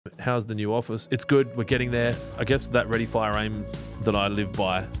how's the new office? It's good. We're getting there. I guess that ready, fire, aim that I live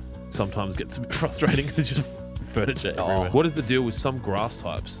by sometimes gets a bit frustrating. It's just furniture everywhere. What is the deal with some grass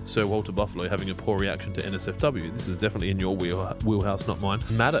types? Sir Walter Buffalo having a poor reaction to NSFW. This is definitely in your wheelhouse, not mine.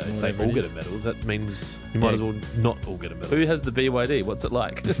 Matter if they all get a medal. That means you might as well not all get a medal. Who has the BYD? What's it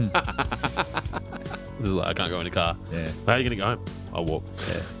like? This is like, I can't go in a car. Yeah. How are you going to go home? I'll walk.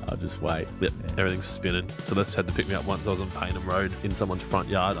 Yeah, I'll just wait. Yep. Everything's spinning. So Les had to pick me up once. I was on Paynham Road in someone's front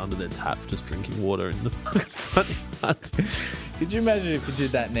yard under their tap, just drinking water in the front yard. Could you imagine if you did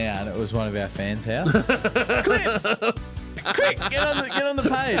that now and it was one of our fans' house? Clint! Quick, get on the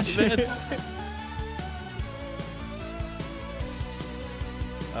page.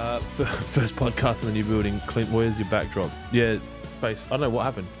 First podcast in the new building. Clint, where's your backdrop? Yeah, face. I don't know what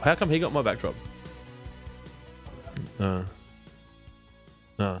happened. How come he got my backdrop?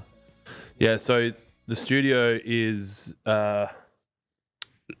 Yeah, so the studio is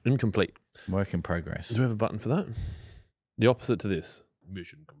incomplete. Work in progress. Do we have a button for that? The opposite to this.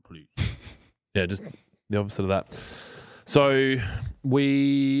 Mission complete. Yeah, just the opposite of that. So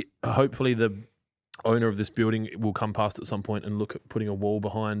hopefully the owner of this building will come past at some point and look at putting a wall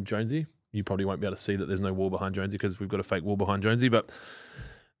behind Jonesy. You probably won't be able to see that there's no wall behind Jonesy because we've got a fake wall behind Jonesy, but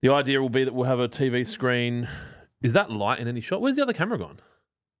the idea will be that we'll have a TV screen. Is that light in any shot? Where's the other camera gone?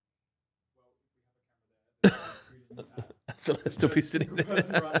 So let's still be sitting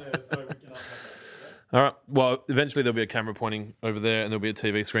there. All right. Well, eventually there'll be a camera pointing over there and there'll be a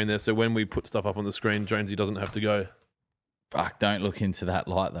TV screen there. So when we put stuff up on the screen, Jonesy doesn't have to go. Fuck, don't look into that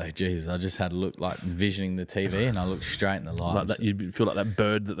light though. Jesus, I just had a look like envisioning the TV and I looked straight in the light. Like that, you feel like that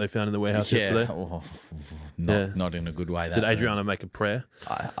bird that they found in the warehouse yesterday? Not in a good way. Did Adriana make a prayer?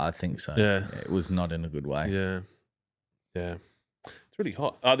 I think so. Yeah. It was not in a good way. Yeah. It's really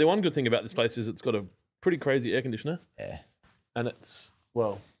hot. The one good thing about this place is it's got a pretty crazy air conditioner. Yeah. And it's,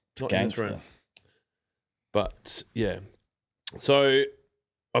 well, it's not gangster. in this room. But yeah. So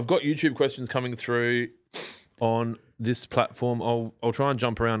I've got YouTube questions coming through on this platform. I'll try and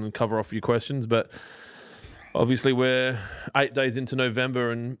jump around and cover off your questions, but obviously we're 8 days into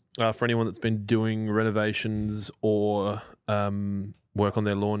November, and for anyone that's been doing renovations or work on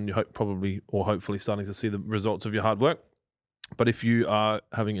their lawn, you hopefully starting to see the results of your hard work. But if you are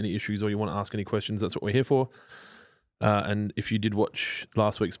having any issues or you want to ask any questions, that's what we're here for. And if you did watch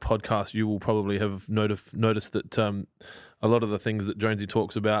last week's podcast, you will probably have noticed that a lot of the things that Jonesy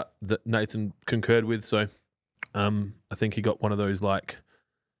talks about that Nathan concurred with. So I think he got one of those like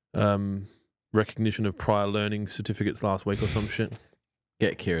recognition of prior learning certificates last week or some shit.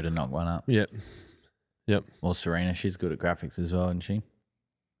 Get Kira to knock one up. Yep. Or Serena, she's good at graphics as well, isn't she?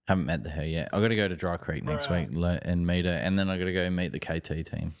 Haven't met her yet. I got to go to Dry Creek next week and meet her, and then I got to go meet the KT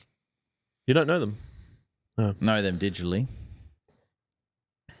team. You don't know them? Oh. Know them digitally.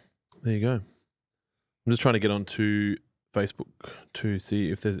 There you go. I'm just trying to get onto Facebook to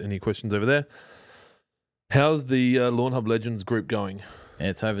see if there's any questions over there. How's the Lawnhub Legends group going? Yeah,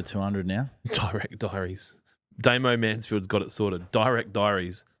 it's over 200 now. Direct Diaries. Damo Mansfield's got it sorted. Direct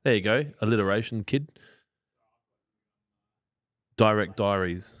Diaries. There you go. Alliteration, kid. Direct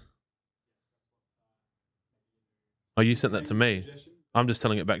Diaries. Oh, you sent that to me. I'm just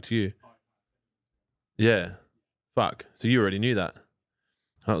telling it back to you. Yeah. Fuck. So you already knew that.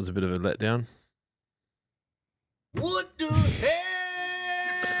 That was a bit of a letdown. What the hell?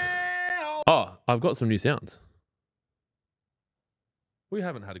 Oh, I've got some new sounds. We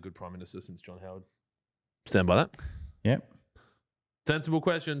haven't had a good Prime Minister since John Howard. Stand by that. Yep. Sensible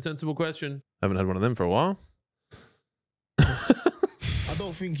question. Haven't had one of them for a while. I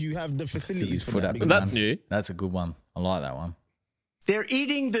don't think you have the facilities for that. But that's new. That's a good one. I like that one. They're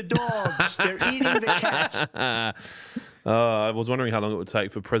eating the dogs. They're eating the cats. I was wondering how long it would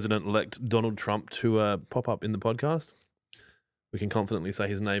take for President-elect Donald Trump to pop up in the podcast. We can confidently say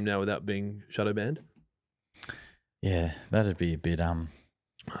his name now without being shadow banned. Yeah, that'd be a bit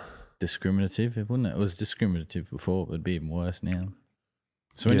discriminative, wouldn't it? It was discriminative before. It would be even worse now.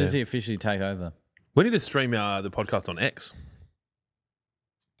 So when does he officially take over? We need to stream the podcast on X.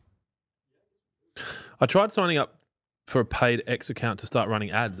 I tried signing up for a paid X account to start running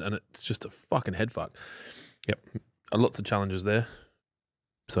ads, and it's just a fucking head fuck. Yep. Lots of challenges there.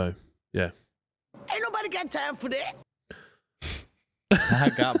 So, yeah. Ain't nobody got time for that. I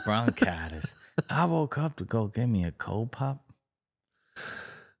got bronchitis. I woke up to go get me a cold pop.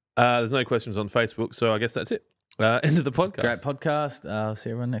 There's no questions on Facebook, so I guess that's it. End of the podcast. Great podcast. I'll see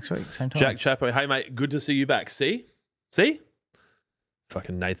everyone next week. Same time. Jack Chapo. Hey, mate. Good to see you back. See?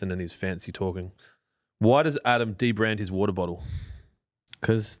 Fucking Nathan and his fancy talking. Why does Adam debrand his water bottle?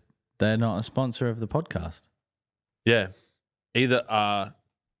 Because they're not a sponsor of the podcast. Yeah. Either are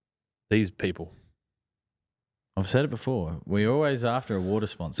These people. I've said it before. We're always after a water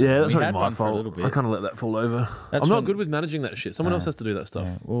sponsor. Yeah, that's we not had my one for a fault. little bit. I kind of let that fall over. That's I'm not when- good with managing that shit. Someone else has to do that stuff.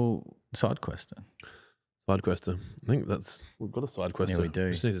 Yeah, well, side quester. Side quester. I think we've got a side quester. Yeah, we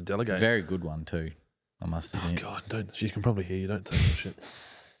do. Just need to delegate. Very good one too. I must Oh admit. God, don't. She can probably hear you. Don't take that shit.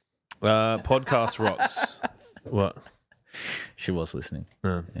 Podcast rocks. What? She was listening.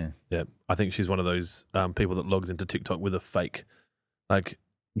 Yeah. Yeah. I think she's one of those people that logs into TikTok with a fake, like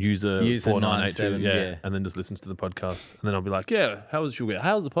user 4982, 97, yeah. and then just listens to the podcast. And then I'll be like, "Yeah, how's the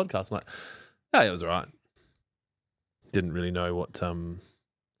podcast?" I'm like, "Yeah, it was all right." Didn't really know what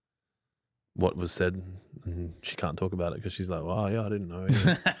was said, and she can't talk about it because she's like, "Oh yeah, I didn't know."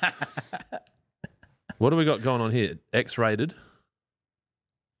 Either." What do we got going on here? X-rated,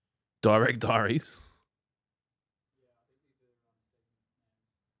 direct diaries,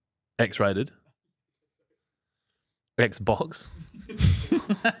 X-rated, Xbox,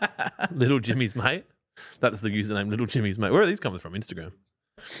 Little Jimmy's mate. That's the username, Little Jimmy's mate. Where are these coming from? Instagram.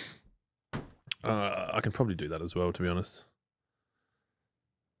 I can probably do that as well, to be honest.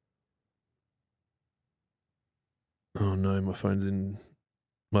 Oh no, my phone's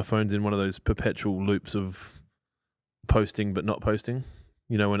in one of those perpetual loops of posting but not posting.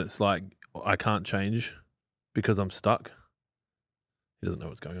 You know, when it's like I can't change because I'm stuck. He doesn't know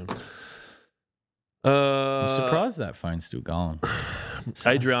what's going on. I'm surprised that phone's still going.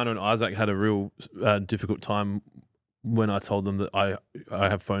 Adriana and Isaac had a real difficult time when I told them that I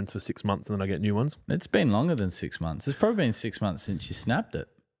have phones for 6 months and then I get new ones. It's been longer than 6 months. It's probably been 6 months since you snapped it.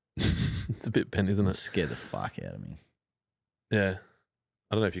 It's a bit bent, isn't It it? scared the fuck out of me. Yeah.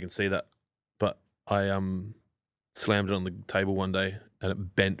 I don't know if you can see that, but I slammed it on the table one day and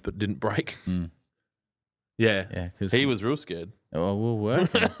it bent but didn't break. Mm. Yeah. Yeah, because He was real scared. Oh, we're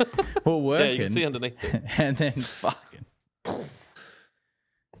working. We're working. Yeah, you can see underneath it. And then fucking.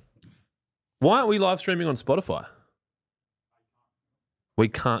 Why aren't we live streaming on Spotify? We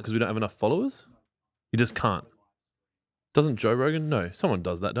can't because we don't have enough followers? You just can't. Doesn't Joe Rogan? No, someone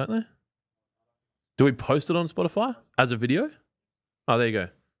does that, don't they? Do we post it on Spotify as a video? Oh, there you go.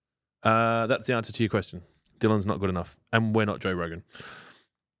 That's the answer to your question. Dylan's not good enough, and we're not Joe Rogan.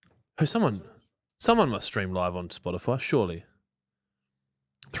 Oh, someone must stream live on Spotify, surely.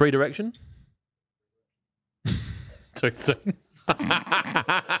 3 Direction? Too soon.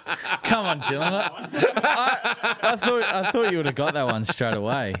 Come on, Dylan. I thought you would have got that one straight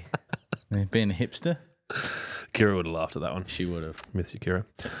away. Being a hipster. Kira would have laughed at that one. She would have. Miss you, Kira.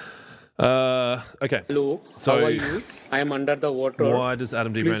 Okay. Hello, So- how are you? I am under the water. Why does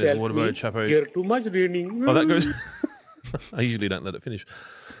Adam D. Please Brand his help water me. boat Chapo? Here too much raining. Oh, that goes. I usually don't let it finish.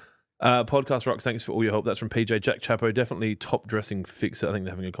 Podcast Rocks, thanks for all your help. That's from PJ. Jack Chapo, definitely top dressing fixer. I think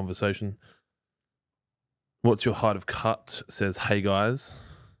they're having a conversation. What's your height of cut? Says, hey guys.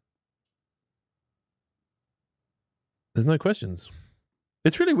 There's no questions.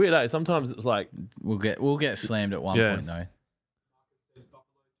 It's really weird, eh? Sometimes it's like, We'll get slammed at one Yeah. point though.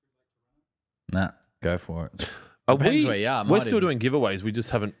 Nah, go for it. are Depends we, where you are. we're Might still even- doing giveaways. We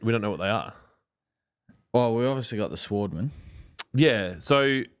don't know what they are. Well, we obviously got the Swordman, Yeah,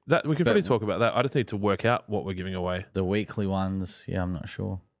 so that we could But- probably talk about that. I just need to work out what we're giving away. the weekly ones. Yeah, I'm not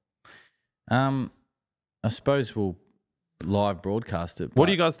sure. I suppose we'll live broadcast it. What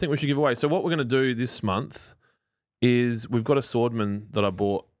do you guys think we should give away? So what we're going to do this month is we've got a Swordman that I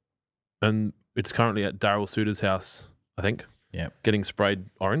bought, and it's currently at Daryl Suter's house, I think. Yep. Getting sprayed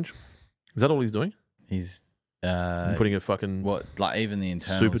orange. Is that all he's doing? He's Putting a fucking what like even the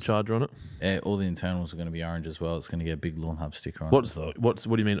internals. supercharger on it? All the internals are going to be orange as well. It's going to get a big Lawnhub sticker on it. What as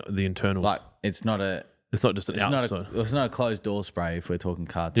well. do you mean the internals? Like it's not a it's not just an outside. it's not a closed door spray. If we're talking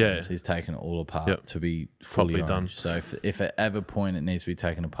car Yeah. terms, he's taking it all apart Yep. to be fully Properly done. orange. So if at ever point it needs to be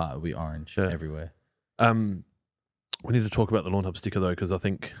taken apart, it'll be orange Yeah. everywhere. We need to talk about the Lawnhub sticker though, because I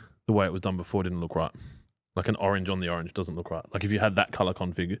think the way it was done before didn't look right. Like an orange on the orange doesn't look right. Like if you had that color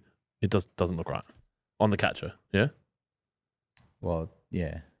config, it doesn't look right on the catcher. Yeah. Well,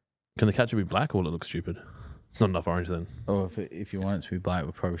 yeah. Can the catcher be black or will it look stupid? Not enough orange then. Or if you want it to be black,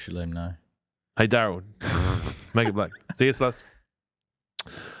 we probably should let him know. Hey Daryl, make it black. See you, Celeste.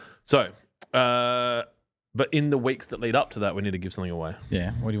 So, but in the weeks that lead up to that, we need to give something away.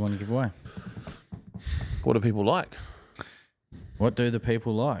 Yeah. What do you want to give away? What do people like? What do the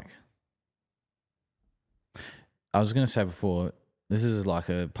people like? I was going to say before, this is like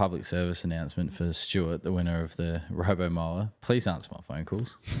a public service announcement for Stuart, the winner of the Robo Mower. Please answer my phone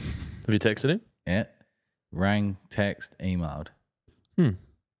calls. Have you texted him? Yeah. Rang, text, emailed.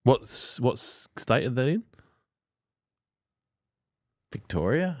 What's state are they in?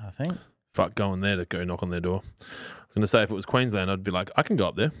 Victoria, I think. Fuck, going there to go knock on their door. I was going to say if it was Queensland, I'd be like, I can go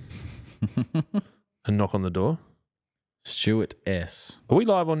up there. and knock on the door. Stuart S. Are we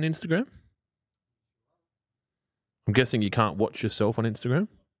live on Instagram? I'm guessing you can't watch yourself on Instagram.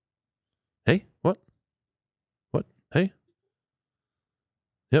 Hey, what? What? Hey?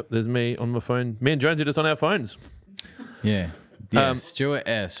 Yep, there's me on my phone. Me and Jonesy are just on our phones. Yeah. Stuart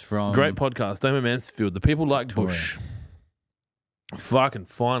S. from... Great podcast. Damon Mansfield. The people like Victoria. Bush. Fucking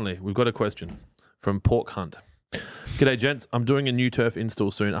finally, we've got a question from Pork Hunt. G'day, gents. I'm doing a new turf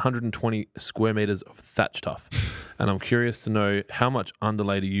install soon, 120 square metres of thatch tuff. And I'm curious to know how much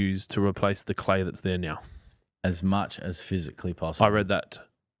underlay to use to replace the clay that's there now. As much as physically possible. I read that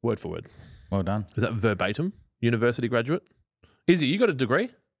word for word. Well done. Is that verbatim? University graduate? Izzy, you got a degree?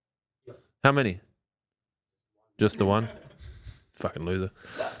 Yep. How many? Just the one? Fucking loser.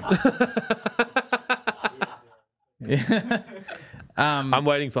 I'm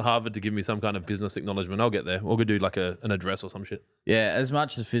waiting for Harvard to give me some kind of business acknowledgement. I'll get there. Or we could do like an address or some shit. Yeah, as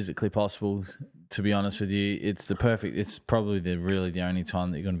much as physically possible, to be honest with you, it's probably really the only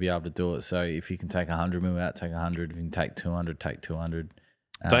time that you're going to be able to do it. So if you can take 100 mil out, take 100. If you can take 200, take 200.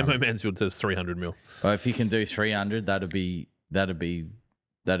 Damo Mansfield says 300 mil. Well, if you can do 300, that'd be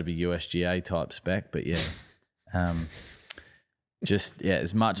USGA type spec. But yeah,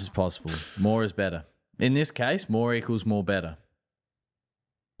 as much as possible. More is better. In this case, more equals more better.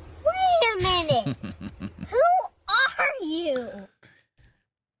 Wait a minute. Who are you?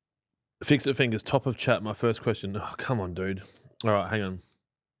 Fix It Fingers, top of chat. My first question. Oh, come on, dude. All right, hang on.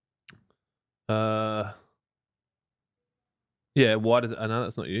 Yeah, why does it? I know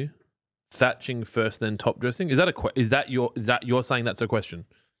that's not you. Thatching first, then top dressing. Is that you're saying that's a question?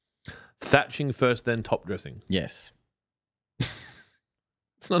 Thatching first, then top dressing. Yes.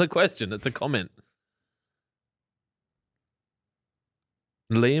 It's not a question. It's a comment.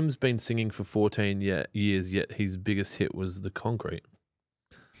 Liam's been singing for 14 years, yet his biggest hit was The Concrete.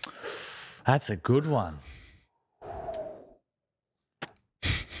 That's a good one.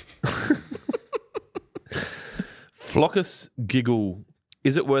 Flockus Giggle.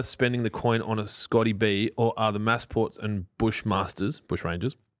 Is it worth spending the coin on a Scotty B, or are the Massports and Bushrangers,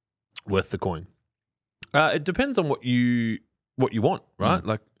 worth the coin? It depends on what you want, right?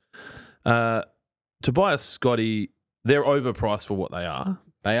 Like to buy a Scotty, they're overpriced for what they are.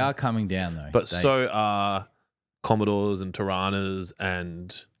 They are coming down though. But so are Commodores and Tiranas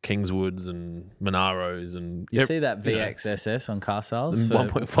and Kingswoods and Monaros and you see that VXSS on car sales for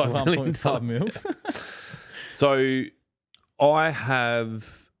 1.5 mil. So I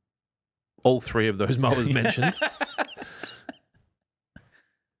have all three of those mowers mentioned.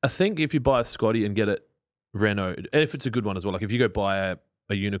 I think if you buy a Scotty and get it renoed, and if it's a good one as well, like if you go buy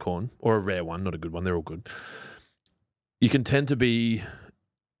a unicorn or a rare one, not a good one, they're all good, you can tend to be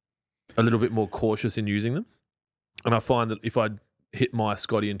a little bit more cautious in using them. And I find that if I hit my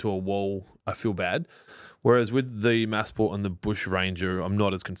Scotty into a wall, I feel bad. Whereas with the Massport and the Bush Ranger, I'm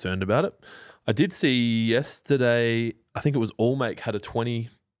not as concerned about it. I did see yesterday, I think it was Allmake had a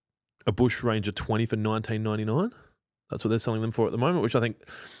Bush Ranger 20 for $19.99. That's what they're selling them for at the moment, which I think,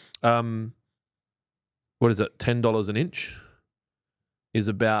 what is it, $10 an inch is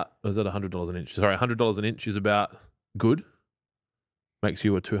about, or is that $100 an inch? Sorry, $100 an inch is about good. Makes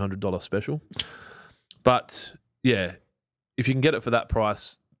you a $200 special. But yeah, if you can get it for that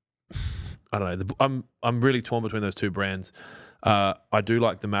price, I don't know. I'm really torn between those two brands. I do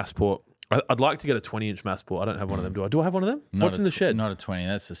like the Massport. I'd like to get a 20-inch Massport. I don't have one of them. Do I have one of them? What's in the shed? Not a 20.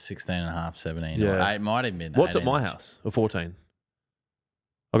 That's a 16.5, 17. Yeah. It might have been. What's at my house? A 14.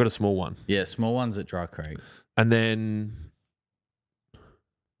 I got a small one. Yeah, small ones at Dry Creek. And then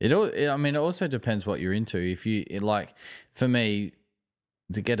it also depends what you're into. If you for me,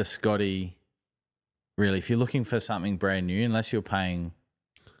 to get a Scotty, really, if you're looking for something brand new, unless you're paying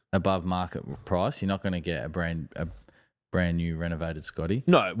above market price, you're not going to get a brand new renovated Scotty.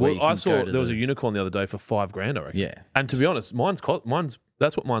 No, well, I saw there was a unicorn the other day for $5,000, I reckon. Yeah, and to be honest,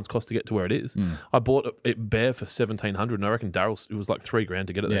 that's what mine's cost to get to where it is. I bought it bare for $1,700, and I reckon Darryl, it was like $3,000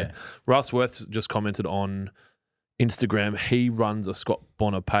 to get it there. Russ Worth just commented on Instagram. He runs a Scott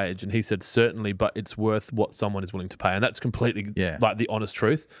Bonner page, and he said certainly, but it's worth what someone is willing to pay, and that's completely like the honest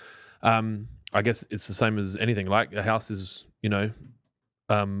truth. I guess it's the same as anything. Like a house is,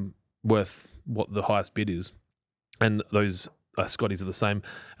 worth what the highest bid is. And those Scotties are the same.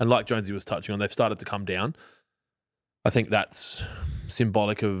 And like Jonesy was touching on, they've started to come down. I think that's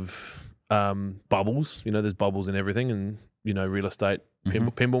symbolic of bubbles. There's bubbles in everything, and, real estate,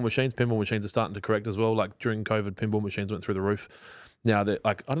 pinball machines are starting to correct as well. Like during COVID, pinball machines went through the roof. Now, they're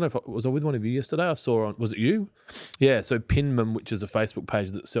like, I don't know was I with one of you yesterday? I saw was it you? Yeah, so Pinman, which is a Facebook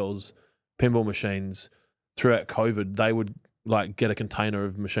page that sells pinball machines, throughout COVID, they would like get a container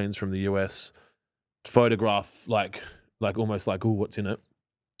of machines from the US, photograph like almost like, oh, what's in it?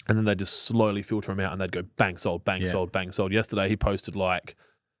 And then they just slowly filter them out and they'd go bang, sold, bang, sold, bang, sold. Yesterday he posted like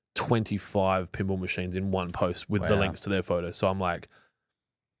 25 pinball machines in one post with the links to their photos. So I'm like,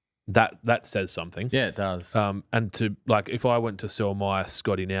 that says something. Yeah, it does. And to like, if I went to sell my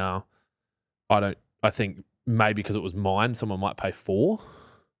Scotty now, I think maybe because it was mine, someone might pay 4,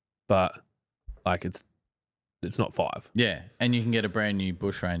 but like it's not 5. Yeah, and you can get a brand new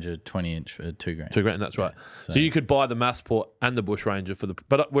Bush Ranger 20-inch for $2,000. $2,000, that's right. So you could buy the Massport and the Bush Ranger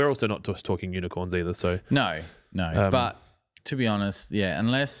but we're also not just talking unicorns either. So no. But to be honest, yeah,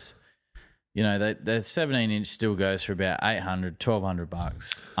 unless you know the 17-inch still goes for about $800,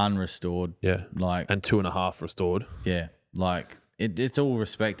 $1,200 unrestored. Yeah, like and 2.5 restored. Yeah, like it's all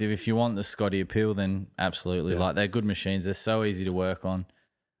respective. If you want the Scotty appeal, then absolutely. Like they're good machines. They're so easy to work on.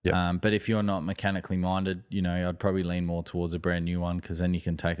 Yeah. But if you're not mechanically minded, you know, I'd probably lean more towards a brand new one because then you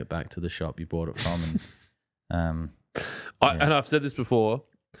can take it back to the shop you bought it from. And and I've said this before,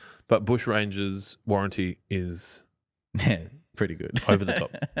 but Bush Ranger's warranty is pretty good, over the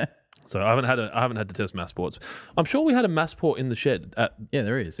top. So I haven't had to test Massports. I'm sure we had a Massport in the shed.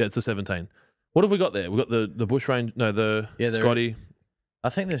 There is. Yeah, it's a 17. What have we got there? We got the Bush Ranger. No, the Scotty. I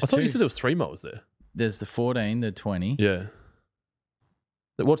think there's. I thought you said there was 3 mowers there. There's the 14, the 20. Yeah.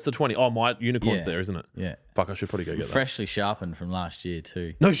 What's the 20? Oh, my unicorn's there, isn't it? Yeah. Fuck, I should probably go get that. Freshly sharpened from last year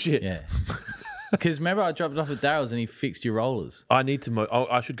too. No shit. Yeah. Because remember I dropped it off at Daryl's and he fixed your rollers. I need to mow.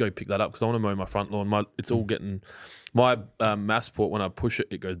 I should go pick that up because I want to mow my front lawn. It's all getting my Massport. When I push it,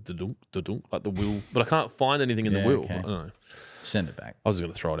 it goes da-dunk, da-dunk, like the wheel. But I can't find anything in the wheel. Okay. I don't know. Send it back. I was just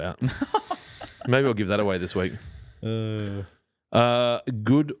going to throw it out. Maybe I'll give that away this week. Good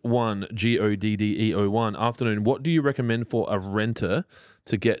one, GODDEO1. Afternoon. What do you recommend for a renter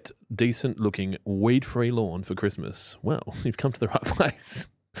to get decent looking weed-free lawn for Christmas? Well, you've come to the right place.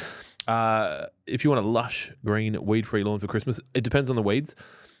 If you want a lush green weed-free lawn for Christmas, it depends on the weeds.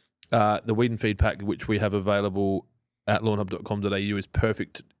 The weed and feed pack, which we have available at lawnhub.com.au, is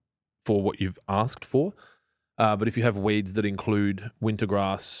perfect for what you've asked for. But if you have weeds that include winter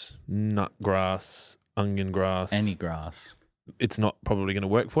grass, nut grass, onion grass, any grass, it's not probably going to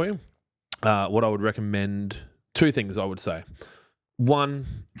work for you. What I would recommend, 2 things I would say.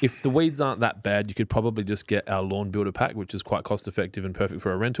 One, if the weeds aren't that bad, you could probably just get our lawn builder pack, which is quite cost effective and perfect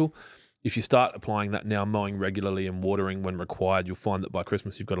for a rental. If you start applying that now, mowing regularly and watering when required, you'll find that by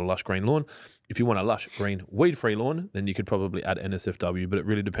Christmas you've got a lush green lawn. If you want a lush green weed-free lawn, then you could probably add NSFW, but it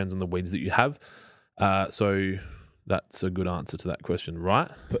really depends on the weeds that you have. So that's a good answer to that question, right?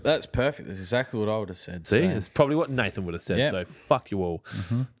 But that's perfect. That's exactly what I would have said. See, it's probably what Nathan would have said. Yep. So fuck you all.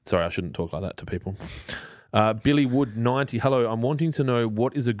 Sorry, I shouldn't talk like that to people. Billy Wood 90. Hello, I'm wanting to know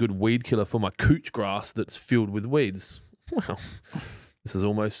what is a good weed killer for my cooch grass that's filled with weeds. Well, this is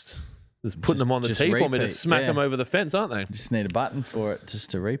almost putting them on the tee for me to smack them over the fence, aren't they? Just need a button for it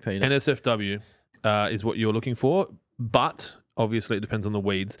just to repeat it. NSFW is what you're looking for, but obviously it depends on the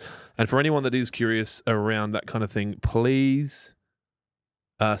weeds. And for anyone that is curious around that kind of thing, please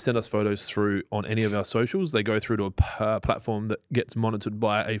send us photos through on any of our socials. They go through to a platform that gets monitored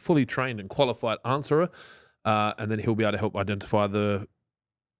by a fully trained and qualified answerer, and then he'll be able to help identify the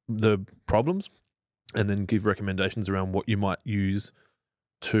problems and then give recommendations around what you might use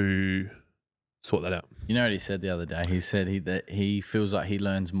to sort that out. You know what he said the other day? He said that he feels like he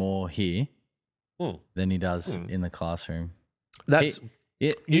learns more here than he does in the classroom. That's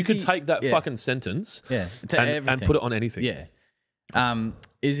you could take that fucking sentence and put it on anything. Yeah.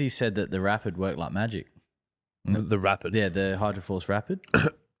 Izzy said that the Rapid worked like magic. The Rapid? Yeah, the Hydroforce Rapid.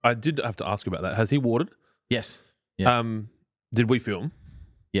 I did have to ask about that. Has he watered? Yes. Did we film?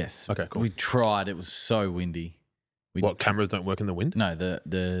 Yes. Okay, cool. We tried. It was so windy. Cameras don't work in the wind? No,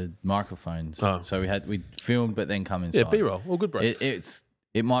 the microphones. Oh. So we filmed, but then come inside. Yeah, B-roll. All good, bro.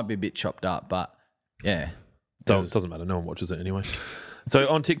 It might be a bit chopped up, but yeah. Doesn't matter. No one watches it anyway. So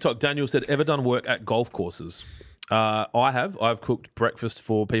on TikTok, Daniel said, ever done work at golf courses? I have. I've cooked breakfast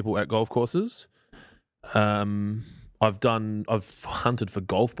for people at golf courses. I've hunted for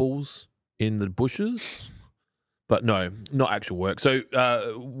golf balls in the bushes, but no, not actual work. So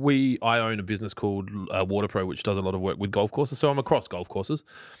I own a business called WaterPro, which does a lot of work with golf courses. So I'm across golf courses.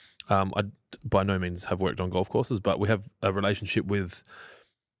 I by no means have worked on golf courses, but we have a relationship with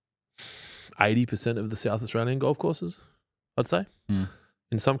 80% of the South Australian golf courses, I'd say,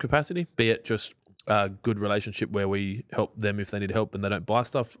 in some capacity, be it just a good relationship where we help them if they need help and they don't buy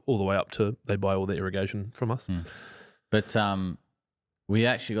stuff, all the way up to they buy all their irrigation from us. But we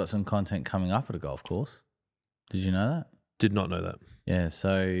actually got some content coming up at a golf course. Did you know that? Did not know that. Yeah,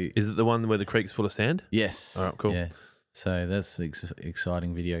 so... Is it the one where the creek's full of sand? Yes. All right, cool. Yeah. So that's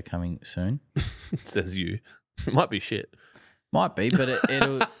exciting video coming soon. Says you. It might be shit. Might be, but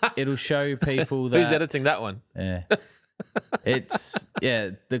it'll show people that Who's editing that one? Yeah,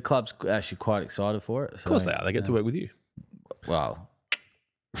 the club's actually quite excited for it. So, Of course they are. They get to work with you. Well,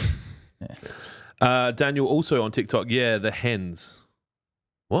 Daniel also on TikTok. Yeah, the hens.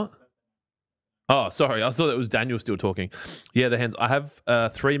 What? Oh, sorry. I thought that was Daniel still talking. Yeah, the hens. I have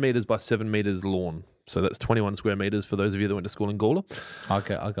 3 meters by 7 meters lawn. So that's 21 square meters for those of you that went to school in Gawler.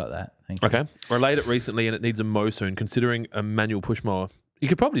 Okay, I got that. Thank you. Okay. I laid it recently and it needs a mow soon, considering a manual push mower. You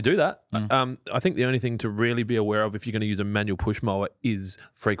could probably do that. I think the only thing to really be aware of if you're going to use a manual push mower is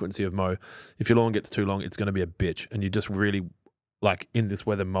frequency of mow. If your lawn gets too long, it's going to be a bitch. And you just really, like in this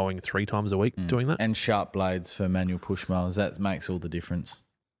weather, mowing 3 times a week doing that. And sharp blades for manual push mowers. That makes all the difference.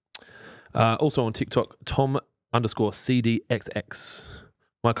 Also on TikTok, Tom_CDXX.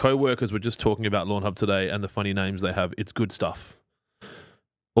 My co-workers were just talking about Lawnhub today and the funny names they have. It's good stuff.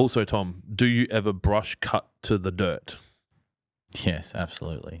 Also, Tom, do you ever brush cut to the dirt? Yes,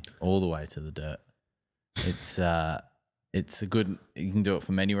 absolutely. All the way to the dirt. It's a good, you can do it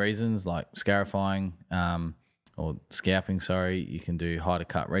for many reasons, like scarifying, or scalping, sorry. You can do high to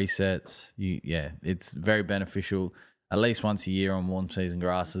cut resets. It's very beneficial at least once a year on warm season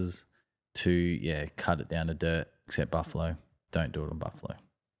grasses to, cut it down to dirt, except buffalo. Don't do it on buffalo.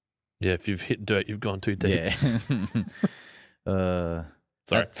 Yeah, if you've hit dirt, you've gone too deep. Yeah.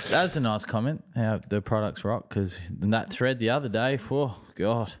 Sorry. That's a nice comment, how the products rock, because in that thread the other day, oh,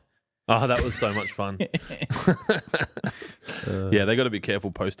 God. Oh, that was so much fun. Yeah, they got to be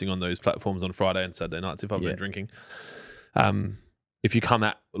careful posting on those platforms on Friday and Saturday nights if I've been drinking. If you come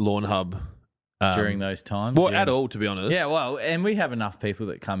at Lawnhub during those times. Well, at all, to be honest. Yeah, well, and we have enough people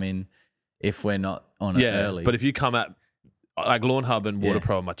that come in if we're not on it early. But if you come at, like Lawnhub and Water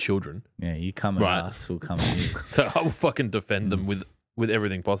Pro are my children. Yeah, you come at us, we'll come at you. So I will fucking defend them with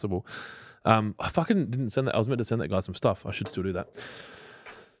everything possible. I fucking didn't send that. I was meant to send that guy some stuff. I should still do that.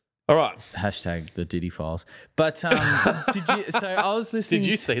 All right. Hashtag the Diddy files. But did you? So I was listening. Did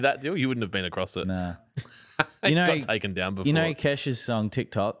you see that deal? You wouldn't have been across it. Nah. You know, got taken down before. You know Kesh's song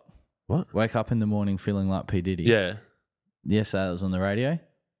TikTok. What? Wake up in the morning feeling like P Diddy. Yeah. Yes, that was on the radio.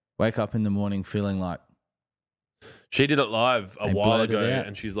 Wake up in the morning feeling like. She did it live a while ago, out.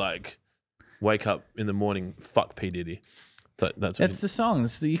 and she's like, "Wake up in the morning, fuck P Diddy." That's the song.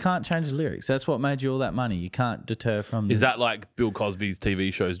 You can't change the lyrics. That's what made you all that money. You can't deter from. Is that like Bill Cosby's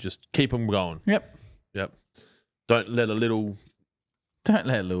TV shows? Just keep them going. Yep. Don't let a little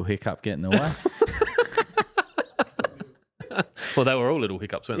hiccup get in the way. Well, they were all little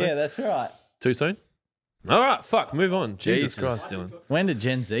hiccups, weren't they? Yeah, that's right. Too soon? All right, fuck, move on. Jesus Christ, Dylan. When did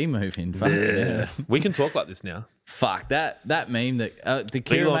Gen Z move in? Fuck yeah. We can talk like this now. Fuck, that meme that did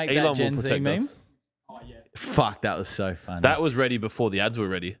Kira make that Gen Z meme? Us. Oh, yeah. Fuck, that was so funny. That was ready before the ads were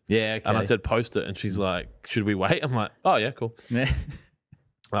ready. Yeah, okay. And I said, post it. And she's like, should we wait? I'm like, oh, yeah, cool. Yeah.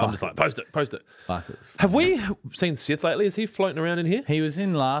 I'm just like, post it. Fuck, it was Have we seen Sith lately? Is he floating around in here? He was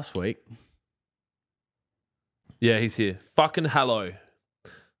in last week. Yeah, he's here. Fucking hello.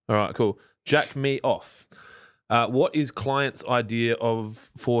 All right, cool. Jack me off. What is client's idea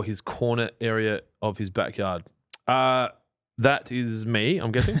for his corner area of his backyard? That is me,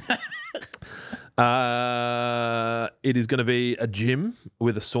 I'm guessing. It is going to be a gym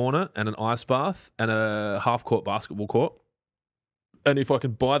with a sauna and an ice bath and a half-court basketball court. And if I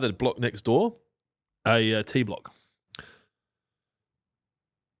can buy the block next door, a T block.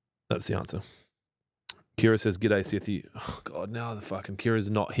 That's the answer. Kira says, "G'day, Sithy." Oh God, now the fucking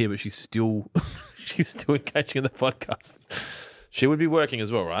Kira's not here, but she's still engaging in the podcast. She would be working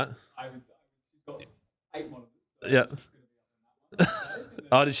as well, right? She's got 8 monitors. Yeah.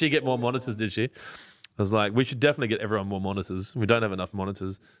 Oh, did she get more monitors? Did she? I was like, we should definitely get everyone more monitors. We don't have enough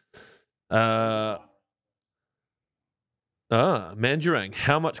monitors. Manjurang,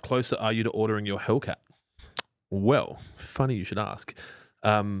 how much closer are you to ordering your Hellcat? Well, funny you should ask.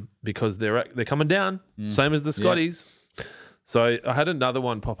 Because they're coming down, same as the Scotties. Yeah. So I had another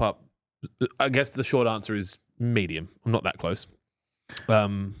one pop up. I guess the short answer is medium. I'm not that close.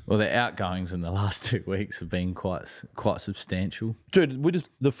 Well, the outgoings in the last 2 weeks have been quite substantial. Dude,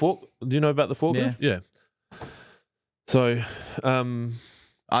 the fork. Do you know about the forklift? Yeah. So,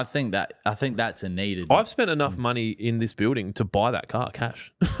 I think that's a needed. I've spent enough money in this building to buy that car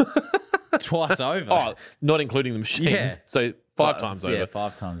cash. Twice over. Oh, not including the machines. Yeah. So 5 times over. Yeah,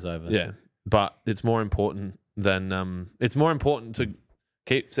 5 times over. Yeah, but it's more important than it's more important to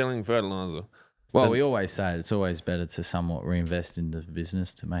keep selling fertilizer. Well, we always say it's always better to somewhat reinvest in the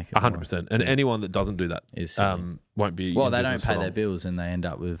business to make it 100%. And anyone that doesn't do that is won't be. Well, they don't pay their bills and they end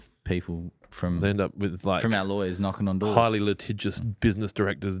up with people from They end up with like our lawyers knocking on doors. highly litigious business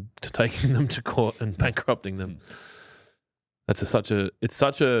directors taking them to court and bankrupting them. It's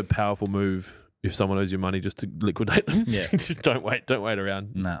such a powerful move if someone owes you money just to liquidate them. Yeah. Just don't wait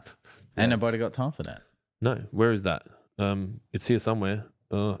around. No. Ain't nobody got time for that. No, where is that? It's here somewhere.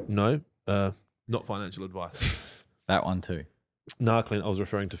 No, not financial advice. That one too. No, Clint, I was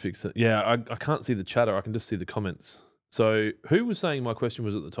referring to fix it. Yeah, I can't see the chatter. I can just see the comments. So who was saying my question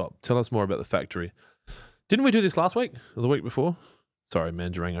was at the top? Tell us more about the factory. Didn't we do this last week or the week before? Sorry,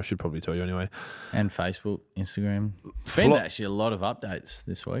 Mandarang, I should probably tell you anyway. And Facebook, Instagram. It's been actually a lot of updates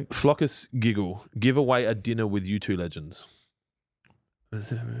this week. Flockus Giggle, give away a dinner with you two legends.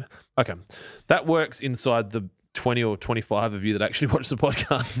 Okay. That works inside the 20 or 25 of you that actually watch the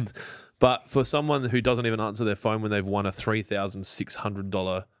podcast. But for someone who doesn't even answer their phone when they've won a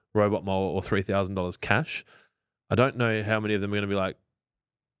 $3,600 robot mower or $3,000 cash, I don't know how many of them are going to be like,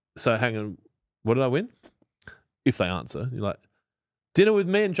 so hang on, what did I win? If they answer, you're like, dinner with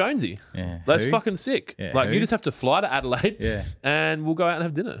me and Jonesy. Yeah. That's Who? fucking sick. Yeah, like, who? you just have to fly to Adelaide Yeah. and we'll go out and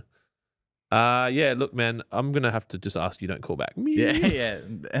have dinner. Yeah, look, man, I'm going to have to just ask you don't call back. Yeah, yeah.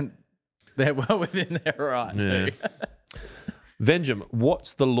 And they're well within their right Yeah. too. Venjum,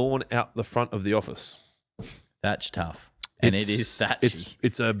 what's the lawn out the front of the office? Thatch tough. And it is thatchy.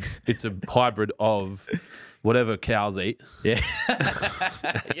 It's a hybrid of whatever cows eat Yeah.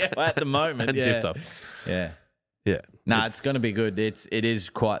 Yeah, well, at the moment. and yeah. Tiff Tough. Yeah. Yeah. Nah, it's going to be good. It is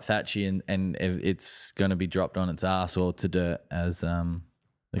quite thatchy and it's going to be dropped on its ass or to dirt, as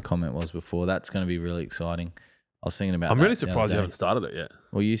the comment was before. That's going to be really exciting. I was thinking about I'm that really the other surprised you day. haven't started it yet.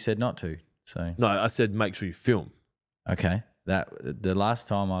 Well, you said not to. So, No, I said make sure you film. okay. The last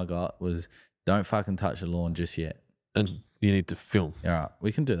time I got was don't fucking touch the lawn just yet. And you need to film. All right,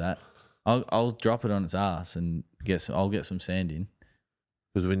 we can do that. I'll drop it on its ass and I'll get some sand in.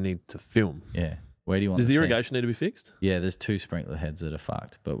 Because we need to film. Yeah. Where do you want Does the sand? irrigation need to be fixed? Yeah, there's 2 sprinkler heads that are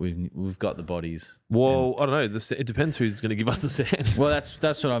fucked, but we've got the bodies. Well, I don't know. It depends who's going to give us the sand. Well,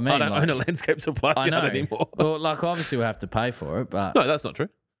 that's what I mean. I don't like, own a landscape supply I know. yard anymore. Well, like obviously we'll have to pay for it, but No, that's not true.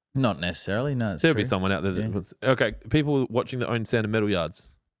 not necessarily. No, it's There'll true. be someone out there that Yeah. wants. Okay, people watching that own sand and metal yards,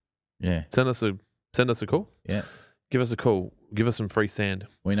 Yeah, send us a call. yeah. Give us a call. Give us some free sand.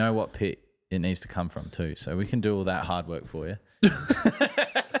 We know what pit it needs to come from too, so we can do all that hard work for you.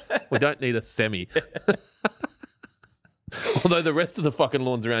 We don't need a semi. Although the rest of the fucking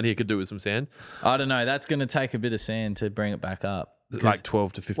lawns around here could do with some sand, I don't know. That's going to take a bit of sand to bring it back up. like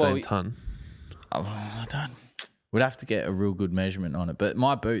 12 to 15 well, ton. I don't. We'd have to get a real good measurement on it, but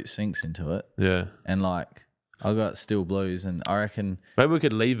my boot sinks into it, Yeah. and like I got steel blues, and I reckon. Maybe we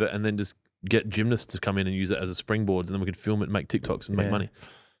could leave it and then just get gymnasts to come in and use it as a springboards, and then we could film it, and make TikToks, and make Yeah. money.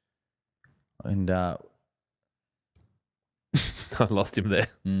 And I lost him there.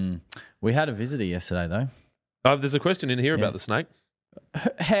 we had a visitor yesterday though. There's a question in here Yeah. about the snake.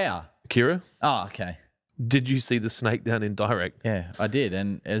 How? Kira, Oh, okay. did you see the snake down in Direct? Yeah, I did,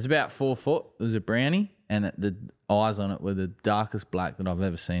 and it was about 4 foot. It was a brownie, and the eyes on it were the darkest black that I've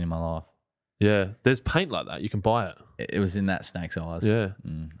ever seen in my life. Yeah. There's paint like that. You can buy it. It was in that snake's eyes. Yeah.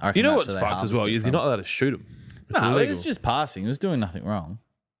 I reckon You know that's what's where they fucked as well harvest it is you're from. not allowed to shoot them. It's No, illegal. it was just passing. It was doing nothing wrong.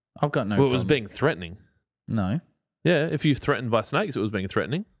 I've got no well, it problem. was being threatening. No, Yeah, if you're threatened by snakes, it was being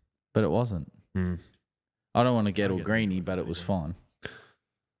threatening. but it wasn't. Mm. I don't want to get all greeny, but it was fine.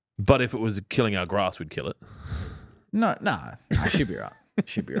 But if it was killing our grass, we'd kill it. No, I should be right.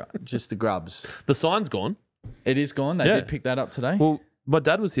 Should be right. Just the grubs. The sign's gone. It is gone. They Yeah. did pick that up today. Well, my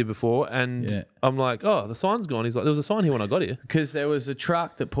dad was here before, and Yeah. I'm like, oh, the sign's gone. He's like, there was a sign here when I got here. Because there was a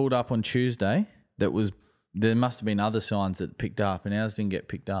truck that pulled up on Tuesday that was, there must have been other signs that picked up, and ours didn't get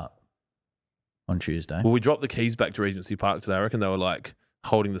picked up on Tuesday. Well, we dropped the keys back to Regency Park today. I reckon they were like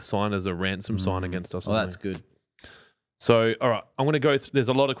holding the sign as a ransom sign against us. or Well, that's something. good. So, all right, I'm going to go. There's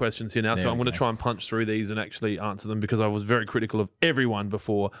a lot of questions here now, so There I'm we going to go. try and punch through these and actually answer them because I was very critical of everyone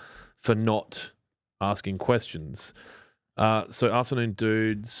before for not asking questions. So, afternoon,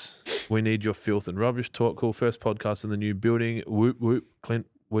 dudes. We need your filth and rubbish talk. Cool. First podcast in the new building. Whoop, whoop. Clint,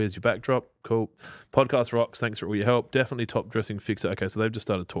 where's your backdrop? Cool. Podcast rocks. Thanks for all your help. Definitely top dressing fixer. Okay, so they've just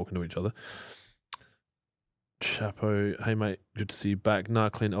started talking to each other. Chapo, hey mate, good to see you back. Nah,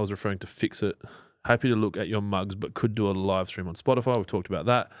 Clint, I was referring to Fix It. Happy to look at your mugs, but could do a live stream on Spotify. We've talked about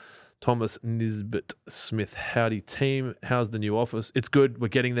that. Thomas Nisbet Smith, howdy team. How's the new office? It's good. We're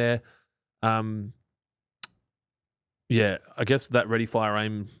getting there. Yeah, I guess that ready, fire,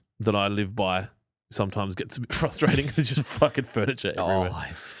 aim that I live by sometimes gets a bit frustrating. There's just fucking furniture everywhere. Oh,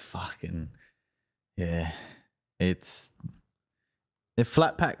 it's fucking, yeah. It's, the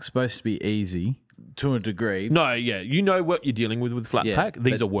flat pack's supposed to be easy. to a degree. No, yeah, you know what you're dealing with flat Yeah, pack.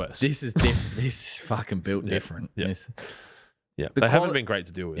 These but are worse. This is different. This is fucking built different. yeah. This- yeah, the they haven't quali- been great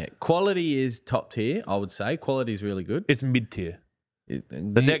to deal with. yeah, quality is top tier. I would say quality is really good. It's mid tier.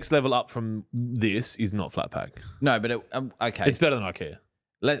 The next level up from this is not flat pack. No, but okay, It's better than IKEA.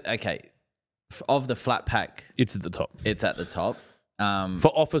 Of the flat pack, It's at the top. it's at the top.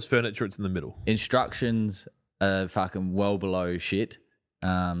 For office furniture, it's in the middle. Instructions are fucking well below shit,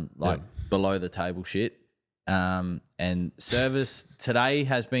 below the table shit. And service today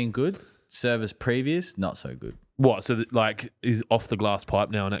has been good. Service previous, not so good. What? So, like, is off the glass pipe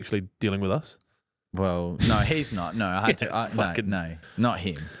now and actually dealing with us? Well, no, he's not. No, I had Yeah, to. No, not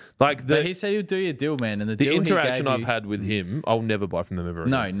him. Like, But he said he'll do your deal, man. And the the deal interaction he I've gave had with him, I'll never buy from them ever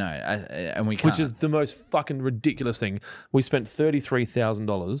again. No, and we can't. Which is the most fucking ridiculous thing. We spent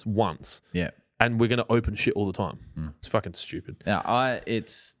 $33,000 once, yeah. and we're going to open shit all the time. It's fucking stupid. Now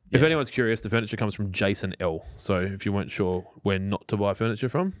If yeah. anyone's curious, the furniture comes from Jason L. So if you weren't sure where not to buy furniture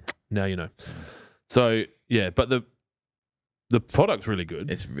from, now you know. So yeah, but the product's really good.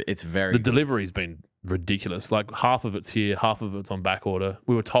 It's very The good. delivery's been ridiculous. Like half of it's here, half of it's on back order.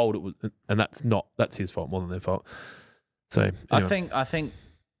 We were told it was, and that's his fault more than their fault. So anyway. I think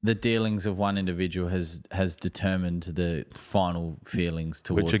the dealings of one individual has determined the final feelings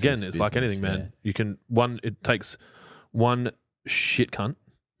towards. Which again, this it's like business, anything, man. It takes one shit cunt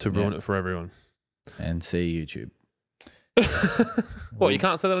to ruin it for everyone. yeah. And see YouTube. What, you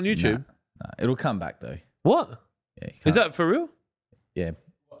can't say that on YouTube? Nah, it'll come back though. What? Yeah, you Is can't- that for real? Yeah.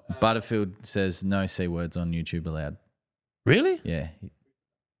 Butterfield says no C words on YouTube allowed. Really? Yeah.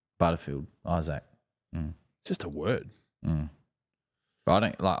 Butterfield, Isaac. Just a word. But I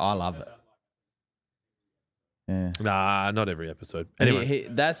don't like. I love it. Yeah. Nah, not every episode. Anyway,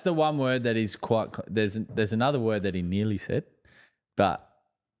 That's the one word that he's quite. There's another word that he nearly said, but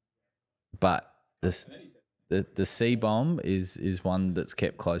this the C bomb is one that's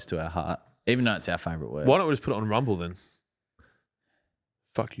kept close to our heart, even though it's our favorite word. why don't we just put it on Rumble then?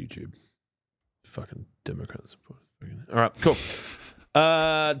 Fuck YouTube. Fucking Democrats. All right, cool.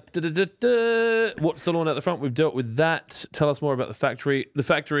 What's the lawn at the front? We've dealt with that. Tell us more about the factory. The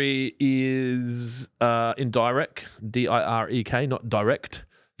factory is in Direk, D-I-R-E-K, not direct.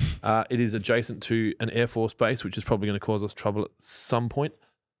 It is adjacent to an Air Force base, which is probably going to cause us trouble at some point.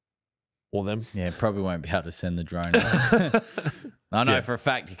 Or them. Yeah, probably won't be able to send the drone up. I know for a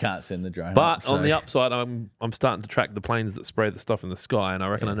fact you can't send the drone But up, on the upside, I'm starting to track the planes that spray the stuff in the sky, and I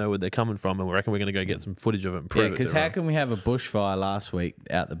reckon I know where they're coming from, and we reckon we're going to go get some footage of it and prove yeah, it. because how can we have a bushfire last week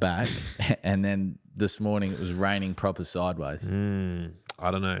out the back, and then this morning it was raining proper sideways?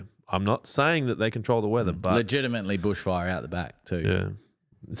 I don't know. I'm not saying that they control the weather, but Legitimately bushfire out the back too. yeah,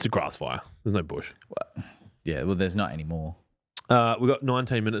 it's a grass fire. There's no bush. Yeah, well, there's not anymore. We've got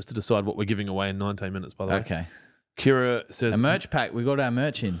 19 minutes to decide what we're giving away in 19 minutes, by the way. Okay. Kira says... A merch pack. We got our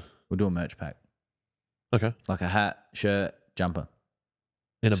merch in. We'll do a merch pack. Okay. Like a hat, shirt, jumper.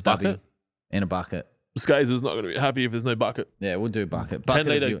 In a Stubby. bucket? In a bucket. Skazer's not going to be happy if there's no bucket. Yeah, we'll do a bucket. 10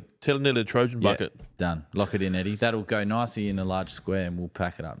 Bucket of litre, 10 litre Trojan Yeah, bucket. done. Lock it in, Eddie. That'll go nicely in a large square and we'll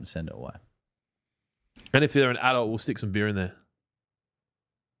pack it up and send it away. And if they're an adult, we'll stick some beer in there.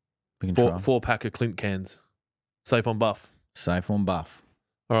 We can try. 4-pack of Clint cans. Safe on buff. Safe on buff.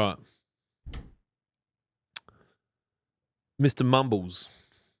 All right. Mr. Mumbles.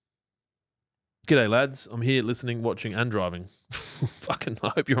 G'day, lads. I'm here listening, watching, and driving. Fucking, I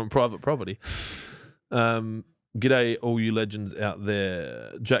hope you're on private property. G'day, all you legends out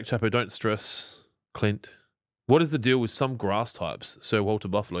there. Jack Chapo, don't stress. Clint. What is the deal with some grass types? Sir Walter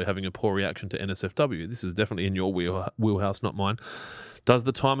Buffalo having a poor reaction to NSFW. This is definitely in your wheelhouse, not mine. Does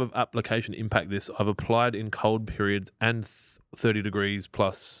the time of application impact this? I've applied in cold periods and 30 degrees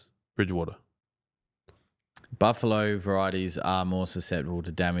plus Bridgewater. Buffalo varieties are more susceptible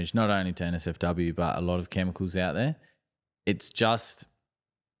to damage, not only to NSFW, but a lot of chemicals out there. It's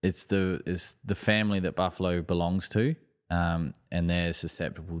the family that Buffalo belongs to, and they're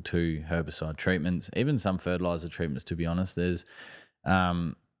susceptible to herbicide treatments, even some fertilizer treatments, to be honest. There's,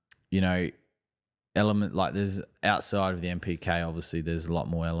 element like there's outside of the NPK, obviously there's a lot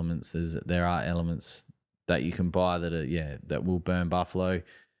more elements. There are elements that you can buy that will burn buffalo.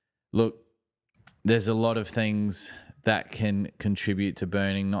 Look, there's a lot of things that can contribute to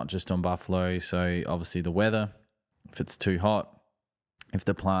burning, not just on buffalo. So obviously the weather, if it's too hot, if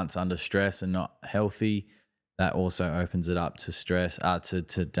the plant's under stress and not healthy, that also opens it up to stress, to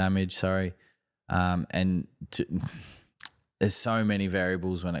damage. There's so many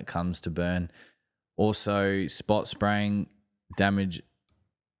variables when it comes to burn. Also, spot spraying damage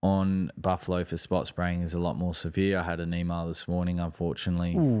on buffalo for spot spraying is a lot more severe. I had an email this morning,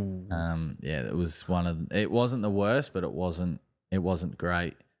 unfortunately. Yeah, it was it wasn't the worst, but it wasn't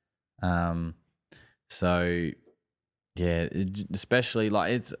great. So yeah, especially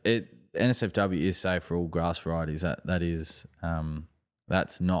like NSFW is safe for all grass varieties.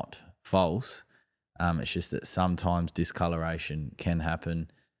 That's not false. It's just that sometimes discoloration can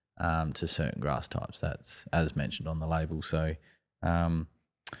happen to certain grass types. That's as mentioned on the label. So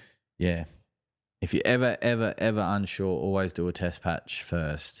yeah, if you're ever unsure, always do a test patch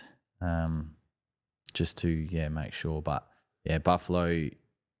first, just to make sure. But yeah, buffalo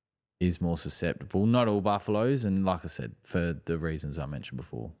is more susceptible. Not all buffaloes, and like I said, for the reasons I mentioned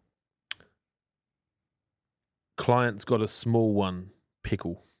before. Client's got a small one,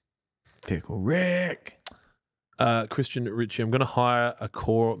 pickle. Rick. Christian Ritchie, I'm going to hire a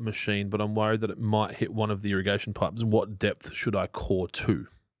core machine, but I'm worried that it might hit one of the irrigation pipes. What depth should I core to?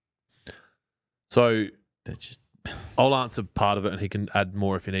 So I'll answer part of it, and he can add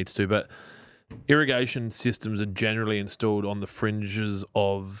more if he needs to. But irrigation systems are generally installed on the fringes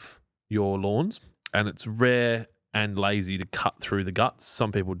of your lawns, and it's rare and lazy to cut through the guts.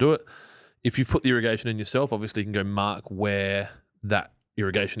 Some people do it. If you've put the irrigation in yourself, obviously you can go mark where that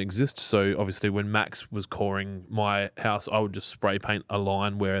irrigation exists. So obviously when Max was coring my house, I would just spray paint a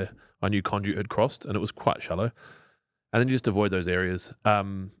line where I knew conduit had crossed, and it was quite shallow. And then you just avoid those areas.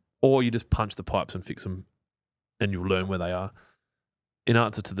 Or you just punch the pipes and fix them, and you'll learn where they are. In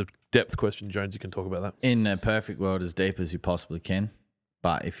answer to the depth question, Jones, you can talk about that. In a perfect world, as deep as you possibly can.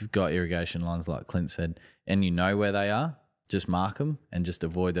 But if you've got irrigation lines, like Clint said, and you know where they are, just mark them and just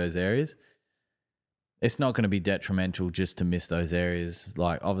avoid those areas. It's not going to be detrimental just to miss those areas.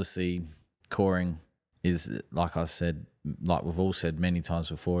 Like, obviously, coring is, like I said, like we've all said many times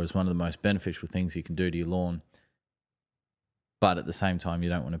before, is one of the most beneficial things you can do to your lawn. But at the same time, you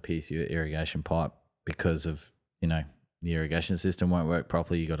don't want to pierce your irrigation pipe because of, the irrigation system won't work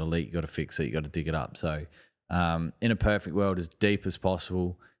properly. You got a leak, you got to fix it, you got to dig it up. So in a perfect world, as deep as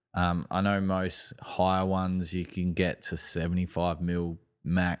possible. I know most higher ones you can get to 75 mil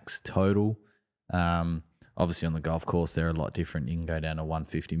max total. Obviously on the golf course, they're a lot different. You can go down to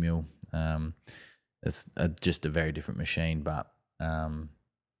 150 mil. It's just a very different machine. But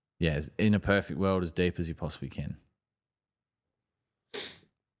yeah, in a perfect world, as deep as you possibly can.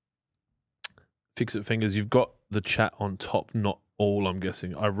 Fix It Fingers, you've got the chat on top, not all, I'm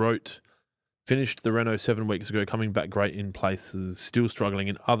guessing. I wrote, finished the Renault 7 weeks ago, coming back great in places, still struggling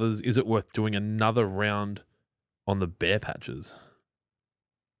in others. Is it worth doing another round on the bare patches?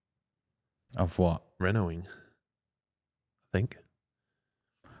 Of what? Renaulting, I think.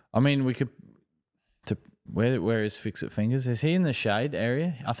 I mean, we could... Where is Fix It Fingers? Is he in the shade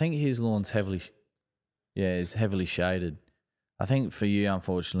area? I think his lawn's heavily... Yeah, it's heavily shaded. I think for you,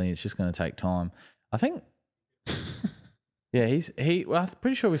 unfortunately, it's just going to take time. I think... Yeah, well, I'm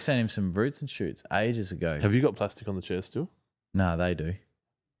pretty sure we sent him some roots and shoots ages ago. Have you got plastic on the chair still? No, they do.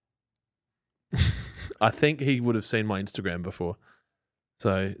 I think he would have seen my Instagram before.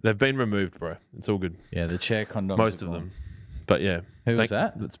 So they've been removed, bro. It's all good. Yeah, the chair condoms. Most of them. But yeah. Who was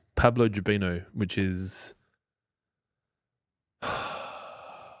that? That's Pablo Jubino, which is... I've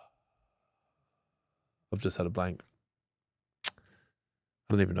just had a blank.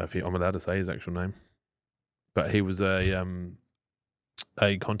 I don't even know if I'm allowed to say his actual name. But he was a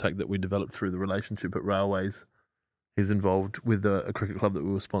contact that we developed through the relationship at Railways. He's involved with a cricket club that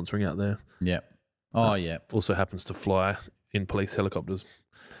we were sponsoring out there. Yep. Oh, yeah. Also happens to fly in police helicopters.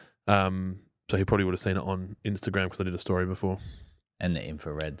 So he probably would have seen it on Instagram because I did a story before. And the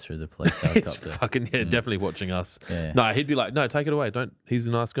infrared through the police He's helicopter. fucking, definitely watching us. Yeah. No, he'd be like, no, take it away. Don't. He's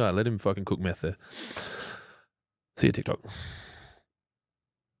a nice guy. Let him fucking cook meth there. See you, TikTok.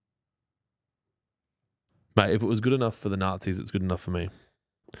 Mate, if it was good enough for the Nazis, it's good enough for me.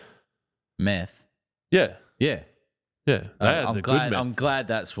 Meth? Yeah. Yeah. Yeah. They had the good meth. I'm glad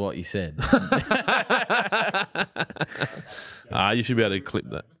that's what you said. You should be able to clip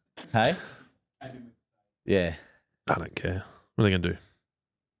that. Hey? Yeah. I don't care. What are they going to do?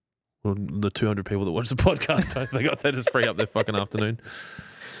 Well, the 200 people that watch the podcast, they just free up their fucking afternoon.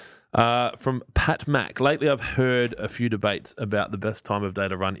 From Pat Mack. Lately, I've heard a few debates about the best time of day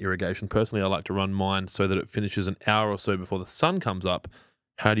to run irrigation. Personally, I like to run mine so that it finishes an hour or so before the sun comes up.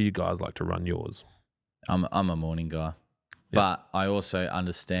 How do you guys like to run yours? I'm a morning guy. But I also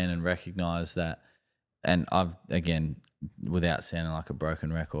understand and recognise that, and I've, again, without sounding like a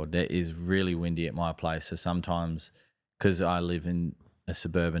broken record, it is really windy at my place. So sometimes, because I live in a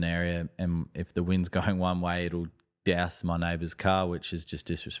suburban area, and if the wind's going one way, it'll douse my neighbour's car, which is just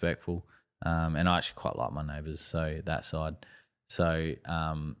disrespectful. And I actually quite like my neighbours, so that side. So,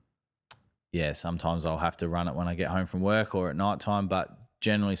 yeah, sometimes I'll have to run it when I get home from work or at night time, but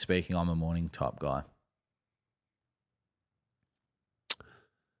generally speaking, I'm a morning type guy.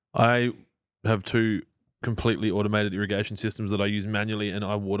 I have 2 completely automated irrigation systems that I use manually, and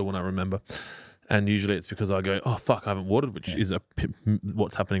I water when I remember. And usually it's because I go, oh, fuck, I haven't watered, which is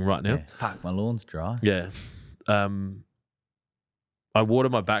what's happening right now. Yeah. Fuck, my lawn's dry. Yeah. I water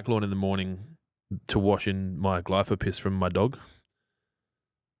my back lawn in the morning to wash in my glypho piss from my dog.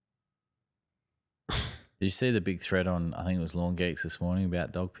 Did you see the big thread on, I think it was Lawn Geeks this morning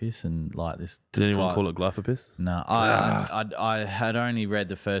about dog piss and like this? Did anyone call it glypho piss? No, I had only read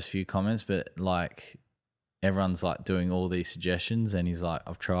the first few comments, but like everyone's like doing all these suggestions, and he's like,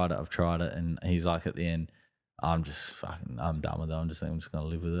 I've tried it, and he's like at the end, I'm done with it. I'm just gonna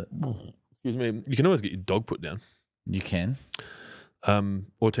live with it. Excuse me. You can always get your dog put down. You can.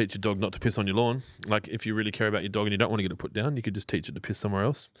 Or teach your dog not to piss on your lawn. Like if you really care about your dog and you don't want to get it put down, you could just teach it to piss somewhere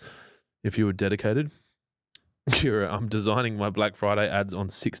else. If you were dedicated. I'm designing my Black Friday ads on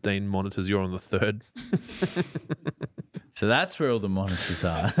 16 monitors. You're on the 3rd. So that's where all the monitors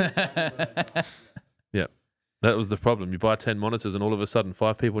are. Yeah. That was the problem. You buy 10 monitors and all of a sudden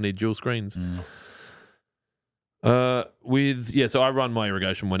 5 people need dual screens. So I run my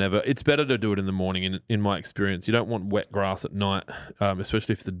irrigation whenever. It's better to do it in the morning in my experience. You don't want wet grass at night,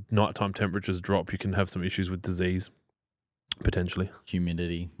 especially if the nighttime temperatures drop. You can have some issues with disease, potentially.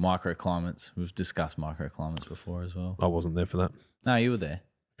 Humidity, microclimates. We've discussed microclimates before as well. I wasn't there for that. No, you were there.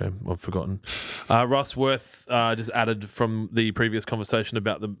 Okay, I've forgotten. Russ Worth just added from the previous conversation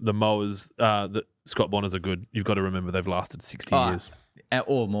about the mowers that Scott Bonners are good. You've got to remember they've lasted 60 years.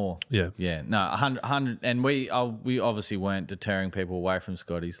 Or more. Yeah. Yeah. No, 100. And we obviously weren't deterring people away from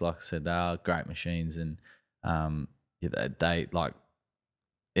Scotties. Like I said, they are great machines. And they like,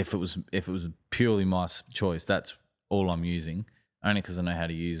 if it was purely my choice, that's all I'm using, only because I know how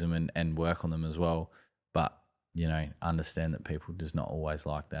to use them and work on them as well. But, you know, understand that people just not always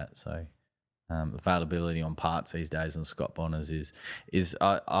like that. So availability on parts these days on Scott Bonners is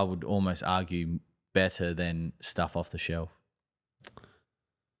I would almost argue better than stuff off the shelf.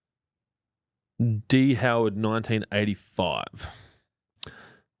 D. Howard, 1985.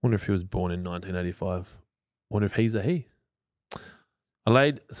 Wonder if he was born in 1985. Wonder if he's a he. I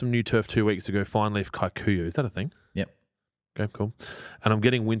laid some new turf 2 weeks ago, fine leaf kikuyu. Is that a thing? Yep. Okay, cool. And I'm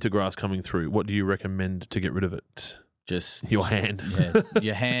getting winter grass coming through. What do you recommend to get rid of it? Just your hand. Yeah,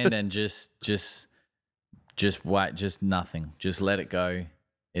 your hand, and just wait, just nothing. Just let it go.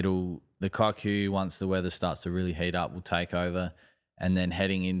 The kikuyu, once the weather starts to really heat up, will take over. And then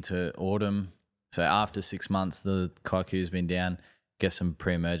heading into autumn, so after 6 months, the kikuyu's been down, get some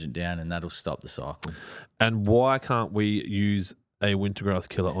pre-emergent down, and that'll stop the cycle. And why can't we use a winter grass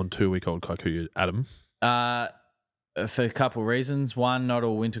killer on 2-week-old kikuyu, Adam? For a couple of reasons. One, not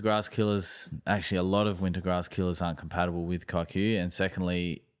all winter grass killers, actually a lot of winter grass killers aren't compatible with kikuyu. And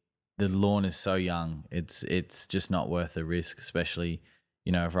secondly, the lawn is so young, it's just not worth the risk, especially,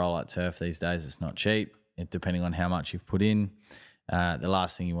 you know, if roll like turf these days, it's not cheap, depending on how much you've put in. The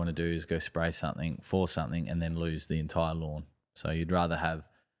last thing you want to do is go spray something for something and then lose the entire lawn. So you'd rather have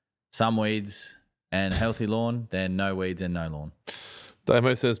some weeds and a healthy lawn than no weeds and no lawn.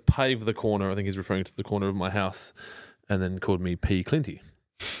 Damo says, pave the corner. I think he's referring to the corner of my house, and then called me P. Clinty.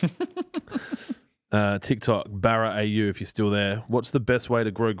 TikTok, Barra AU, if you're still there. What's the best way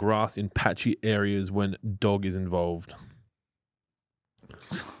to grow grass in patchy areas when dog is involved?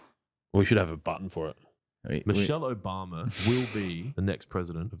 We should have a button for it. Michelle Obama will be the next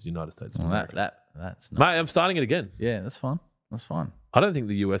president of the United States of America. That's not... Mate, I'm starting it again. Yeah, that's fine. That's fine. I don't think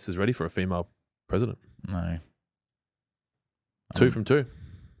the US is ready for a female president. No. 2 from 2.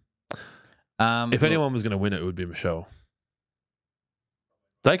 If look, anyone was going to win it, it would be Michelle.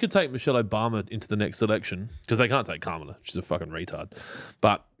 They could take Michelle Obama into the next election, because they can't take Kamala. She's a fucking retard.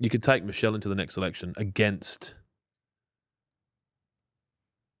 But you could take Michelle into the next election against...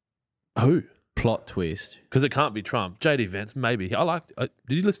 Who? Plot twist. Because it can't be Trump. JD Vance, maybe. Did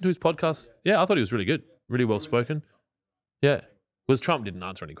you listen to his podcast? Yeah, I thought he was really good. Really well spoken. Yeah. Was Trump didn't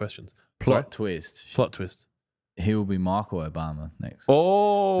answer any questions. Plot twist. Plot twist. He will be Michael Obama next.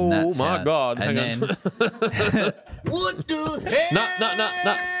 Oh, my God. And Hang then... on. What the hell?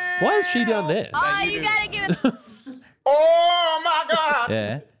 No. Why is she down there? Oh, you gotta give it. Oh my God!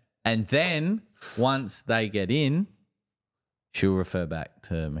 Yeah. And then once they get in, she'll refer back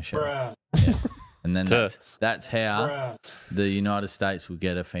to Michelle. Yeah. And then that's how the United States will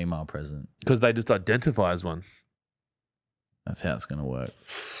get a female president. Because they just identify as one. That's how it's going to work.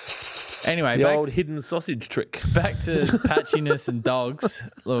 Anyway, The back, old hidden sausage trick. back to patchiness and dogs.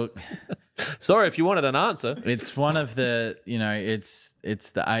 Look, Sorry if you wanted an answer. it's one of the,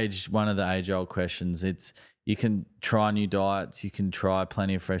 it's one of the age-old questions. You can try new diets. You can try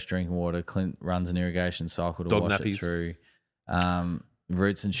plenty of fresh drinking water. Clint runs an irrigation cycle to Dog wash nappies. it through.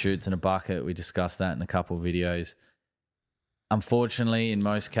 Roots and shoots in a bucket. We discussed that in a couple of videos. Unfortunately, in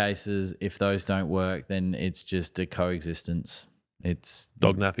most cases, if those don't work, then it's just a coexistence. It's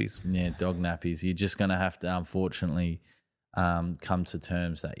Dog nappies. Yeah, dog nappies. You're just going to have to, unfortunately, come to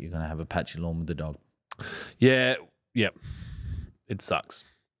terms that you're going to have a patchy lawn with the dog. Yeah. It sucks.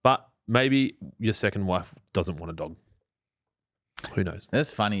 But maybe your second wife doesn't want a dog. Who knows?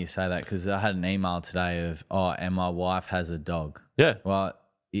 That's funny you say that because I had an email today of, and my wife has a dog. Yeah. Well,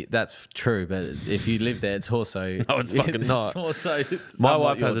 that's true, but if you live there, it's also No, it's fucking not. Also, My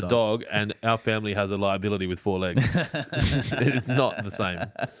wife has a dog and our family has a liability with 4 legs. It's not the same.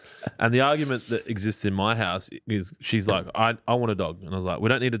 And the argument that exists in my house is she's like, I want a dog. And I was like, we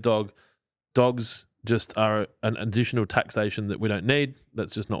don't need a dog. Dogs just are an additional taxation that we don't need.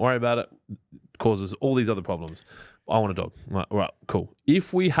 Let's just not worry about it. It causes all these other problems. I want a dog. I'm like, all right, cool.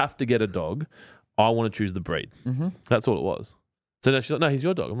 If we have to get a dog, I want to choose the breed. Mm-hmm. That's all it was. So now she's like, no, he's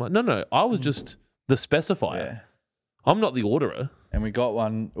your dog. I'm like, no, I was just the specifier. Yeah. I'm not the orderer. And we got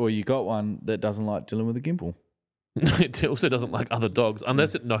one, or you got one that doesn't like dealing with a gimbal. It also doesn't like other dogs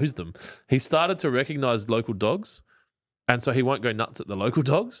unless it knows them. He started to recognize local dogs, and so he won't go nuts at the local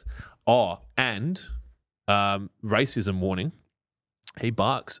dogs. And racism warning, he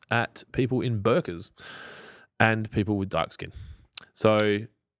barks at people in burqas and people with dark skin. So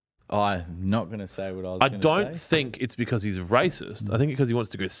I'm not going to say what I was I going to don't say. think it's because he's racist. I think it's because he wants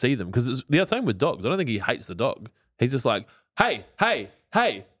to go see them. Because the other thing with dogs, I don't think he hates the dog. He's just like, hey,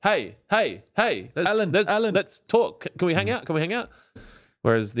 Alan. let's talk. Can we hang out? Can we hang out?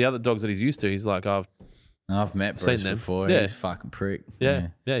 Whereas the other dogs that he's used to, he's like, I've met seen Bruce them. before. Yeah. He's a fucking prick. yeah,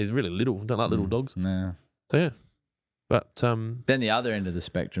 he's really little. Don't like little dogs. No. So yeah, but Then the other end of the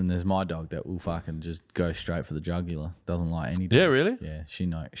spectrum, there's my dog that will fucking just go straight for the jugular. Doesn't like any dogs. Yeah, really? Yeah, she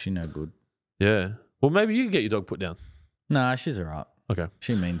no good. yeah. Well, maybe you can get your dog put down. Nah, she's all right. Okay.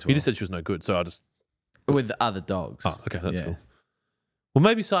 She means well. You just said she was no good, so I just. With other dogs. Oh, okay, that's Yeah. cool. Well,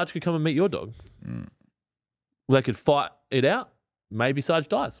 maybe Sarge could come and meet your dog. They could fight it out. Maybe Sarge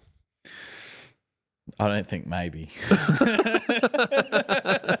dies. I don't think maybe.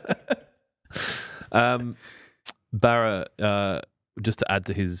 Barra, just to add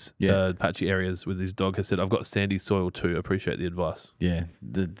to his patchy areas with his dog, has said, I've got sandy soil too. Appreciate the advice. Yeah,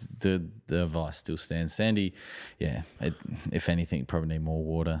 the advice still stands. Sandy, if anything, probably need more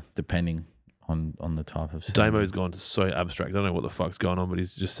water, depending on the type of sandy. Damo's gone so abstract. I don't know what the fuck's going on, but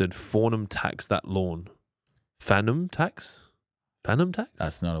he's just said, Fornum tax that lawn. Phantom tax? Phantom tax?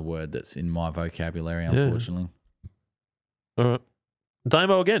 That's not a word that's in my vocabulary, unfortunately. All right.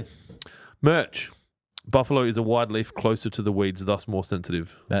 Damo again. Merch. Buffalo is a wide leaf closer to the weeds, thus more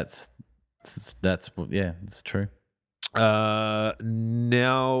sensitive. That's it's true. Now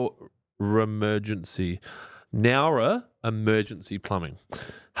emergency. Nowra emergency plumbing.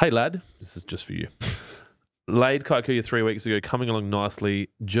 Hey lad, this is just for you. Laid Kaikuya 3 weeks ago, coming along nicely.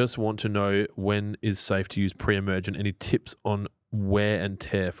 Just want to know when is safe to use pre-emergent. Any tips on wear and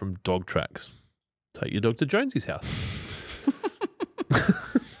tear from dog tracks? Take your dog to Jonesy's house.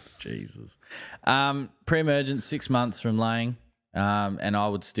 Jesus. Pre-emergent 6 months from laying, and I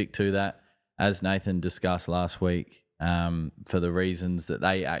would stick to that, as Nathan discussed last week, for the reasons that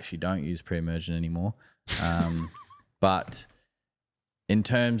they actually don't use pre-emergent anymore. But in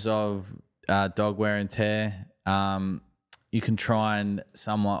terms of dog wear and tear, you can try and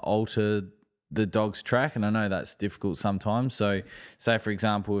somewhat alter the dog's track, and I know that's difficult sometimes. So say, for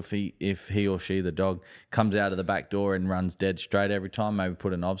example, if he or she, the dog, comes out of the back door and runs dead straight every time, maybe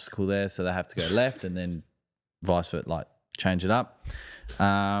put an obstacle there so they have to go left, and then vice versa, like change it up.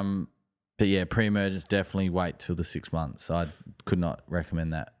 But yeah, pre-emergence, definitely wait till the 6 months. I could not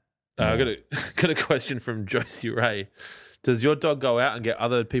recommend that. I got a question from Josie Ray. Does your dog go out and get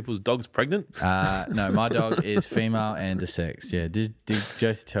other people's dogs pregnant? No, my dog is female and desexed. Yeah. Did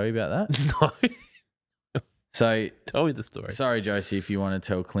Josie tell you about that? No. So Tell me the story. sorry, Josie, if you want to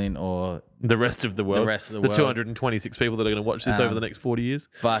tell Clint or The rest of the world. rest of the the world. 226 people that are going to watch this over the next 40 years.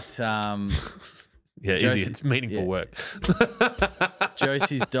 but Yeah, Josie- easy. It's meaningful yeah. work.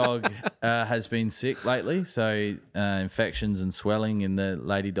 Josie's dog has been sick lately, so infections and swelling in the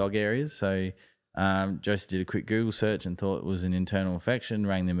lady dog areas. So Josie did a quick Google search and thought it was an internal infection,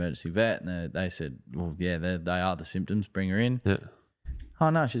 rang the emergency vet, and they said, well, yeah, they are the symptoms, bring her in. Yeah. Oh,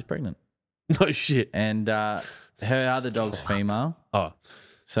 no, she's pregnant. No shit. And her other dog's female. Oh,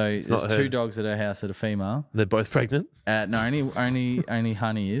 So not there's her. 2 dogs at her house that are female. They're both pregnant. No, only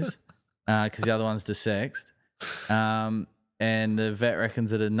Honey is, because the other one's desexed. And the vet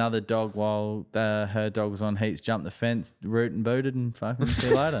reckons that another dog, while her dog was on heats, jumped the fence, root and booted, and fucking see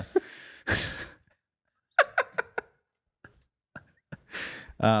you later.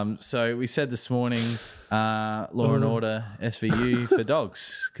 So we said this morning, law and order SVU for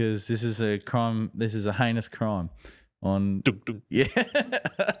dogs, because this is a crime. This is a heinous crime on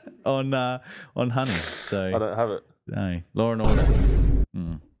on Honey. So I don't have it. no, law and order.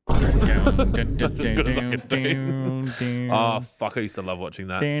 That's as good as I can do. Oh, fuck. I used to love watching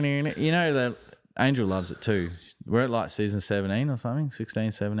that. You know that Angel loves it too. We're at like season 17 or something,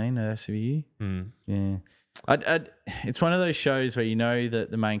 16, 17 at SVU. Yeah. It's one of those shows where you know that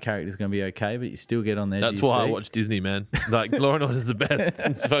the main character is going to be okay, but you still get on the edge. That's why I watch Disney, man. Like, Law and Order is the best.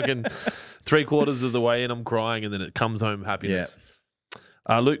 It's fucking 3/4 of the way in, I'm crying, and then it comes home happiness.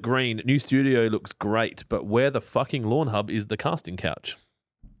 Luke Green, new studio looks great, but where the fucking Lawn Hub is the casting couch?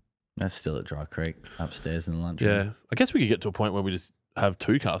 That's still at Dry Creek upstairs in the lunchroom. Yeah. I guess we could get to a point where we just have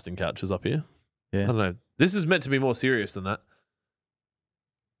 2 casting couches up here. Yeah. I don't know. This is meant to be more serious than that.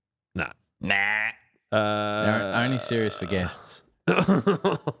 Nah. They're only serious for guests.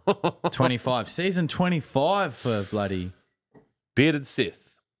 25. Season 25 for bloody... Bearded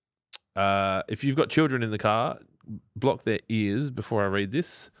Sith. If you've got children in the car, block their ears before I read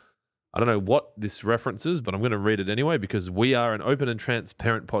this. I don't know what this references, but I'm going to read it anyway because we are an open and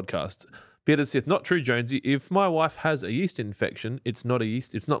transparent podcast. Bearded Sith, not true, Jonesy. If my wife has a yeast infection, it's not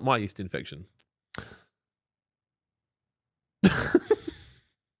my yeast infection.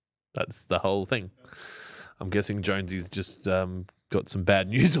 That's the whole thing. I'm guessing Jonesy's just got some bad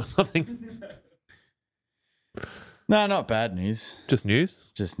news or something. No, not bad news. Just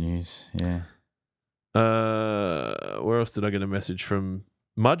news? Just news, yeah. Where else did I get a message from?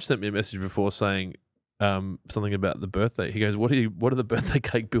 Mudge sent me a message before saying something about the birthday. He goes, what are the birthday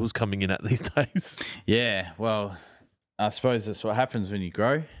cake bills coming in at these days? Yeah, well, I suppose that's what happens when you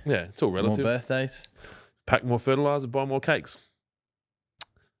grow. Yeah, it's all relative. More birthdays. Pack more fertilizer, buy more cakes.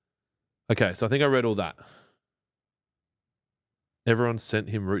 Okay, so I think I read all that. Everyone sent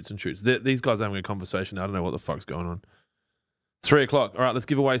him roots and shoots. These guys are having a conversation. I don't know what the fuck's going on. 3 o'clock. All right, let's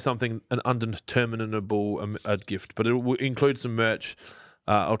give away something, an undeterminable a gift, but it will include some merch.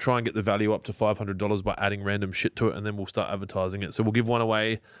 I'll try and get the value up to $500 by adding random shit to it, and then we'll start advertising it. So we'll give one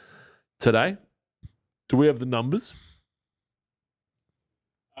away today. Do we have the numbers?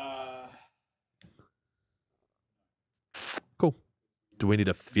 Cool. Do we need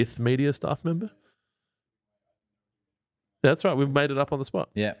a 5th media staff member? Yeah, that's right. We've made it up on the spot.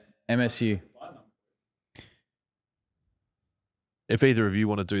 Yeah, MSU. If either of you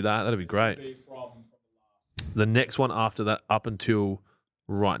want to do that, that'd be great. The next one after that, up until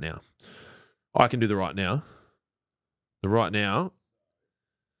right now. I can do the right now. The right now.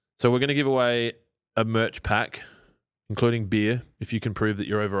 So we're going to give away a merch pack, including beer, if you can prove that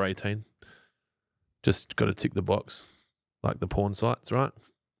you're over 18. Just got to tick the box, like the porn sites, right?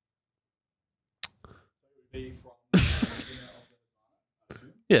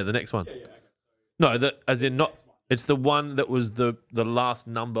 Yeah, the next one. No, as in not. It's the one that was the last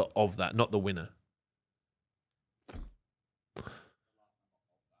number of that, not the winner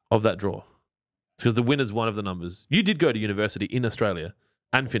of that draw. Because the winner's one of the numbers. You did go to university in Australia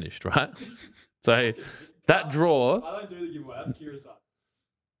and finished, right? So that draw. I don't do the giveaway. That's Kira's side.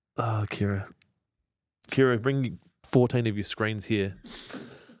 Oh, Kira. Kira, bring 14 of your screens here.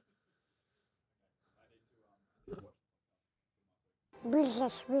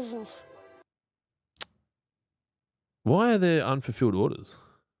 Business. Why are there unfulfilled orders?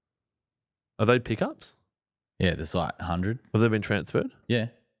 Are they pickups? Yeah, there's like 100. Have they been transferred? Yeah.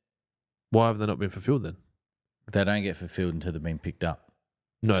 Why have they not been fulfilled then? They don't get fulfilled until they've been picked up.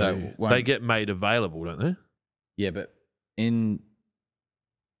 No, So they get made available, don't they? Yeah, but they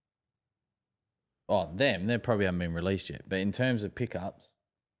probably haven't been released yet. But in terms of pickups,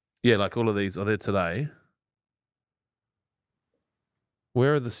 Yeah, like all of these are there today.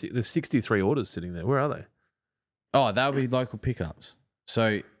 Where are there's 63 orders sitting there? Where are they? they'll be local pickups.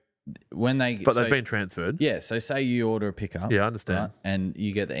 So when they But they've been transferred. yeah. So say you order a pickup, Yeah, I understand. right, and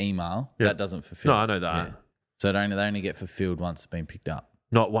you get the email, Yeah. that doesn't fulfill. No, I know that. Yeah. So they only get fulfilled once it's been picked up.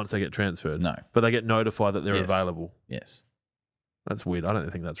 Not once they get transferred. No. But they get notified that they're Yes. available. Yes. That's weird. I don't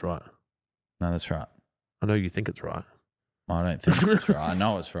think that's right. No, that's right. I know you think it's right. I don't think it's right. I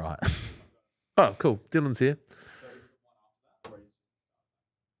know it's right. Oh, cool. Dylan's here.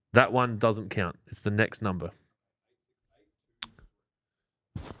 That one doesn't count. It's the next number.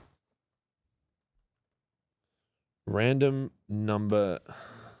 Random number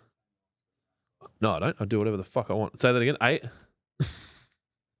No, I don't. I do whatever the fuck I want. Say that again.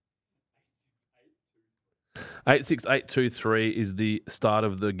 86823 is the start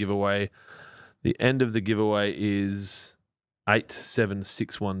of the giveaway. The end of the giveaway is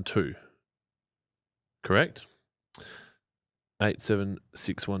 87612. Correct?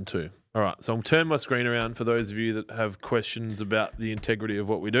 87612. All right, so I'll turn my screen around for those of you that have questions about the integrity of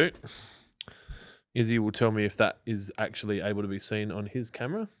what we do. Izzy will tell me if that is actually able to be seen on his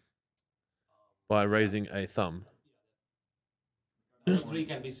camera by raising a thumb. 3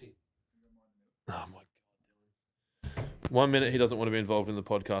 can be seen. Oh my God. 1 minute he doesn't want to be involved in the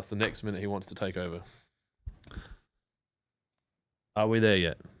podcast. The next minute he wants to take over. Are we there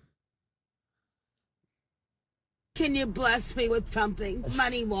yet? Can you bless me with something,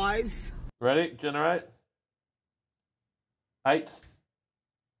 money-wise? Ready? Generate.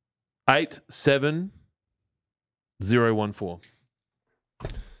 87014.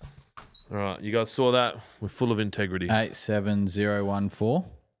 All right, you guys saw that? We're full of integrity. 87014.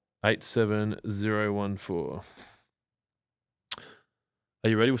 87014. Are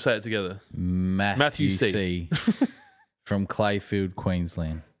you ready? We'll say it together. Matthew C. C. From Clayfield,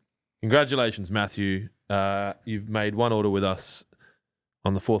 Queensland. Congratulations, Matthew. You've made one order with us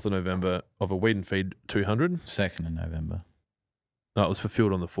on the 4th of November of a Weed and Feed 200. 2nd of November. No, it was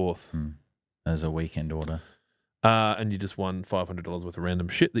fulfilled on the 4th. As a weekend order. And you just won $500 worth of random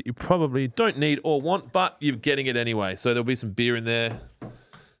shit that you probably don't need or want, but you're getting it anyway. So there'll be some beer in there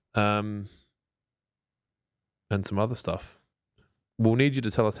and some other stuff. We'll need you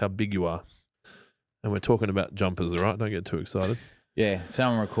to tell us how big you are. And we're talking about jumpers, all right? Don't get too excited. Yeah, if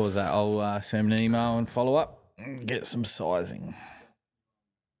someone records that, I'll send them an email and follow up and get some sizing.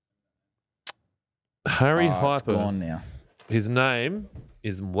 Harry It's Hyper. gone now. His name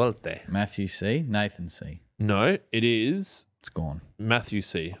is Muelte. Matthew C. Nathan C. No, it is It's gone. Matthew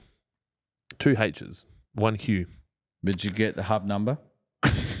C. 2 H's, 1 Hugh. But did you get the hub number?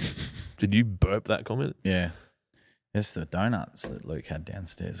 Did you burp that comment? Yeah. It's the donuts that Luke had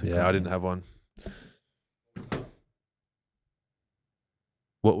downstairs. Yeah, I didn't have one.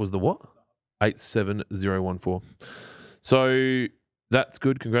 What was the what? 87014. So that's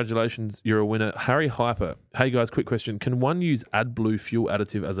good. Congratulations. You're a winner. Harry Hyper. Hey guys, quick question. Can one use AdBlue fuel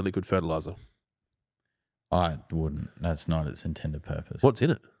additive as a liquid fertilizer? I wouldn't. That's not its intended purpose. What's in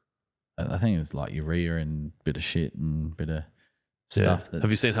it? I think it's like urea and bit of shit and bit of stuff. Yeah.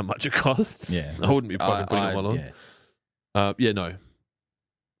 Have you seen how much it costs? Yeah. I wouldn't be fucking putting it on my lawn. Yeah. No.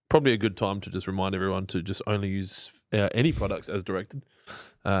 Probably a good time to just remind everyone to just only use any products as directed.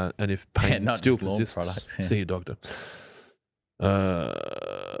 And if pain not still just lawn persists, products, yeah. see your doctor.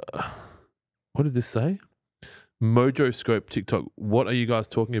 What did this say? Mojo Scope TikTok. What are you guys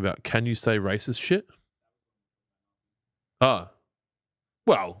talking about? Can you say racist shit? Well,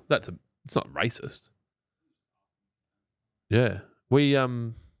 it's not racist. Yeah.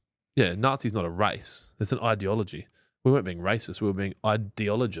 Nazi's not a race. It's an ideology. We weren't being racist. We were being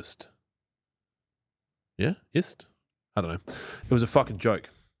ideologist. Yeah? Ist? I don't know. It was a fucking joke.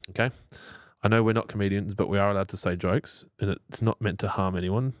 Okay? I know we're not comedians, but we are allowed to say jokes, and it's not meant to harm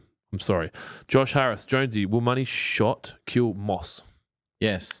anyone. I'm sorry. Josh Harris, Jonesy, will money shot kill moss?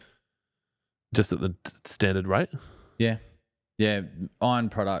 Yes. Just at the standard rate? Yeah. Yeah. Iron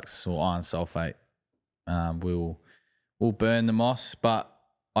products or iron sulfate will burn the moss, but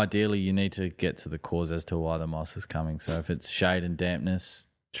ideally you need to get to the cause as to why the moss is coming. So if it's shade and dampness,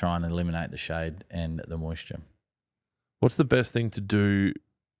 try and eliminate the shade and the moisture. What's the best thing to do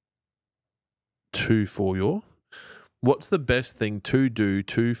What's the best thing to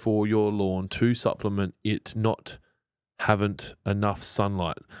do for your lawn to supplement it not haven't enough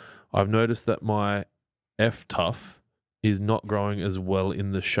sunlight? I've noticed that my F-Tough is not growing as well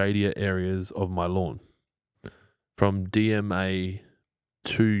in the shadier areas of my lawn. From DMA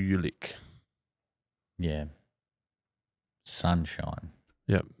to Ulick. Yeah. Sunshine.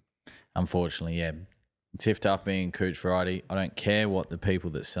 Yep. Unfortunately, yeah. Tiff Tough being Cooch variety, I don't care what the people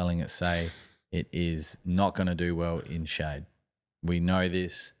that's selling it say. It is not going to do well in shade. We know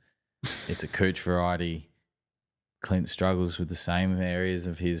this. It's a Cooch variety. Clint struggles with the same areas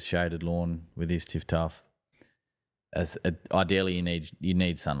of his shaded lawn with his Tiff Tough. Ideally, you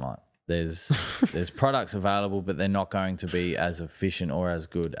need sunlight. There's products available, but they're not going to be as efficient or as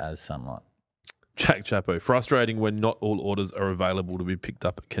good as sunlight. Jack Chapo, frustrating when not all orders are available to be picked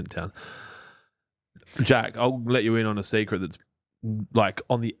up at Kent Town. Jack, I'll let you in on a secret that's like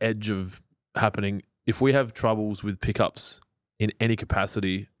on the edge of happening. If we have troubles with pickups in any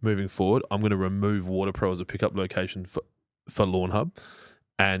capacity moving forward, I'm going to remove WaterPro as a pickup location for Lawnhub,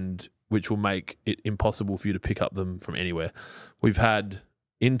 and which will make it impossible for you to pick up them from anywhere. We've had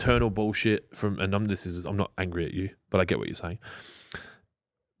internal bullshit from, and I'm not angry at you, but I get what you're saying.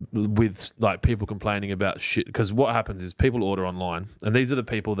 With like people complaining about shit, because what happens is people order online, and these are the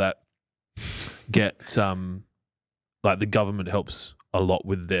people that get like the government helps a lot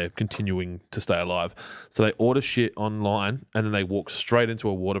with their continuing to stay alive. So they order shit online and then they walk straight into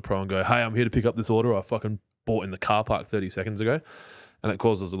a Water Pro and go, "Hey, I'm here to pick up this order I fucking bought in the car park 30 seconds ago." And it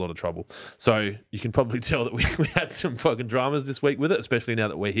causes a lot of trouble. So you can probably tell that we had some fucking dramas this week with it, especially now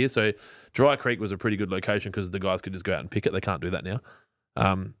that we're here. So Dry Creek was a pretty good location because the guys could just go out and pick it. They can't do that now.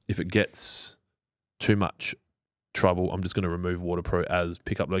 If it gets too much trouble, I'm just going to remove Water Pro as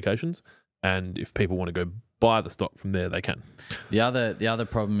pickup locations. And if people want to go buy the stock from there, they can. The other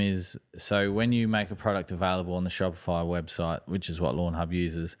problem is, so when you make a product available on the Shopify website, which is what Lawnhub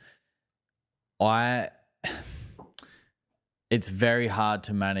uses, it's very hard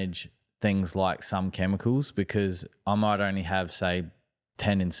to manage things like some chemicals because I might only have, say,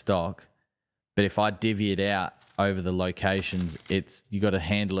 10 in stock, but if I divvy it out over the locations, you got to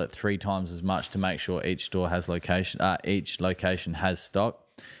handle it 3 times as much to make sure each location has stock.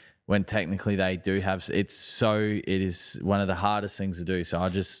 When technically they do have, it is one of the hardest things to do. So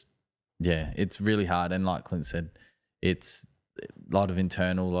it's really hard. And like Clint said, it's a lot of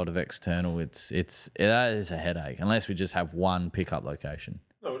internal, a lot of external. That is a headache unless we just have one pickup location.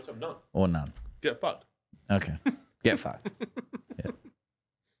 No, we'll just have none. Or none. Get fucked. Okay. Get fucked. Yeah.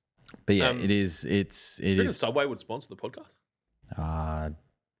 But yeah, it is. Subway would sponsor the podcast.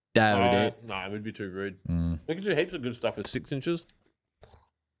 Doubt it. No, it would be too rude. We could do heaps of good stuff with 6 inches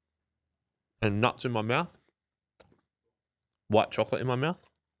and nuts in my mouth, white chocolate in my mouth.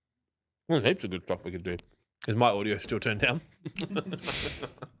 There's heaps of good stuff we could do. Is my audio still turned down?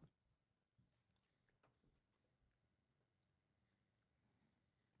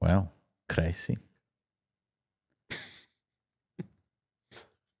 Wow, crazy.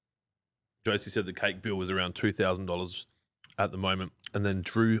 Josie said the cake bill was around $2,000 at the moment. And then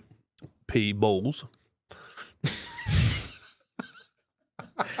Drew P. Balls.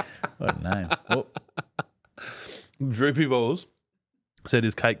 What a name. Oh. Drew P. Balls said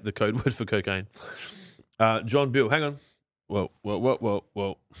is cake the code word for cocaine. John Bill, hang on. Whoa.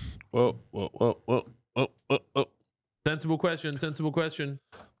 Sensible question.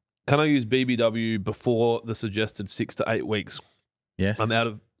 Can I use BBW before the suggested 6 to 8 weeks? Yes. I'm out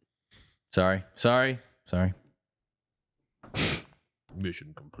of... Sorry.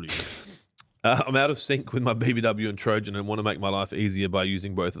 Mission complete. I'm out of sync with my BBW and Trojan and want to make my life easier by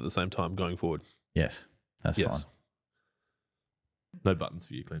using both at the same time going forward. Yes, that's fine. No buttons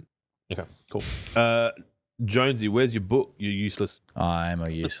for you, Clint. Okay, cool. Jonesy, where's your book, you useless... I'm a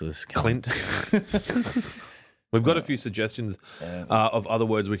useless Clint. We've got a few suggestions of other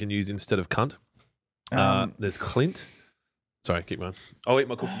words we can use instead of cunt. There's Clint. Sorry, keep going. I'll eat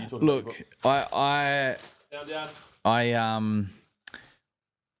my cookie. You talk Look, down.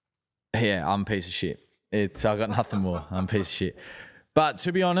 Yeah, I'm a piece of shit. I got nothing more. I'm a piece of shit. But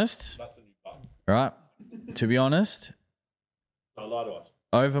to be honest, right? To be honest, Don't lie to us.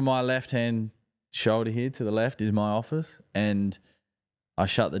 over my left-hand shoulder here to the left is my office, and I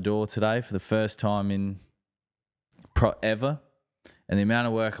shut the door today for the first time in ever. And the amount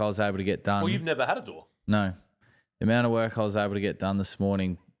of work I was able to get done. Well, you've never had a door. No. The amount of work I was able to get done this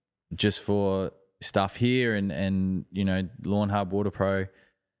morning just for stuff here and you know, Lawnhub Water Pro,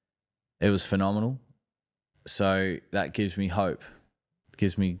 it was phenomenal. So that gives me hope,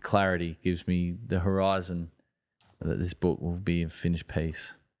 gives me clarity, gives me the horizon that this book will be a finished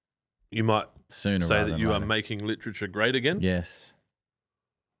piece. You might Sooner say rather that than you are later. making literature great again. Yes.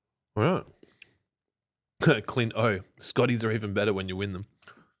 All right. Clint O. Scotties are even better when you win them.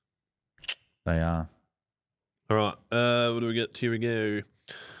 They are. All right. What do we get? Here we go.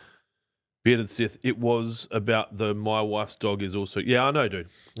 Bearded Sith. It was about the my wife's dog is also... Yeah, I know, dude.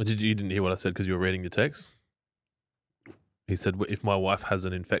 You didn't hear what I said because you were reading your text? He said, if my wife has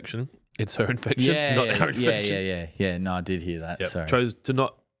an infection, it's her infection, not our infection. Yeah. No, I did hear that. Yep. Sorry. Chose to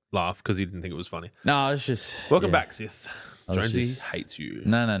not laugh because he didn't think it was funny. No, I was just... Welcome yeah. back, Sith. I was Jonesy just- hates you.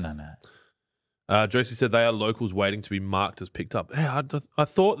 No. Josie said they are locals waiting to be marked as picked up. Yeah, I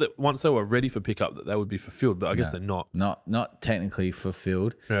thought that once they were ready for pickup that they would be fulfilled, but I guess they're not. Not technically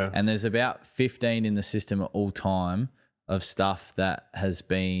fulfilled. Yeah. And there's about 15 in the system at all time of stuff that has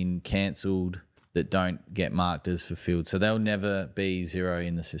been cancelled that don't get marked as fulfilled. So there'll never be 0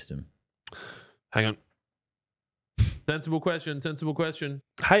 in the system. Hang on. Sensible question.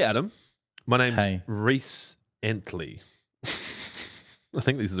 Hey, Adam. My name's Reese Entley. I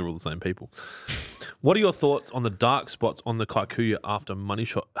think these are all the same people. What are your thoughts on the dark spots on the Kikuyu after Money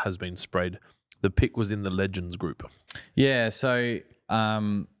Shot has been sprayed? The pic was in the Legends group. Yeah, so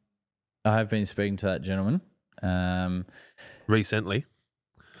I have been speaking to that gentleman. Recently.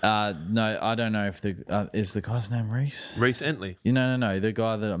 No, I don't know if is the guy's name Reese? Recently. No. The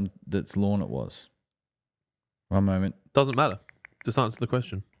guy that's lawn it was. One moment. Doesn't matter. Just answer the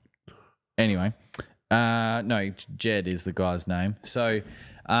question. Anyway, no, Jed is the guy's name. So,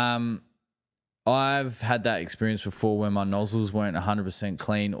 I've had that experience before where my nozzles weren't 100%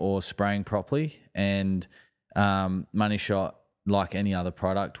 clean or spraying properly, and Money Shot, like any other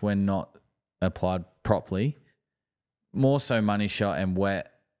product, when not applied properly, more so Money Shot and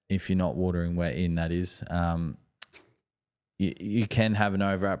wet, if you're not watering wet in, that is, you can have an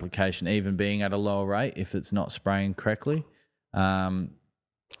over application, even being at a lower rate if it's not spraying correctly.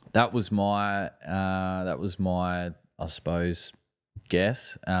 That was my, I suppose,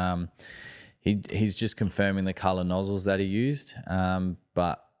 guess. He's just confirming the color nozzles that he used.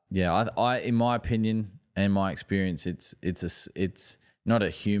 But yeah, I in my opinion and my experience, it's not a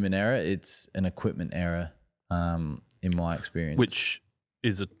human error, it's an equipment error. In my experience, Which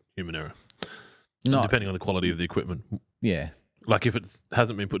is a human error, not depending on the quality of the equipment. yeah. Like if it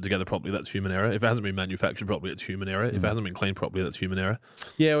hasn't been put together properly, that's human error. If it hasn't been manufactured properly, it's human error. If it hasn't been cleaned properly, that's human error.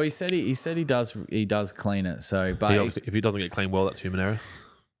 Yeah, well, he said he does clean it. So, but If he doesn't get cleaned well, that's human error.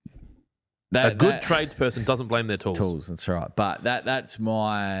 A that good tradesperson doesn't blame their tools. tools. That's right. But that's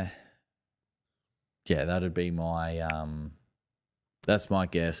my that'd be my that's my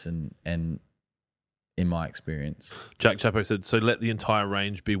guess and in my experience. Jack Chapo said, so let the entire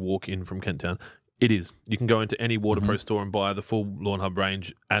range be walk-in from Kent Town. It is. You can go into any WaterPro store and buy the full Lawnhub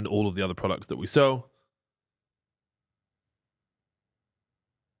range and all of the other products that we sell.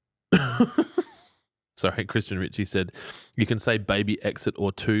 Sorry, Christian Ritchie said, you can say baby exit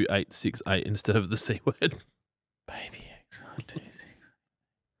or 2868 instead of the C word. Baby X 126.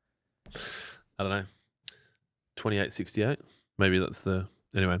 I don't know. 2868? Maybe that's the...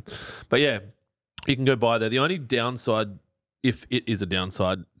 Anyway. But yeah, you can go buy there. The only downside, if it is a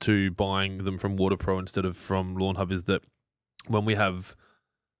downside, to buying them from WaterPro instead of from Lawnhub is that when we have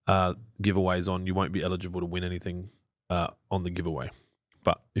giveaways on, you won't be eligible to win anything on the giveaway.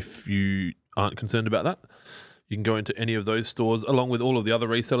 But if you aren't concerned about that, you can go into any of those stores along with all of the other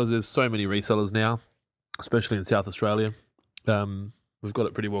resellers. There's so many resellers now, especially in South Australia. We've got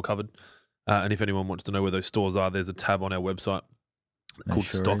it pretty well covered. And if anyone wants to know where those stores are, there's a tab on our website called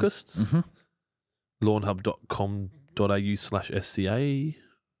Stockists. Lawnhub.com.au/SCA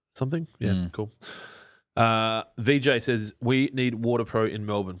something. Yeah, cool. VJ says, we need WaterPro in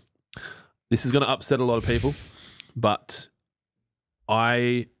Melbourne. This is going to upset a lot of people, but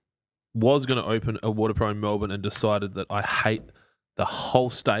I was going to open a WaterPro in Melbourne and decided that I hate the whole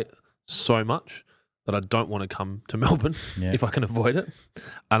state so much that I don't want to come to Melbourne if I can avoid it.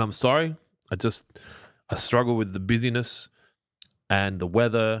 And I'm sorry. I struggle with the busyness and the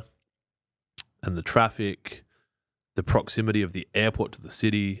weather and the traffic, the proximity of the airport to the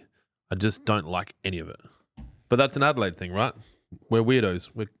city. I just don't like any of it. But that's an Adelaide thing, right? We're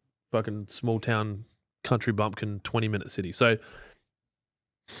weirdos. We're fucking small town, country bumpkin, 20-minute city. So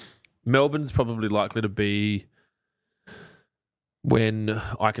Melbourne's probably likely to be when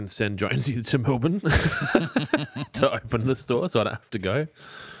I can send Jonesy to Melbourne to open the store so I don't have to go.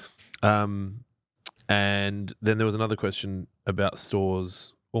 And then there was another question about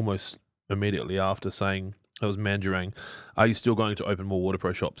stores almost immediately after, saying, that was Mandurang, are you still going to open more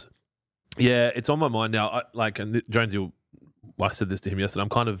WaterPro shops? Yeah, it's on my mind now. Jonesy, I said this to him yesterday, I'm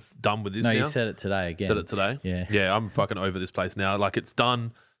kind of done with this now. No, you said it today again. Said it today? Yeah. Yeah, I'm fucking over this place now. Like, it's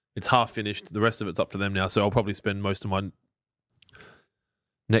done. It's half finished. The rest of it's up to them now. So I'll probably spend most of my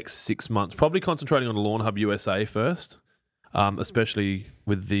next 6 months probably concentrating on Lawnhub USA first, especially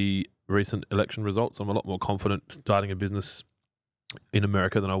with the recent election results. I'm a lot more confident starting a business in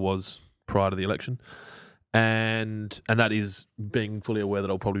America than I was prior to the election. And that is being fully aware that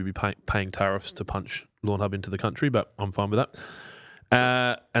I'll probably be paying tariffs to punch Lawnhub into the country, but I'm fine with that.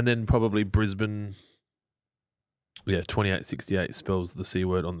 And then probably Brisbane, 2868 spells the C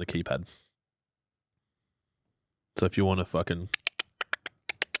word on the keypad. So if you want to fucking...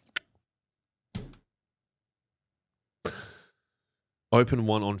 open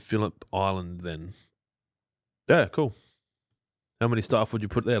one on Phillip Island then. Yeah, cool. How many staff would you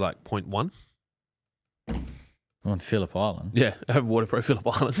put there? Like 0.1? On Phillip Island? Yeah, have WaterPro Phillip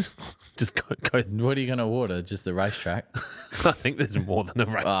Island. Just go. What are you going to water? Just the racetrack? I think there's more than a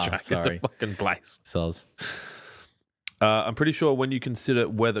racetrack. It's a sorry. fucking place. Soz. I'm pretty sure when you consider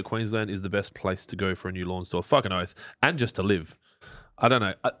whether Queensland is the best place to go for a new lawn store, fucking oath, and just to live. I don't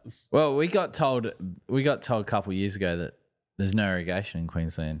know. Well, we got told a couple of years ago that there's no irrigation in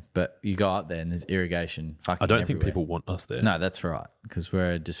Queensland, but you go up there and there's irrigation. Fucking I don't think everywhere. people want us there. No, that's right, because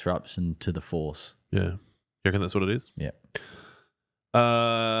we're a disruption to the force. Yeah. You reckon that's what it is? Yeah.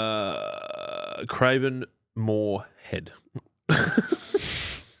 Craven Moorhead.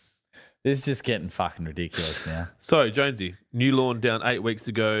 This is just getting fucking ridiculous now. So, Jonesy, new lawn down 8 weeks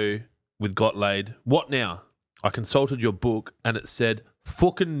ago with got laid. What now? I consulted your book and it said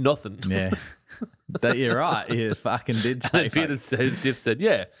fucking nothing. Yeah. That you're right. You fucking did say And Peter said,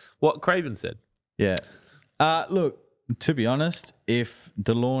 yeah, what Craven said. Yeah. Look, to be honest, if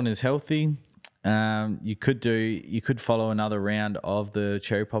the lawn is healthy, you could follow another round of the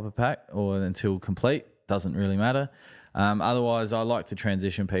cherry popper pack or until complete. Doesn't really matter. Otherwise, I like to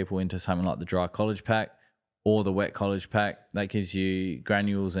transition people into something like the dry college pack or the wet college pack. That gives you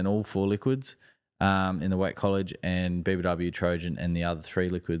granules and all 4 liquids in the wet college and BBW, Trojan, and the other 3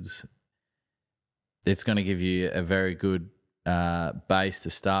 liquids. It's going to give you a very good base to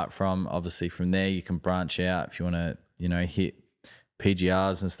start from. Obviously, from there, you can branch out if you want to, hit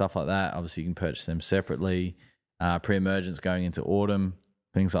PGRs and stuff like that. Obviously, you can purchase them separately. Pre-emergence going into autumn,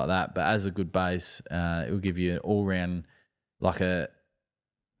 things like that. But as a good base, it will give you an all-round, like a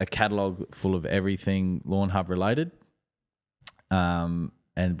catalogue full of everything Lawnhub related, and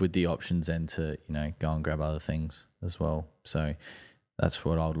with the options then to, go and grab other things as well. So that's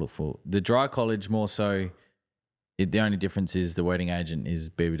what I would look for. The dry college more so, the only difference is the wetting agent is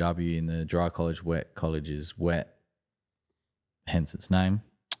BBW and the dry college, wet college is wet, hence its name.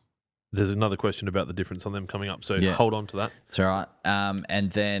 There's another question about the difference on them coming up, so Yeah. hold on to that. That's all right.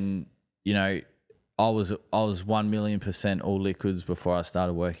 And then, I was 1,000,000% all liquids before I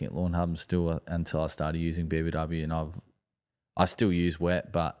started working at Lawnhub still until I started using BBW, and I still use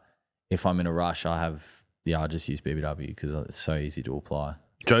wet, but if I'm in a rush, I just use BBW because it's so easy to apply.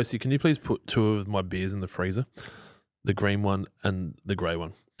 Josie, can you please put 2 of my beers in the freezer? The green one and the grey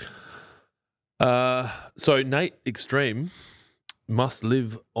one. So Nate Extreme must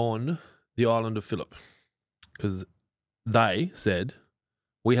live on the island of Phillip because they said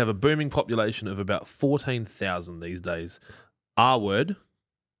we have a booming population of about 14,000 these days. Our word,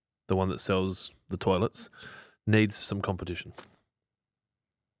 the one that sells the toilets, needs some competition.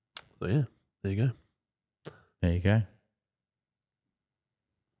 So yeah, there you go. There you go.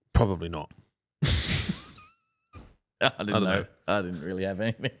 Probably not. I don't know. I didn't really have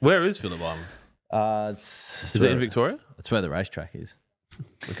anything. Where is Phillip Island? Is Is it in Victoria? That's where the racetrack is.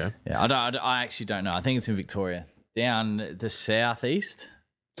 Okay. Yeah, I actually don't know. I think it's in Victoria, down the southeast.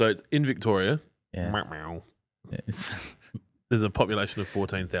 So it's in Victoria. Yeah. Meow, meow. Yeah. There's a population of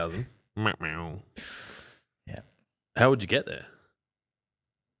 14,000. Meow, meow. Yeah. How would you get there?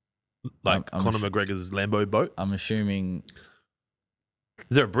 Like I'm Conor McGregor's Lambo boat? I'm assuming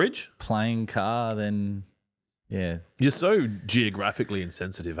Is there a bridge? plane car. Then, yeah. You're so geographically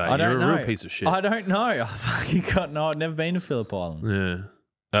insensitive, hey? I don't You're know. a real piece of shit. I don't know. I fucking got no. I've never been to Phillip Island.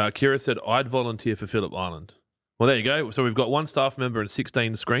 Yeah. Kira said, I'd volunteer for Phillip Island. Well, there you go. So we've got 1 staff member and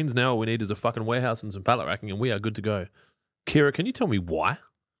 16 screens. Now all we need is a fucking warehouse and some pallet racking, and we are good to go. Kira, can you tell me why?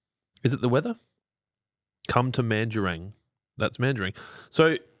 Is it the weather? Come to Mandarang. That's Mandarang.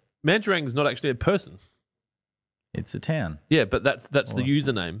 So Mandarang's not actually a person. It's a town. Yeah, but that's the Or-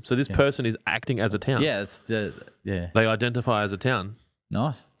 username. So this person is acting as a town. Yeah, it's yeah. They identify as a town.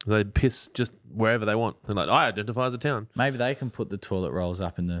 Nice. They piss just wherever they want. They're like, I identify as a town. Maybe they can put the toilet rolls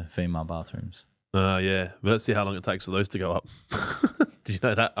up in the female bathrooms. Yeah. But let's see how long it takes for those to go up. Did you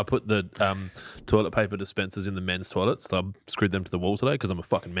know that? I put the toilet paper dispensers in the men's toilets. So I screwed them to the wall today because I'm a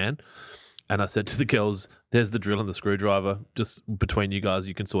fucking man. And I said to the girls, there's the drill and the screwdriver. Just between you guys,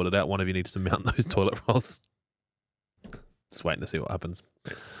 you can sort it out. One of you needs to mount those toilet rolls. Just waiting to see what happens.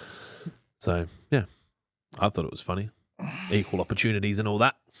 So, yeah. I thought it was funny. Equal opportunities and all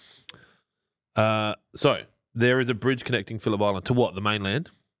that. So, there is a bridge connecting Phillip Island to what? The mainland?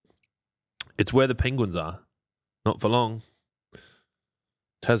 It's where the penguins are. Not for long.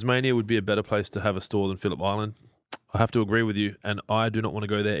 Tasmania would be a better place to have a store than Phillip Island. I have to agree with you, and I do not want to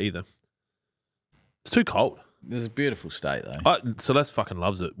go there either. It's too cold. It's a beautiful state, though. Celeste fucking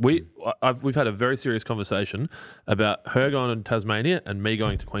loves it. We've had a very serious conversation about her going to Tasmania and me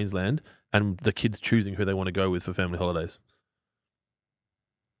going to Queensland, and the kids choosing who they want to go with for family holidays.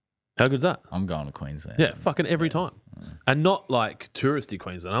 How good's that? I'm going to Queensland. Yeah, fucking every time. And not like touristy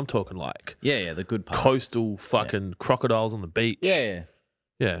Queensland. I'm talking like Yeah, the good part. coastal fucking crocodiles on the beach. Yeah.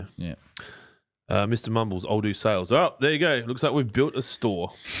 Yeah. Yeah. Mr. Mumbles, I'll do sales. Oh, there you go. Looks like we've built a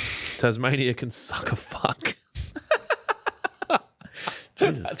store. Tasmania can suck a fuck.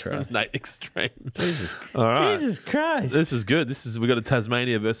 That's from Christ. Nate Extreme. Jesus, All right. Jesus Christ. This is good. We got a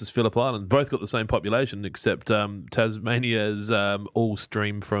Tasmania versus Phillip Island. Both got the same population, except Tasmania's all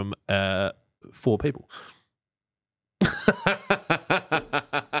stream from 4 people.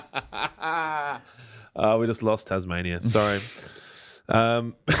 We just lost Tasmania. Sorry.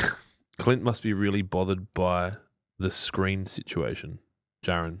 Clint must be really bothered by the screen situation,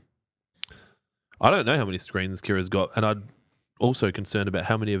 Jaron. I don't know how many screens Kira's got, and I'm also concerned about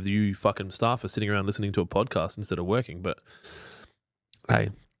how many of you fucking staff are sitting around listening to a podcast instead of working. But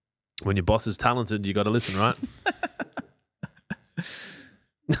hey, when your boss is talented, you got to listen, right?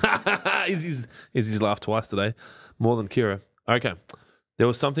 Izzy's laughed twice today, more than Kira. Okay, there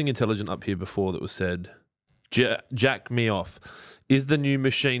was something intelligent up here before that was said. Jack me off. Is the new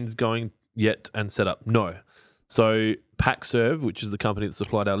machines going yet and set up? No. So PackServe, which is the company that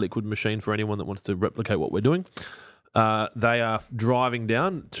supplied our liquid machine for anyone that wants to replicate what we're doing, they are driving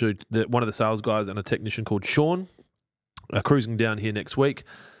down to one of the sales guys and a technician called Sean are cruising down here next week.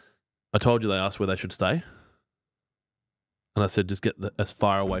 I told you they asked where they should stay. And I said, just get as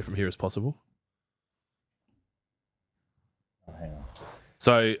far away from here as possible. Oh, hang on.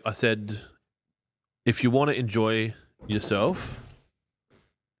 So I said, if you want to enjoy yourself...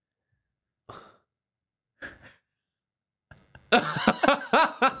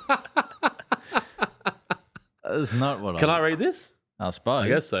 That's not what Can I read this? I suppose. I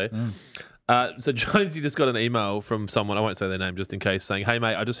guess so. So Jonesy just got an email from someone, I won't say their name just in case, saying, hey,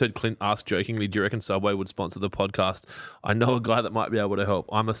 mate, I just heard Clint ask jokingly, do you reckon Subway would sponsor the podcast? I know a guy that might be able to help.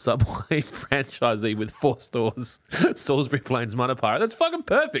 I'm a Subway franchisee with 4 stores, Salisbury Plains, Manapara. That's fucking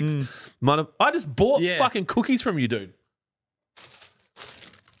perfect. I just bought fucking cookies from you, dude.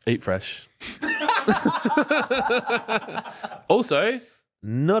 Eat fresh. Also,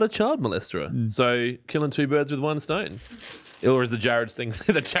 not a child molester. So killing 2 birds with 1 stone. Or is the Jared thing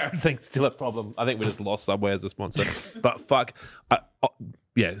still a problem? I think we just lost Subway as a sponsor. But fuck.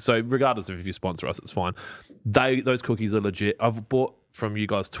 Yeah, so regardless of if you sponsor us, it's fine. Those cookies are legit. I've bought from you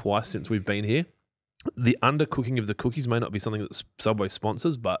guys twice since we've been here. The undercooking of the cookies may not be something that Subway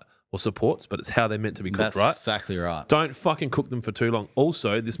sponsors or supports, but it's how they're meant to be cooked, right? That's exactly right. Don't fucking cook them for too long.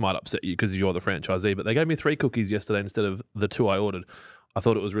 Also, this might upset you because you're the franchisee, but they gave me 3 cookies yesterday instead of the 2 I ordered. I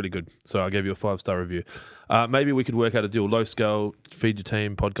thought it was really good, so I gave you a 5-star review. Maybe we could work out a deal. Low scale, feed your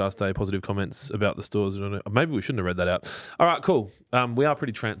team, podcast day, positive comments about the stores. I don't know. Maybe we shouldn't have read that out. All right, cool. We are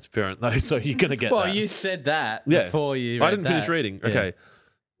pretty transparent, though, so you're going to get Well, that. you said that before you read I didn't finish that. reading. Yeah. Okay.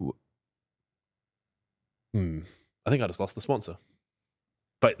 I think I just lost the sponsor.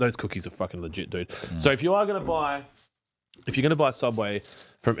 But those cookies are fucking legit, dude. So if you are going to buy... If you're going to buy Subway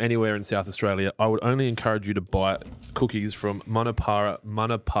from anywhere in South Australia, I would only encourage you to buy cookies from Manapara,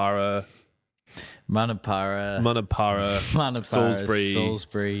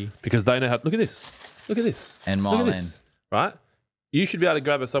 Salisbury, because they know how. Look at this, and look at Marlin. this, right? You should be able to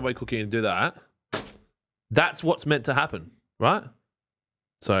grab a Subway cookie and do that. That's what's meant to happen, right?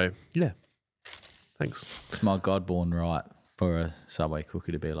 So yeah, thanks. It's my God-born right for a Subway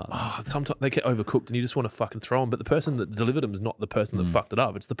cookie to be like that. Oh, sometimes they get overcooked and you just want to fucking throw them, but the person that delivered them is not the person that fucked it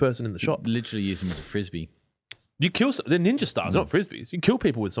up. It's the person in the shop. Literally use them as a frisbee. You kill they're ninja stars, not frisbees. You kill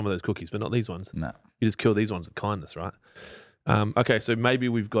people with some of those cookies, but not these ones. No. You just kill these ones with kindness, right? Okay, so maybe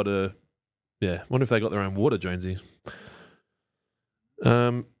we've got a wonder if they got their own water, Jonesy.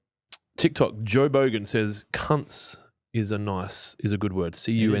 TikTok, Joe Bogan says cunts is a good word.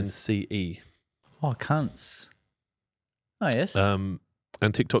 CUNCE. Oh, cunts. Oh, yes. And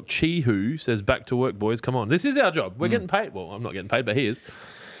TikTok, Chi-Hu says, back to work, boys. Come on. This is our job. We're getting paid. Well, I'm not getting paid, but he is.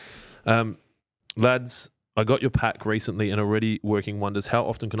 Lads, I got your pack recently and already working wonders. How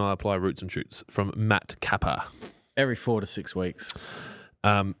often can I apply roots and shoots? From Matt Kappa. Every 4 to 6 weeks.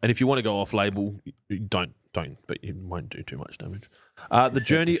 And if you want to go off label, don't, but you won't do too much damage. The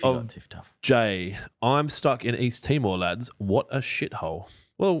journey of Jay. I'm stuck in East Timor, lads. What a shithole.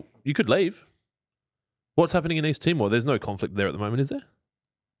 Well, you could leave. What's happening in East Timor? There's no conflict there at the moment, is there?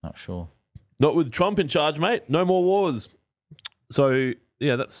 Not sure. Not with Trump in charge, mate. No more wars. So,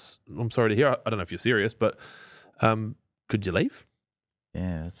 yeah, I'm sorry to hear. I don't know if you're serious, but could you leave?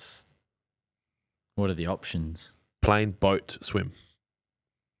 Yeah, what are the options? Plane, boat, swim.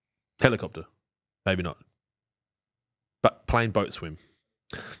 Helicopter. Maybe not. But plane, boat, swim.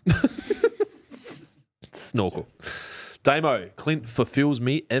 Snorkel. Damo, Clint fulfills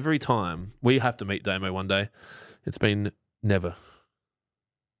me every time. We have to meet Damo one day. It's been never.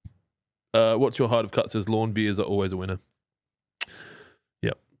 What's your height of cut? Says lawn beers are always a winner.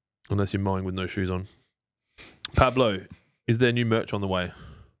 Yep. Unless you're mowing with no shoes on. Pablo, is there new merch on the way?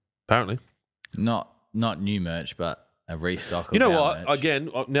 Apparently. Not new merch, but a restock. You know of our what? merch.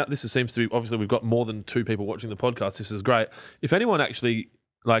 Again, now seems to be obviously we've got more than 2 people watching the podcast. This is great. If anyone actually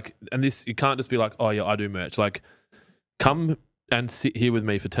like, and this you can't just be like, oh yeah, I do merch. Like, come and sit here with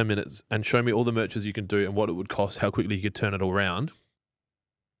me for 10 minutes and show me all the merches you can do and what it would cost, how quickly you could turn it all around.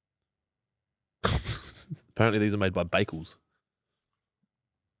 Apparently, these are made by Bakels.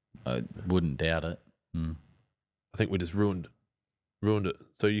 I wouldn't doubt it. I think we just ruined it.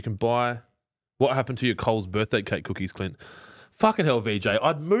 So you can buy. What happened to your Coles birthday cake cookies, Clint? Fucking hell, VJ.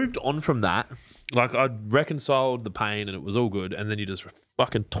 I'd moved on from that. Like, I'd reconciled the pain and it was all good. And then you just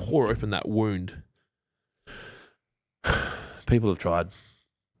fucking tore open that wound. People have tried.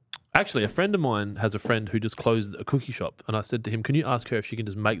 Actually, a friend of mine has a friend who just closed a cookie shop. And I said to him, can you ask her if she can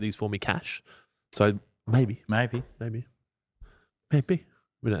just make these for me cash? So maybe.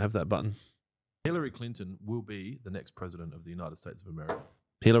 We don't have that button. Hillary Clinton will be the next president of the United States of America.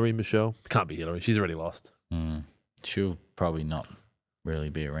 Hillary, Michelle? Can't be Hillary. She's already lost. She'll probably not really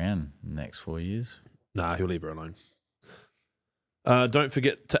be around in the next 4 years. Nah, he'll leave her alone. Don't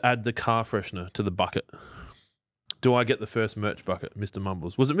forget to add the car freshener to the bucket. Do I get the first merch bucket, Mr.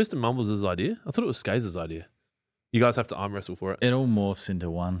 Mumbles? Was it Mr. Mumbles' idea? I thought it was Skaze's idea. You guys have to arm wrestle for it. It all morphs into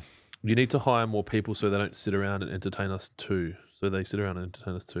one. You need to hire more people so they don't sit around and entertain us too.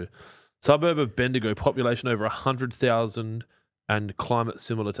 Suburb of Bendigo, population over 100,000 and climate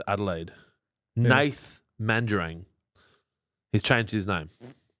similar to Adelaide. Nath Manjarang. He's changed his name.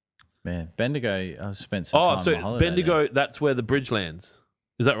 Yeah, Bendigo, I've spent some time on my holiday Bendigo, there. that's where the bridge lands.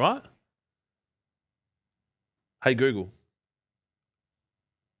 Is that right? Hey, Google.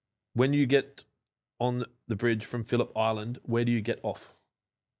 When you get on the bridge from Phillip Island, where do you get off?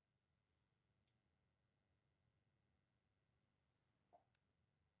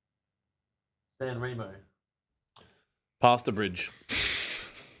 San Remo. Past the bridge.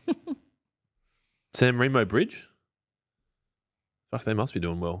 San Remo Bridge? Fuck, they must be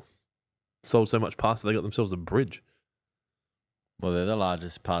doing well. Sold so much pasta, they got themselves a bridge. Well, they're the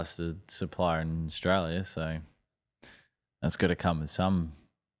largest pasta supplier in Australia, so that's got to come with some.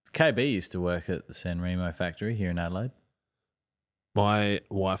 KB used to work at the San Remo factory here in Adelaide. My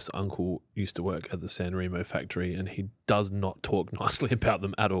wife's uncle used to work at the San Remo factory and he does not talk nicely about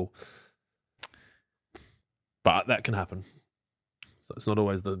them at all. But that can happen. So it's not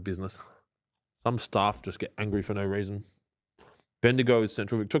always the business. Some staff just get angry for no reason. Bendigo is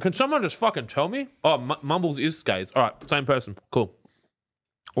Central Victoria. Can someone just fucking tell me? Oh, Mumbles is Skaze. All right, same person. Cool.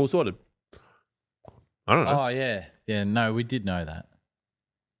 All sorted. I don't know. Oh, yeah. Yeah, no, we did know that.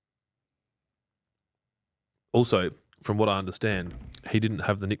 Also, from what I understand, he didn't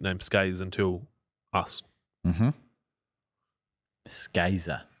have the nickname Skaze until us. Mm-hmm.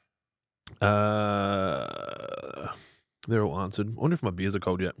 Skazer. They're all answered. I wonder if my beers are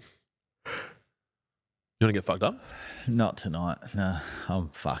cold yet. You want to get fucked up? Not tonight. No, I'll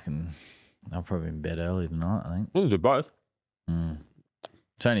probably in bed early tonight, I think. We can do both.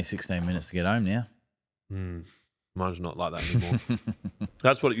 It's only 16 minutes to get home now. Mine's not like that anymore.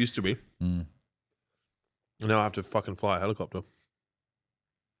 That's what it used to be. Now I have to fucking fly a helicopter.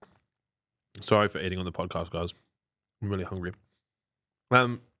 Sorry for eating on the podcast, guys. I'm really hungry.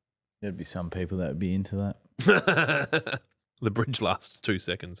 There'd be some people that would be into that. The bridge lasts 2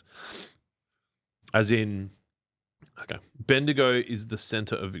 seconds. As in, okay, Bendigo is the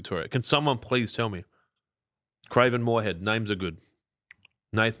centre of Victoria. Can someone please tell me? Craven Moorhead, names are good.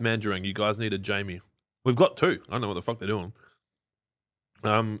 Nath Manjarang, you guys need a Jamie. We've got 2. I don't know what the fuck they're doing.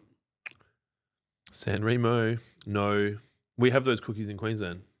 San Remo, no. We have those cookies in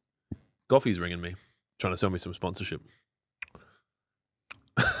Queensland. Goffy's ringing me, trying to sell me some sponsorship.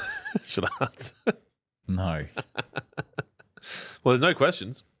 Should I answer? No. Well, there's no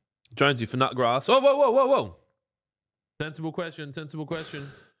questions. Jonesy for nutgrass. Oh, whoa. Sensible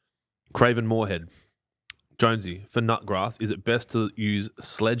question. Craven Moorhead. Jonesy, for nutgrass, is it best to use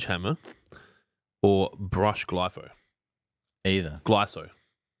sledgehammer or brush glypho? Either. Glyso.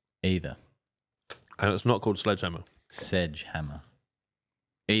 Either. And it's not called sledgehammer. Sedgehammer.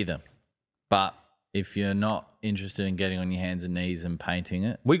 Either. But if you're not interested in getting on your hands and knees and painting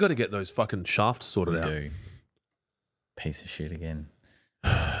it, We got to get those fucking shafts sorted we out. do. Piece of shit again.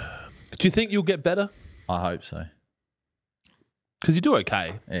 Do you think you'll get better? I hope so. Because you do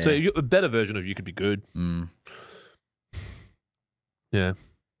okay. Yeah. So a better version of you could be good. Yeah.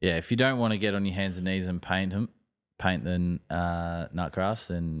 Yeah, if you don't want to get on your hands and knees and paint the nutgrass,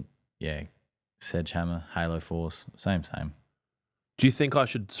 then yeah, Sedgehammer, Halo Force, same. Do you think I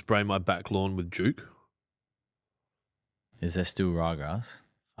should spray my back lawn with Duke? Is there still ryegrass?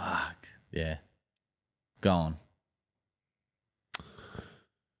 Fuck. Yeah. Go on.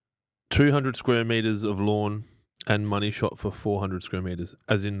 200 square meters of lawn and money shot for 400 square meters,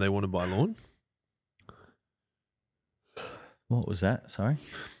 as in they want to buy lawn. What was that? Sorry.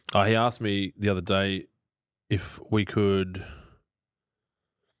 He asked me the other day if we could.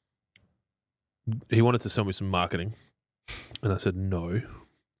 He wanted to sell me some marketing, and I said no.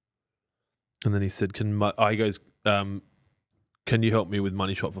 And then he said, he goes, can you help me with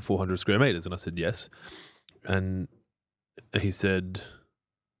money shot for 400 square meters? And I said yes. And he said,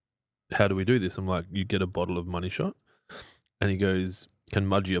 how do we do this? I'm like, you get a bottle of money shot. And he goes, can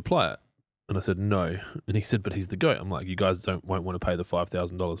Mudgee apply it? And I said no. And he said, but he's the goat. I'm like, you guys won't want to pay the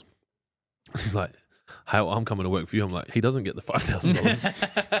 $5,000. He's like, hey, I'm coming to work for you. I'm like, he doesn't get the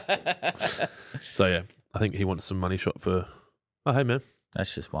 $5,000. So yeah, I think he wants some money shot for. Oh hey man,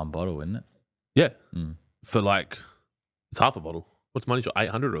 That's just one bottle, isn't it? yeah, for like it's half a bottle. What's money shot?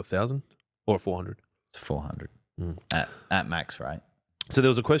 800 or 1,000 or 400? It's 400 at max rate. So there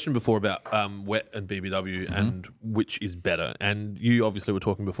was a question before about wet and BBW and which is better. And you obviously were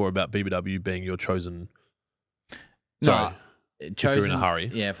talking before about BBW being your chosen. Sorry, if you're in a hurry.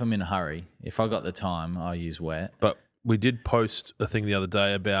 Yeah, if I'm in a hurry. If I got the time, I use wet. But we did post a thing the other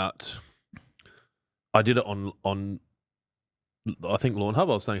day about. I did it on I think Lawnhub. I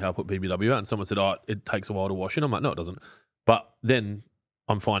was saying how I put BBW out, and someone said, "Oh, it takes a while to wash in." I'm like, "No, it doesn't." But then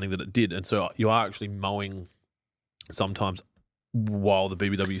I'm finding that it did, and so you are actually mowing sometimes while the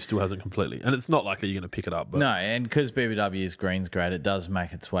BBW still hasn't completely, and it's not likely you're going to pick it up. But No, and because BBW is greens grade, it does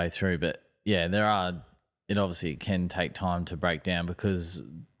make its way through. But yeah, it obviously can take time to break down because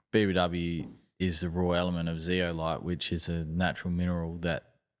BBW is the raw element of zeolite, which is a natural mineral that,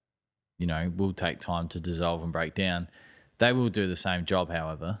 will take time to dissolve and break down. They will do the same job,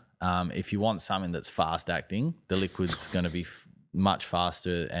 however. If you want something that's fast acting, the liquid's going to be much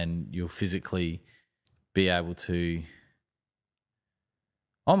faster and you'll physically be able to...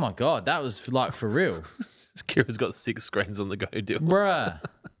 Oh my God, that was like for real. Kira's got 6 screens on the go deal. Bruh.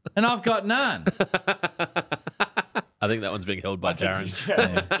 And I've got none. I think that one's being held by Jaren.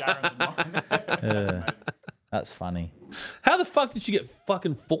 That's funny. How the fuck did she get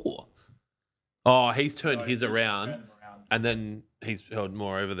fucking 4? Oh, he's turned his around and then he's held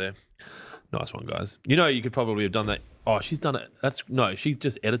more over there. Nice one, guys. You could probably have done that. Oh, she's done it. She's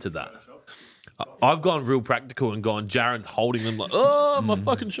just edited that. I've gone real practical and gone, Jaren's holding them like, oh, my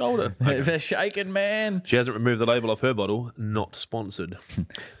fucking shoulder. Okay. They're shaking, man. She hasn't removed the label off her bottle. Not sponsored.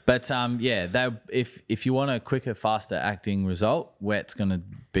 But if you want a quicker, faster acting result, wet's going to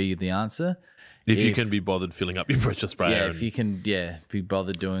be the answer. If you can be bothered filling up your pressure sprayer. Yeah, if you can, be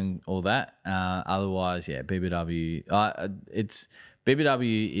bothered doing all that. Otherwise, BBW.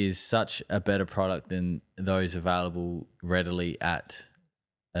 BBW is such a better product than those available readily at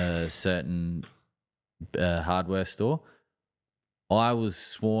a certain hardware store. I was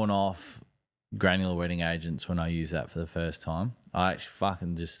sworn off granular wetting agents when I used that for the first time. I actually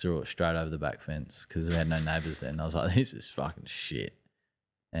fucking just threw it straight over the back fence because we had no neighbours then. I was like, this is fucking shit.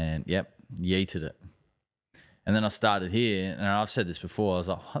 And yeeted it. And then I started here, and I've said this before, I was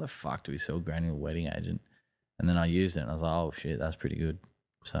like, why the fuck do we sell granular wetting agent? And then I used it, and I was like, oh shit, that's pretty good.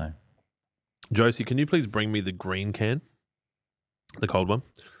 So, Josie, can you please bring me the green can? The cold one.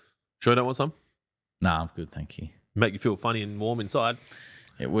 Sure, don't want some? Nah, I'm good, thank you. Make you feel funny and warm inside.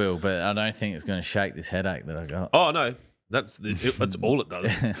 It will, but I don't think it's going to shake this headache that I got. Oh, no. That's all it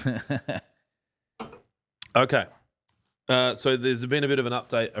does. Okay. So there's been a bit of an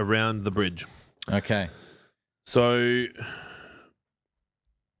update around the bridge. Okay. So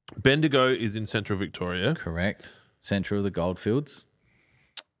Bendigo is in central Victoria. Correct. Central of the Goldfields.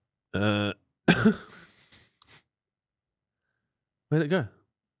 Where'd it go?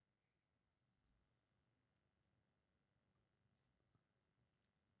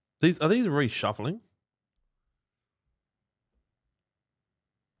 Are these reshuffling?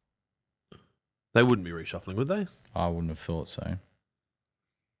 They wouldn't be reshuffling, would they? I wouldn't have thought so.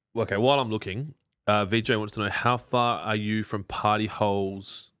 Okay, while I'm looking, VJ wants to know how far are you from Party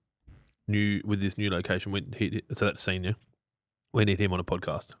Hole's with this new location? So that's senior. We need him on a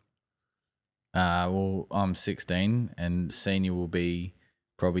podcast. Well, I'm 16 and senior will be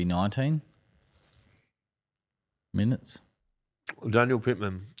probably 19 minutes. Daniel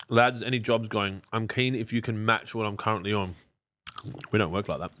Pittman, lads, any jobs going? I'm keen if you can match what I'm currently on. We don't work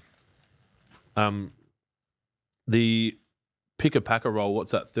like that. The picker-packer role,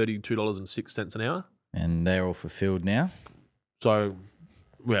 what's that, $32.06 an hour? And they're all fulfilled now. So,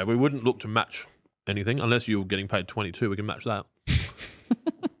 yeah, we wouldn't look to match anything unless you're getting paid 22. We can match that.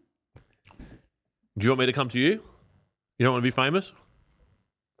 Do you want me to come to you? You don't want to be famous?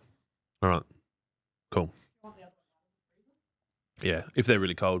 All right. Cool. Yeah, if they're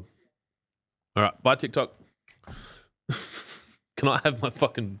really cold. All right. Bye, TikTok. Can I have my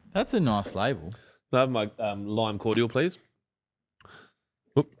fucking... That's a nice label. Can I have my lime cordial, please?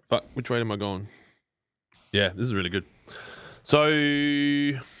 Oop, fuck. Which way am I going? Yeah, this is really good. So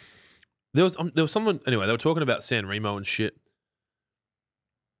there was someone... Anyway, they were talking about San Remo and shit.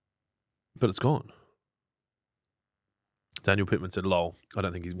 But it's gone. Daniel Pittman said, lol, I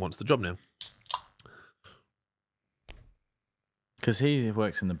don't think he wants the job now. Because he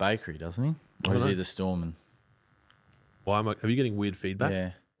works in the bakery, doesn't he? Or is he the storeman? Why am I... Are you getting weird feedback?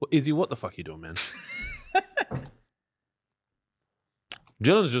 Yeah. Well, Izzy, what the fuck are you doing, man?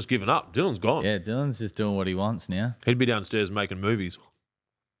 Dylan's just given up. Dylan's gone. Yeah, Dylan's just doing what he wants now. He'd be downstairs making movies.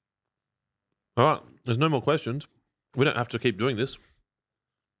 All right, there's no more questions. We don't have to keep doing this.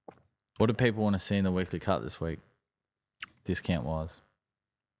 What do people want to see in the weekly cut this week? Discount-wise.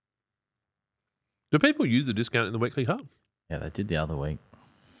 Do people use the discount in the weekly cut? Yeah, they did the other week.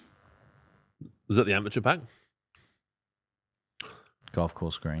 Is that the amateur pack? Golf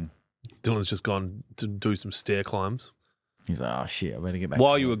course green. Dylan's just gone to do some stair climbs. He's like, oh shit, I better get back.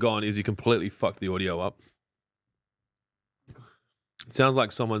 While to you work. were gone, Izzy completely fucked the audio up. It sounds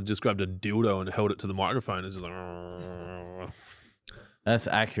like someone just grabbed a dildo and held it to the microphone. It's just like... That's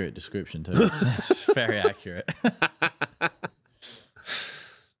an accurate description too. That's very accurate.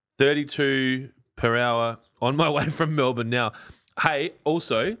 32 per hour on my way from Melbourne now. Hey,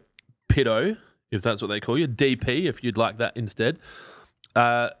 also, Pitto, if that's what they call you, DP, if you'd like that instead.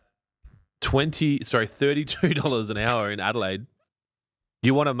 $32 an hour in Adelaide.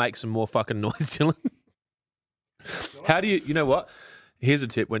 You want to make some more fucking noise, Dylan? How do you know what? Here's a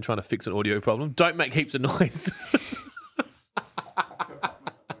tip when trying to fix an audio problem. Don't make heaps of noise.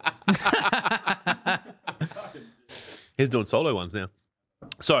 He's doing solo ones now.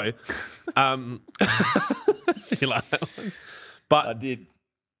 So, you like that one? But I did.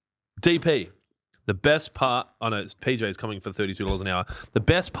 DP, the best part, I know it's PJ's coming for $32 an hour. The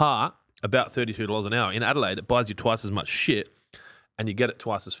best part about $32 an hour in Adelaide, it buys you twice as much shit and you get it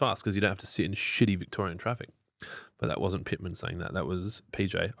twice as fast because you don't have to sit in shitty Victorian traffic. But that wasn't Pittman saying that. That was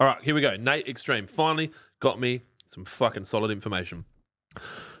PJ. All right, here we go. Nate Extreme finally got me some fucking solid information.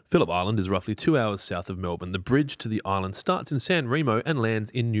 Phillip Island is roughly 2 hours south of Melbourne. The bridge to the island starts in San Remo and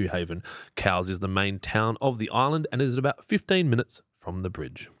lands in New Haven. Cowes is the main town of the island and is about 15 minutes from the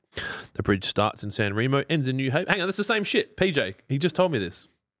bridge. The bridge starts in San Remo, ends in New Haven. Hang on, that's the same shit. PJ, he just told me this.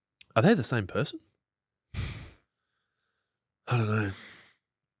 Are they the same person? I don't know.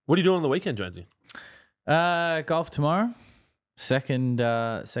 What are you doing on the weekend, Jonesy? Golf tomorrow. Second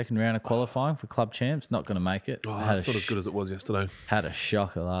round of qualifying for club champs. Not going to make it. Oh, it's not as good as it was yesterday. Had a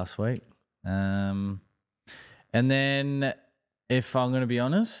shocker last week. And then, if I'm going to be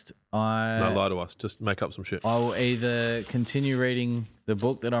honest, No, lie to us. Just make up some shit. I will either continue reading the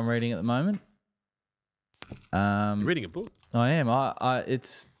book that I'm reading at the moment. You're reading a book? I am.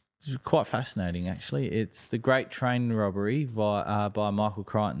 It's quite fascinating, actually. It's The Great Train Robbery by Michael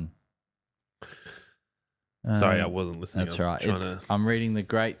Crichton. Sorry, I wasn't listening. That's right. I'm reading The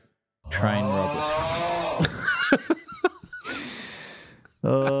Great Train Robbery.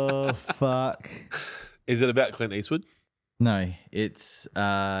 Oh, fuck. Is it about Clint Eastwood? No, it's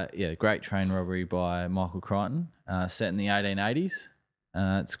Great Train Robbery by Michael Crichton, set in the 1880s.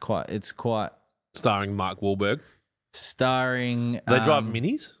 It's quite Starring Mark Wahlberg. starring. They drive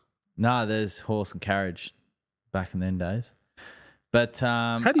minis? No, there's horse and carriage back in them days. But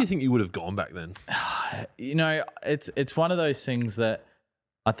How do you think you would have gone back then? you know, it's one of those things that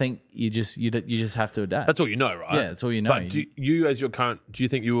I think you just have to adapt. That's all you know, right? Yeah, that's all you know. But do you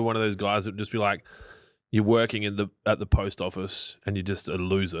think you were one of those guys that would just be like, you're working at the post office and you're just a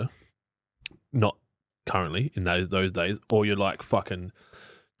loser? Not currently in those days, or you're like fucking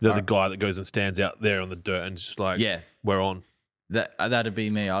the guy that goes and stands out there on the dirt and just like, Yeah. we're on. That'd be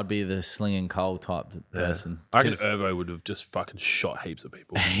me. I'd be the slinging coal type person. I reckon 'Cause Irvo would have just fucking shot heaps of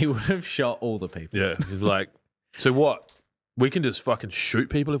people. he would have shot all the people. Yeah, he's like, so what? We can just fucking shoot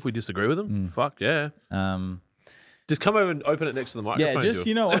people if we disagree with them? Fuck yeah. Just come over and open it next to the microphone. Yeah, just,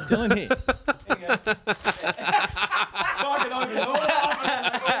 you know what, Dylan, here. Fucking open all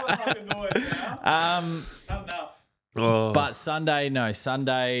the fucking noise now. Not enough. Oh. But Sunday, and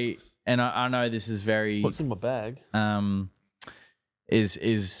I know this is very What's in my bag?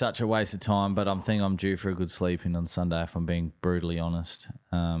 is such a waste of time, but I'm due for a good sleep in on Sunday, if I'm being brutally honest.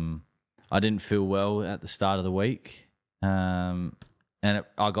 I didn't feel well at the start of the week, and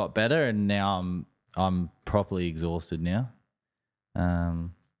I got better, and now I'm properly exhausted now.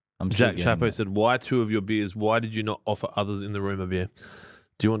 I'm Jack still Chapo getting said, why 2 of your beers? Why did you not offer others in the room a beer?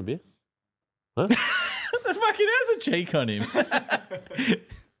 Do you want a beer? Huh? the fucking has a cheek on him.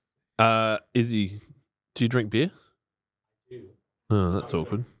 Izzy, do you drink beer? Oh, that's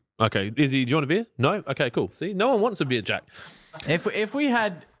awkward. Okay, Izzy, do you want a beer? No? Okay, cool. See, no one wants a beer, Jack. If we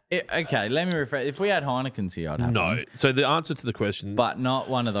had... Okay, let me rephrase. If we had Heineken's here, I'd have No. one. So the answer to the question... But not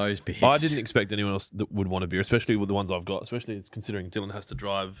one of those beers. I didn't expect anyone else that would want a beer, especially with the ones I've got, especially considering Dylan has to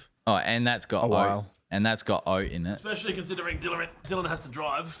drive. Oh, and that's got oat. And that's got oat in it. Especially considering Dylan has to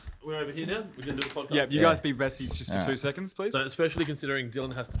drive. We're over here now. We're going to do a podcast. Yeah, you guys be besties just for 2 seconds, please. So especially considering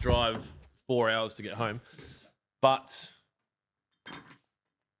Dylan has to drive 4 hours to get home. But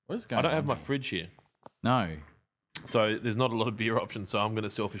What is going I don't on have my here? fridge here. No. So there's not a lot of beer options, so I'm going to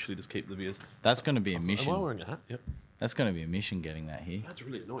selfishly just keep the beers. That's going to be a Am I mission. wearing a hat? Yep. That's going to be a mission getting that here. That's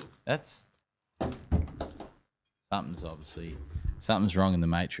really annoying. That's... Something's wrong in the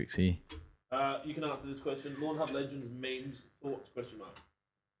matrix here. You can answer this question. Lawnhub Legends, memes, thoughts, question mark.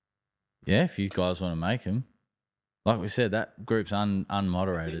 Yeah, if you guys want to make them. Like we said, that group's I think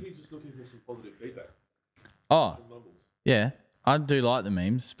unmoderated. he's just looking for some positive feedback. Oh, From Mumbles. yeah. I do like the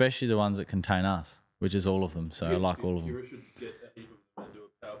memes, especially the ones that contain us, which is all of them. So I like all of them. Kira should get a heap of them and do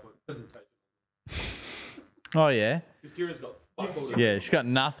a PowerPoint presentation. Oh, yeah. Because Kira's got fuck all to Yeah, she's got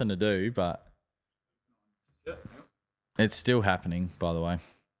nothing to do, but it's still happening, by the way.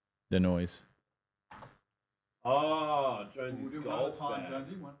 The noise. Oh, Jonesy's golf bag.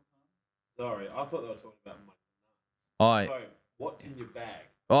 Sorry, I thought they were talking about my Oh, So, what's in your bag?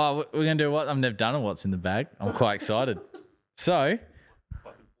 we're going to do what? I've never done a what's in the bag. I'm quite excited. So,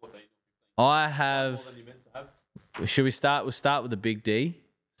 Fucking 14. I More have... than you meant to have. Should we start? We'll start with the big D.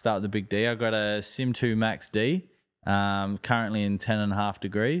 Start with the big D. I got a Sim 2 Max D, currently in 10.5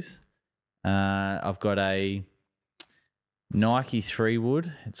 degrees. I've got a Nike 3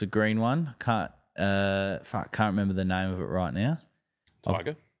 wood. It's a green one. Can't remember the name of it right now.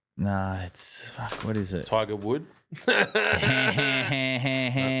 Tiger. Nah, it's what is it? Tiger Wood.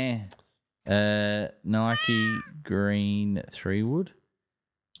 Nike green 3 wood.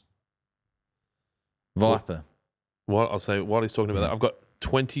 Viper. What I'll say while he's talking about that, I've got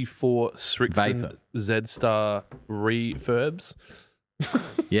 24 Strixon Vapor. Z-Star refurbs.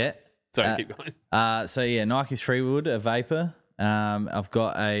 Yeah. Sorry, keep going. So yeah, Nike 3 wood, a Vapor. I've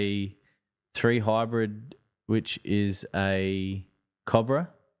got a 3 hybrid, which is a Cobra,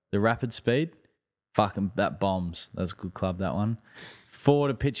 the Rapid Speed. Fucking that bombs. That's a good club, that one. For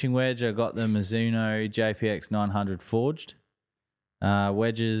the pitching wedge, I got the Mizuno JPX 900 forged.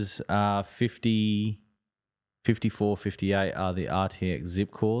 Wedges are 50, 54, 58 are the RTX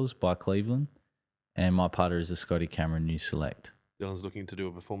Zip Cores by Cleveland. And my putter is a Scotty Cameron New Select. Dylan's looking to do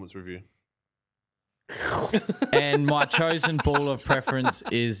a performance review. And my chosen ball of preference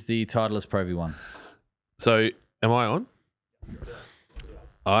is the Titleist Pro V1. So, am I on?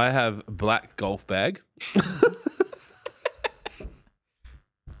 I have a black golf bag.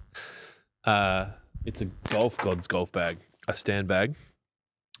 It's a Golf Gods golf bag, a stand bag.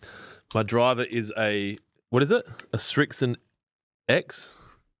 My driver is a, what is it? A Strixon X,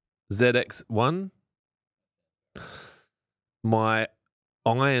 ZX1. My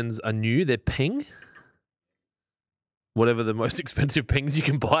irons are new. They're ping. Whatever the most expensive pings you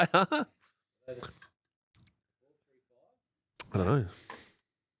can buy are. I don't know.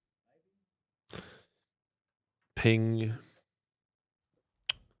 Ping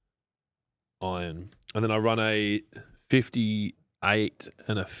iron. And then I run a 58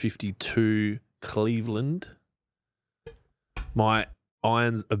 and a 52 Cleveland. My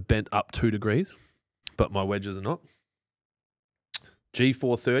irons are bent up 2 degrees, but my wedges are not.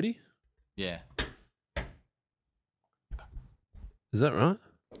 G430. Yeah. Is that right?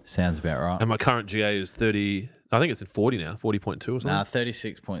 Sounds about right. And my current GA is 30. I think it's at 40 now, 40.2 or something. Nah,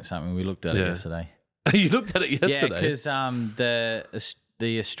 36 point something. We looked at it Yeah. yesterday. You looked at it yesterday. Yeah, because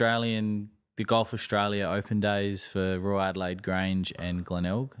the Australian, the Golf Australia Open days for Royal Adelaide Grange and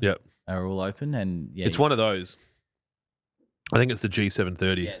Glenelg Yep. are all open, and yeah, It's one of those. I think it's the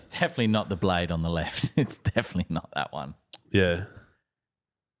G730. Yeah, it's definitely not the blade on the left. It's definitely not that one. Yeah.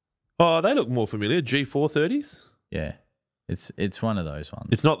 Oh, they look more familiar. G430s? Yeah, it's one of those ones.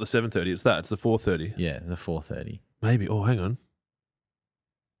 It's not the 730, it's that. It's the 430. Yeah, the 430. Maybe. Oh, hang on.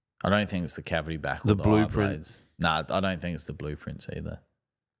 I don't think it's the cavity back or The the blueprint. No, I don't think it's the blueprints either.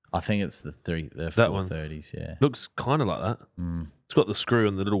 I think it's the That one. 430s. Yeah. Looks kind of like that. Mm. It's got the screw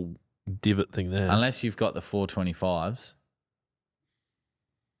and the little divot thing there. Unless you've got the 425s,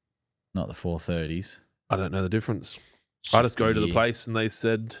 not the 430s. I don't know the difference. I just go to the place and they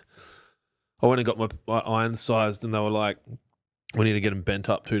said, I went and got my iron sized and they were like, we need to get them bent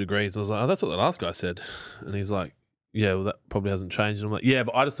up 2 degrees. And I was like, oh, that's what the last guy said. And he's like, yeah, well, that probably hasn't changed. And I'm like, yeah,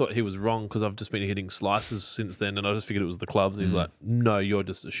 but I just thought he was wrong because I've just been hitting slices since then and I just figured it was the clubs. And he's like, no, you're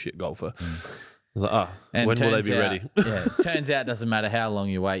just a shit golfer. was like, And when will they turns be out- ready? Yeah, turns out doesn't matter how long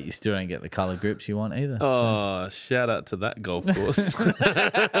you wait, you still don't get the colour grips you want either. Oh, shout out to that golf course.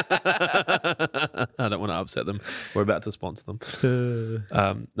 I don't want to upset them. We're about to sponsor them.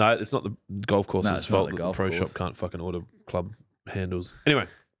 No, it's not the golf course's it's not fault the that the golf pro course. shop can't fucking order club handles. Anyway,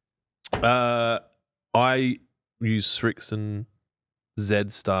 I use Srixon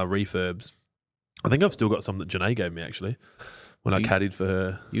Z-Star refurbs. I think I've still got some that Janae gave me actually when I caddied for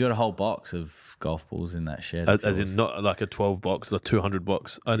her. You got a whole box of golf balls in that shed. As in not like a 12 box, a 200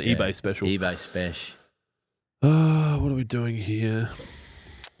 box, an eBay special. eBay special. What are we doing here?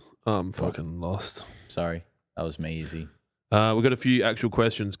 I'm fucking lost. Sorry, that was me, Izzy. We've got a few actual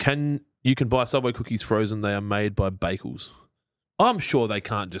questions. You can buy Subway cookies frozen. They are made by Bagels. I'm sure they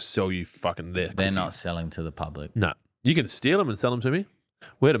can't just sell you fucking their They're cookies. not selling to the public. No. You can steal them and sell them to me.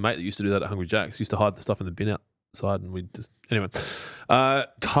 We had a mate that used to do that at Hungry Jack's. Used to hide the stuff in the bin outside and we just... Anyway.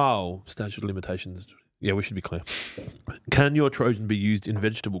 Carl, statute of limitations. Yeah, we should be clear. Can your Trojan be used in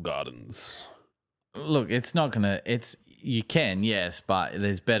vegetable gardens? Look, it's not going to... You can, yes, but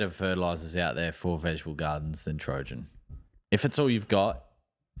there's better fertilizers out there for vegetable gardens than Trojan. If it's all you've got,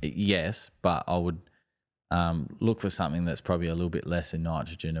 yes, but I would look for something that's probably a little bit less in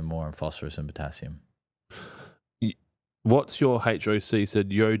nitrogen and more in phosphorus and potassium. What's your HOC?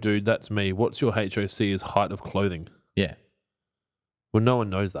 Said, yo, dude, that's me. What's your HOC is height of clothing? Yeah. Well, no one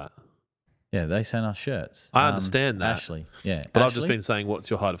knows that. Yeah, they send us shirts. I understand that. Ashley, yeah. But I've just been saying,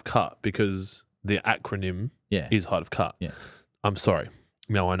 what's your height of cut? Because the acronym is height of cut. Yeah. I'm sorry.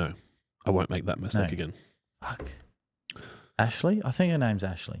 No, I know. I won't make that mistake again. Fuck. Ashley? I think her name's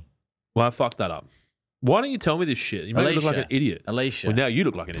Ashley. Well, I fucked that up. Why don't you tell me this shit? You make me look like an idiot. Alicia. Well, now you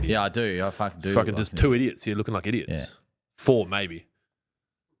look like an idiot. Yeah, I do. I fucking do. Fucking look just like an two idiot. idiots here looking like idiots. Yeah. 4, maybe.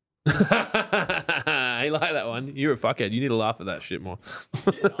 I like that one. You're a fuckhead. You need to laugh at that shit more.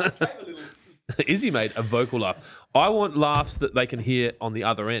 Izzy made a vocal laugh. I want laughs that they can hear on the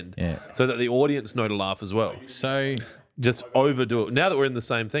other end. Yeah. So that the audience know to laugh as well. So just overdo it. Now that we're in the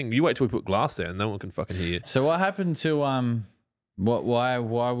same thing, you wait till we put glass there and no one can fucking hear you. So what happened to why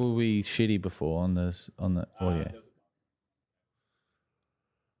were we shitty before on the audio?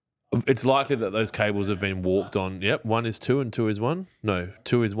 It's likely that those cables have been warped on. Yep, 1 is 2 and 2 is 1. No,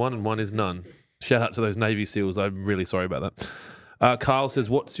 2 is 1 and 1 is none. Shout out to those Navy SEALs. I'm really sorry about that. Kyle says,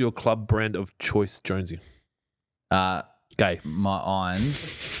 what's your club brand of choice, Jonesy? Gay. My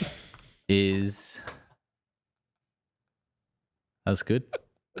irons is... That's good.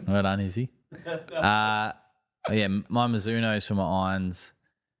 Well done, Izzy. Yeah, my Mizuno's for my irons.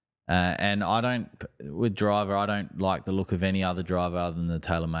 And I don't, with driver, I don't like the look of any other driver other than the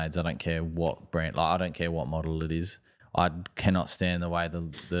TaylorMades. I don't care what brand, like I don't care what model it is. I cannot stand the way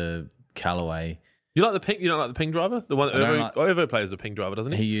the Callaway. You like the pink? You don't like the pink driver? The one that Ovo plays a pink driver,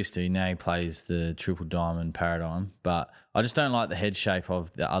 doesn't he? He used to. Now he plays the Triple Diamond Paradigm. But I just don't like the head shape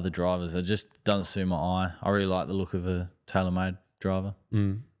of the other drivers. It just doesn't suit my eye. I really like the look of a TaylorMade driver.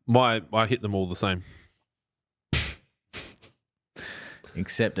 I hit them all the same.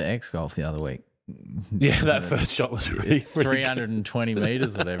 Except at X Golf the other week. Yeah, that first shot was really 320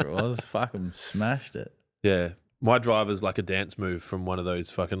 meters, whatever it was. Fucking smashed it. Yeah. My driver's like a dance move from one of those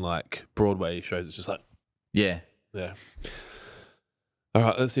fucking like Broadway shows. It's just like, yeah. All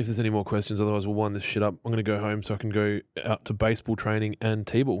right, let's see if there's any more questions. Otherwise, we'll wind this shit up. I'm going to go home so I can go out to baseball training and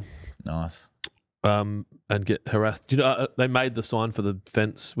T-ball. Nice. And get harassed. You know, they made the sign for the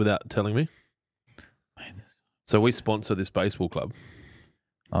fence without telling me. So we sponsor this baseball club.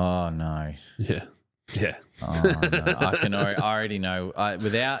 Oh, no. Yeah. Oh, no. I already know.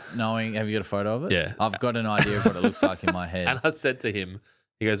 Without knowing, have you got a photo of it? Yeah. I've got an idea of what it looks like in my head. And I said to him,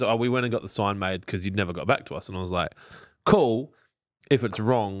 he goes, we went and got the sign made because you'd never got back to us. And I was like, cool. If it's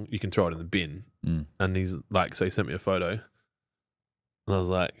wrong, you can throw it in the bin. And he's like, so he sent me a photo. And I was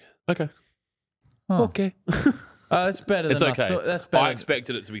like, okay. Oh. Okay. It's better than it's okay. I thought. That's better. I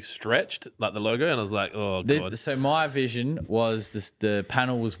expected it to be stretched, like the logo, and I was like, oh, God. So my vision was the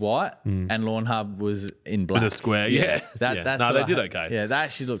panel was white and Lawnhub was in black. In a square, yeah. That's no, what they I did had. okay. Yeah, that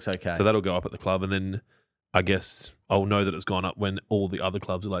actually looks okay. So that'll go up at the club, and then I guess I'll know that it's gone up when all the other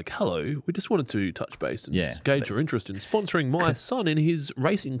clubs are like, hello, we just wanted to touch base and gauge your interest in sponsoring my son in his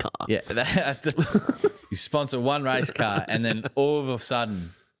racing car. Yeah, you sponsor one race car, and then all of a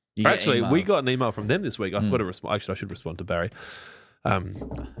sudden... Actually, we got an email from them this week. I forgot to respond. Actually, I should respond to Barry. I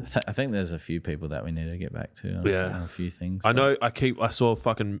think there's a few people that we need to get back to. Yeah. A few things. I know. I saw a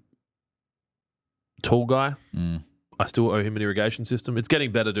fucking tall guy. I still owe him an irrigation system. It's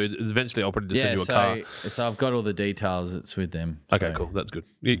getting better, dude. Eventually, I'll probably just send you a car. So I've got all the details. It's with them. Okay, cool. That's good.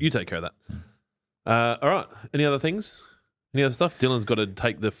 You take care of that. All right. Any other things? Any other stuff? Dylan's got to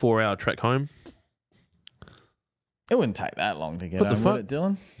take the 4-hour trek home. It wouldn't take that long to get What the home, fuck? would it,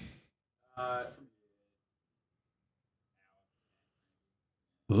 Dylan?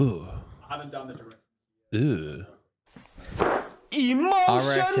 Ooh. I haven't done the direct. Ew.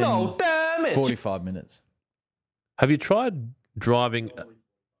 I reckon 45 minutes. Have you tried driving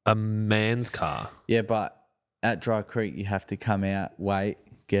a man's car? Yeah, but at Dry Creek, you have to come out, wait,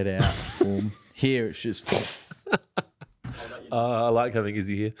 get out, boom. Here, it's just... I like having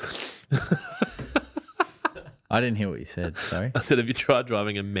Izzy here. I didn't hear what you said, sorry. I said, have you tried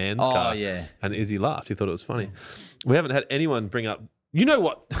driving a man's car? Oh, yeah. And Izzy laughed. He thought it was funny. We haven't had anyone bring up... You know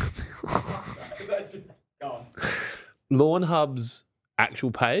what? Go on. Lawnhub's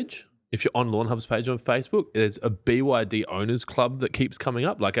actual page, if you're on Lawnhub's page on Facebook, there's a BYD owners club that keeps coming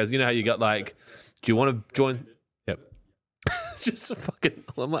up. Like, as you know how you got like, do you want to join? Yep. It's just a fucking,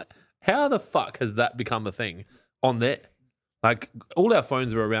 I'm like, how the fuck has that become a thing on there? Like, all our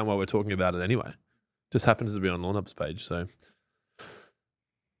phones are around while we're talking about it anyway. Just happens to be on Lawnhub's page. So,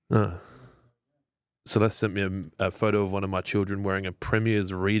 Celeste sent me a photo of one of my children wearing a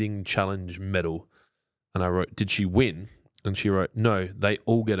Premier's Reading Challenge medal. And I wrote, did she win? And she wrote, no, they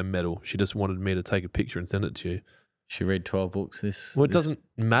all get a medal. She just wanted me to take a picture and send it to you. She read 12 books this... Well, it doesn't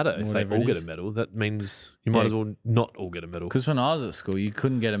matter if they whatever all it get is. a medal. That means you might as well not all get a medal. Because when I was at school, you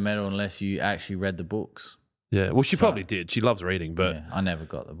couldn't get a medal unless you actually read the books. Yeah, well, she So- probably did. She loves reading, but Yeah, I never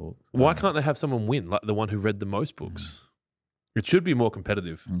got the book. why can't they have someone win, like the one who read the most books? It should be more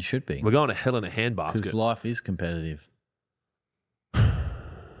competitive. It should be. We're going to hell in a Because handbasket. life is competitive.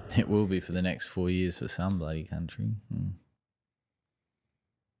 It will be for the next 4 years for some bloody country.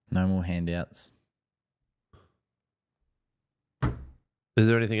 No more handouts. Is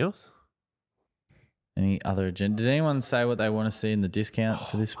there anything else? Any other agenda? Did anyone say what they want to see in the discount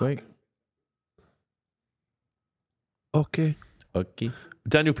for this week? Okay. Okay.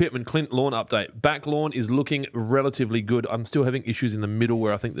 Daniel Pittman, Clint lawn update. Back lawn is looking relatively good. I'm still having issues in the middle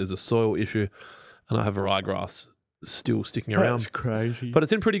where I think there's a soil issue, and I have ryegrass still sticking around. That's crazy. But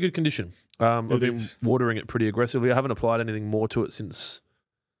it's in pretty good condition. I've been watering it pretty aggressively. I haven't applied anything more to it since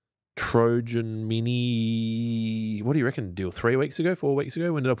Trojan Mini. What do you reckon, Deal? 3 weeks ago? 4 weeks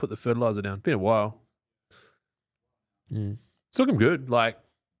ago? When did I put the fertilizer down? Been a while. It's looking good. Like,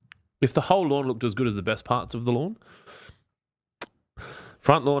 if the whole lawn looked as good as the best parts of the lawn.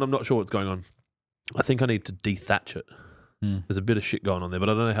 Front lawn, I'm not sure what's going on. I think I need to dethatch it. There's a bit of shit going on there, but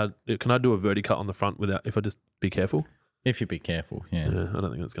I don't know how. Can I do a verticut on the front without, if I just be careful? If you be careful, yeah. Yeah, I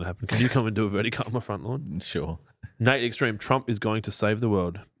don't think that's going to happen. Can you come and do a verticut on my front lawn? Sure. Nate Extreme, Trump is going to save the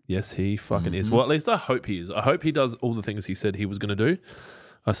world. Yes, he fucking is. Well, at least I hope he is. I hope he does all the things he said he was going to do.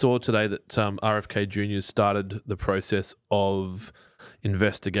 I saw today that RFK Jr. started the process of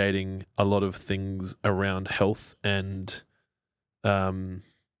investigating a lot of things around health and,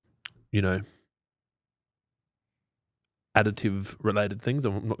 additive related things.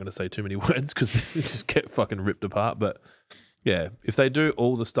 I'm not going to say too many words because this just get fucking ripped apart. But yeah, if they do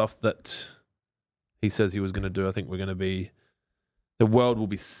all the stuff that he says he was going to do, I think the world will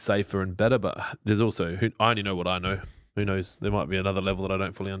be safer and better. But there's also, I only know what I know. Who knows? There might be another level that I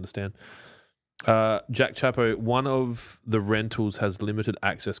don't fully understand. Jack Chapo, one of the rentals has limited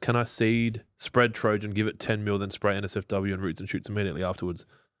access. Can I seed, spread Trojan, give it 10 mil, then spray NSFW and roots and shoots immediately afterwards?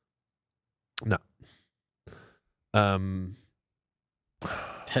 No.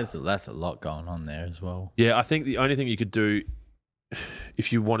 That's a lot going on there as well. Yeah, I think the only thing you could do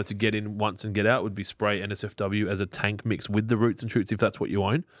if you wanted to get in once and get out would be spray NSFW as a tank mix with the roots and shoots if that's what you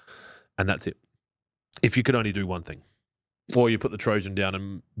own. And that's it. If you could only do one thing. Or you put the Trojan down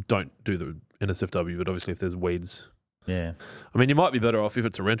and don't do the NSFW, but obviously if there's weeds. Yeah. I mean, you might be better off if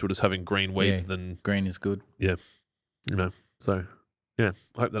it's a rental just having green weeds than... Green is good. Yeah. So, yeah,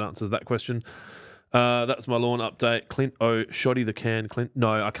 I hope that answers that question. That's my lawn update. Clint, shoddy the can. Clint,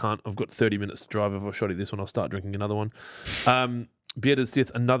 no, I can't. I've got 30 minutes to drive. If I shoddy this one, I'll start drinking another one. Bearded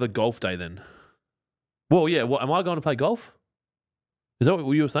Sith, another golf day then. Well, yeah, what, am I going to play golf? Is that what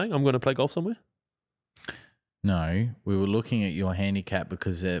you were saying? I'm going to play golf somewhere? No, we were looking at your handicap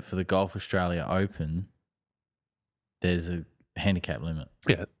because for the Golf Australia Open, there's a handicap limit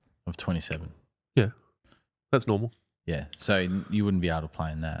of 27. Yeah, that's normal. Yeah, so you wouldn't be able to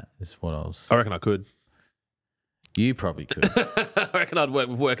play in that, is what I was... I reckon I could. You probably could. I reckon I'd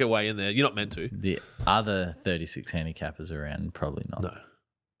work a way in there. You're not meant to. The other 36 handicappers around, probably not. No.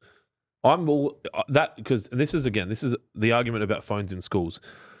 I'm all... because this is the argument about phones in schools.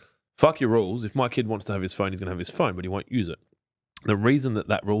 Fuck your rules. If my kid wants to have his phone, he's going to have his phone, but he won't use it. The reason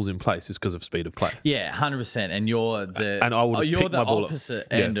that rule's in place is because of speed of play. Yeah, 100%. And you're the and I will you're pick the my ball opposite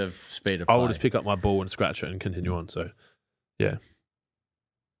up. end Yeah. of speed of play. I will just pick up my ball and scratch it and continue on. So, yeah.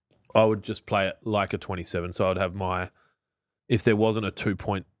 I would just play it like a 27. So I'd have if there wasn't a 2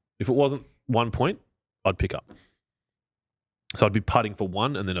 point, if it wasn't 1 point, I'd pick up. So I'd be putting for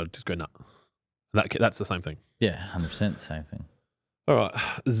 1 and then I'd just go nut. That's the same thing. Yeah, 100% the same thing. All right.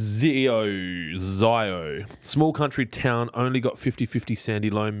 Zio. Small country town, only got 50-50 sandy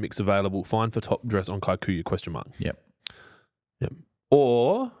loam mix available. Fine for top dress on Kaikuya, question mark. Yep.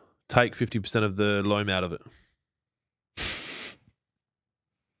 Or take 50% of the loam out of it.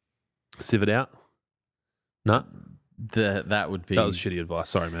 Sieve it out. No. That would be. That was shitty advice.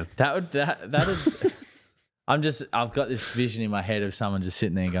 Sorry, man. That'd. I've got this vision in my head of someone just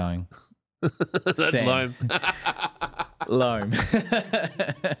sitting there going, That's Sam. loam. Loam.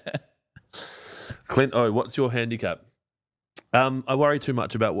 Clint, what's your handicap? I worry too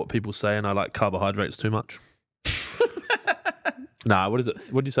much about what people say and I like carbohydrates too much. Nah, what is it?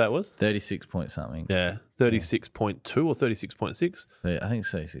 What did you say it was? 36 point something. Yeah, 36.2 or 36.6? I think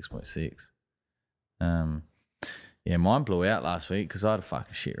it's 36.6. Yeah, mine blew out last week because I had a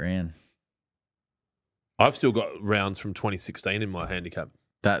fucking shit round. I've still got rounds from 2016 in my handicap.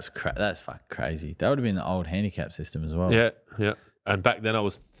 That's fucking crazy. That would have been the old handicap system as well. Yeah. And back then I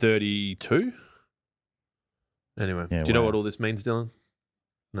was 32. Anyway, do you know what all this means, Dylan?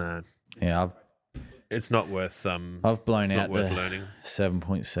 No. Yeah, It's not worth. I've blown out worth the learning.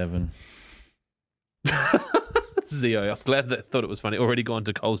 7.7. Zio, I'm glad that thought it was funny. Already gone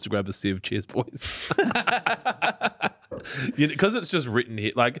to Coles to grab a sieve. Cheers, boys. Because it's just written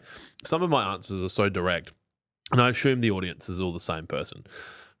here. Like some of my answers are so direct, and I assume the audience is all the same person,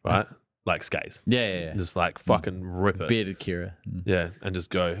 right? Like Skaze. Yeah. Just like fucking rip it. Bearded Kira. Yeah, and just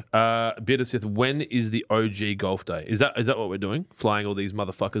go. Bearded Sith, when is the OG golf day? Is that what we're doing? Flying all these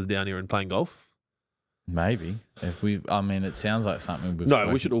motherfuckers down here and playing golf? Maybe. It sounds like something we've No,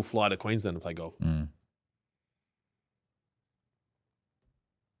 spoken. we should all fly to Queensland and play golf. Mm.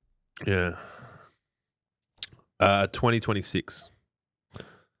 Yeah. 2026.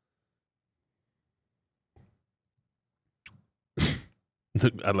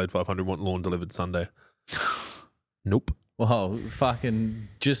 The Adelaide 500 want lawn delivered Sunday. Nope. Well, fucking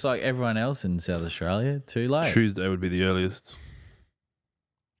just like everyone else in South Australia, too late. Tuesday would be the earliest.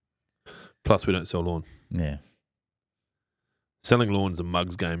 Plus, we don't sell lawn. Yeah. Selling lawn's a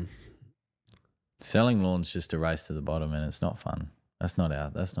mugs game. Selling lawn's just a race to the bottom and it's not fun. That's not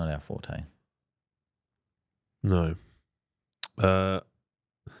our forte. No. I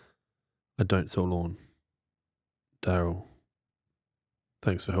don't sell lawn. Daryl,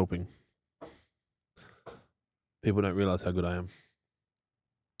 thanks for helping. People don't realise how good I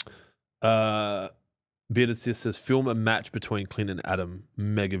am. Bearded Sis says, film a match between Clint and Adam.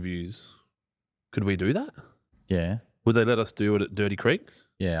 Mega views. Could we do that? Yeah. Would they let us do it at Dirty Creek?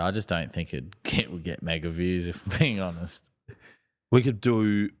 Yeah, I just don't think it would get mega views, if I'm being honest. We could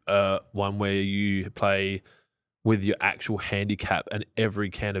do one where you play with your actual handicap and every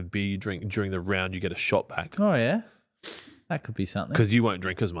can of beer you drink during the round, you get a shot back. Oh, yeah. That could be something. Because you won't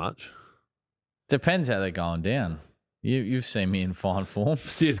drink as much. Depends how they're going down. You've seen me in fine form.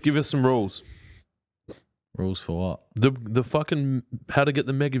 Sith, give us some rules. Rules for what? The fucking how to get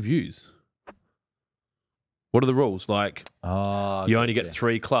the mega views. What are the rules? Like, you only get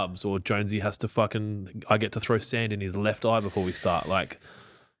 3 clubs, or Jonesy has to I get to throw sand in his left eye before we start. Like,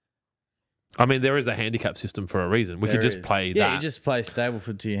 I mean, there is a handicap system for a reason. We could just play that. Yeah, you just play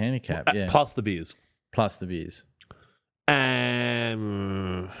Stableford to your handicap. Yeah. Plus the beers. Plus the beers.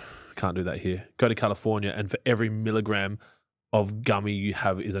 And can't do that here. Go to California, and for every milligram of gummy you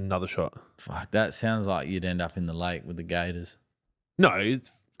have is another shot. Fuck, that sounds like you'd end up in the lake with the gators. No, it's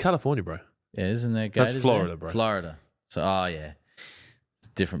California, bro. Yeah, isn't there gators? That's Florida, there? bro. Florida. So, yeah. It's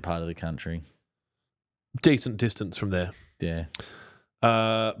a different part of the country. Decent distance from there. Yeah.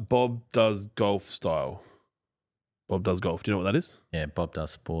 Bob does golf style. Bob does golf. Do you know what that is? Yeah, Bob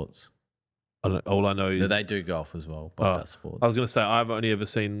does sports. I don't. All I know is They do golf as well. Bob does sports. I was going to say I've only ever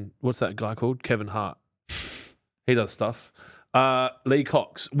seen what's that guy called? Kevin Hart. He does stuff. Lee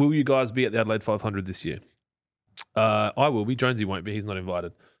Cox, will you guys be at the Adelaide 500 this year? I will be. Jonesy won't be. He's not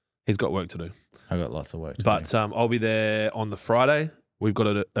invited. He's got work to do. I've got lots of work to do. But I'll be there on the Friday. We've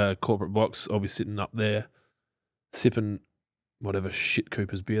got a corporate box. I'll be sitting up there sipping whatever shit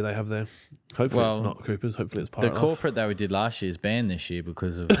Cooper's beer they have there. Hopefully it's not Cooper's. Hopefully it's Pirate The corporate that we did last year is banned this year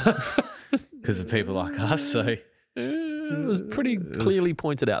because of people like us. So it was pretty clearly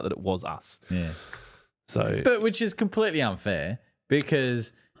pointed out that it was us. Yeah. So, but which is completely unfair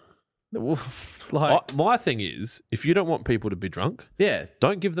because, like, my thing is, if you don't want people to be drunk, yeah,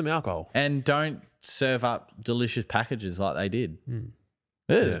 don't give them alcohol and don't serve up delicious packages like they did.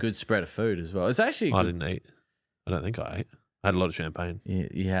 It is a good spread of food as well. It's actually I didn't eat. I don't think I ate. I had a lot of champagne.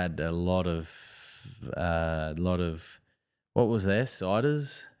 You had a lot of what was there?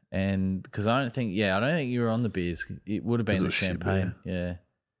 Ciders, and because I don't think you were on the beers. It would have been It the was shit champagne. Yeah.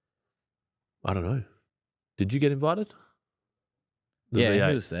 I don't know. Did you get invited? Yeah, he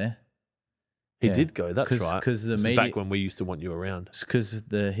V8s. was there. He Yeah. did go. That's right. Because the This is media, back when we used to want you around. because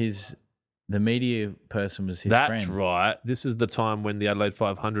the media person was his That's friend. right. This is the time when the Adelaide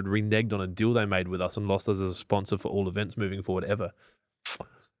 500 reneged on a deal they made with us and lost us as a sponsor for all events moving forward ever.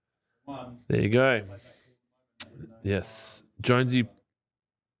 There you go. Yes. Jonesy.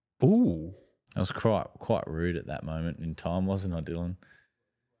 Ooh. I was quite rude at that moment in time, wasn't I, Dylan?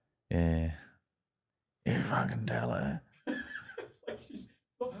 Yeah. You fucking tell her.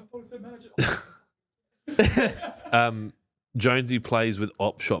 Jonesy plays with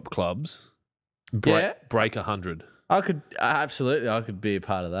op shop clubs. Yeah. Break 100. I could be a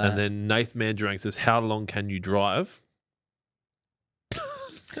part of that. And then Nath Mandarang says, "How long can you drive?"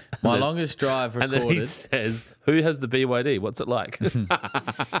 My longest drive And then he recorded. says, "Who has the BYD? What's it like?"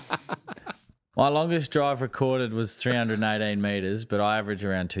 My longest drive recorded was 318 meters, but I average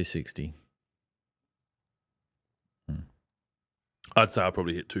around 260. I'd say I'll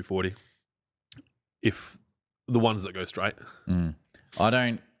probably hit 240 if the ones that go straight. I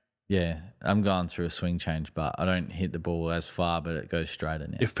don't. Yeah, I'm going through a swing change, but I don't hit the ball as far, but it goes straighter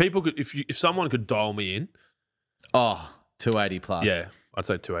now. If people could, if someone could dial me in, 280 plus. yeah, I'd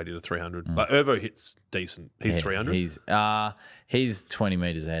say 280 to 300. But Irvo hits decent. He's 300. He's 20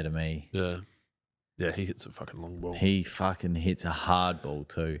 meters ahead of me. Yeah, he hits a fucking long ball. He fucking hits a hard ball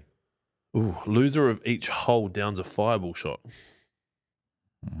too. Ooh, loser of each hole downs a fireball shot.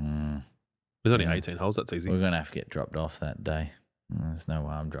 There's only 18 holes. That's easy. We're gonna have to get dropped off that day. There's no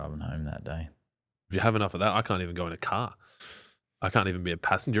way I'm driving home that day. If you have enough of that, I can't even go in a car. I can't even be a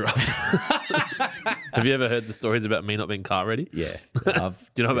passenger after. Have you ever heard the stories about me not being car ready? Yeah. Do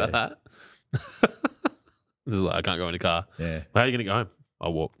you know about that? This is like, I can't go in a car. Yeah. How are you going to go home?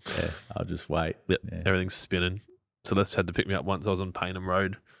 I'll walk. Yeah. I'll just wait. Yep. Yeah. Everything's spinning. Celeste had to pick me up once. I was on Paynham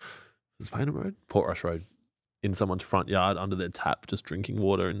Road. Was it Paynham Road? Portrush Road. In someone's front yard under their tap, just drinking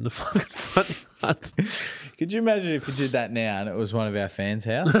water in the fucking front yard. Could you imagine if you did that now and it was one of our fans'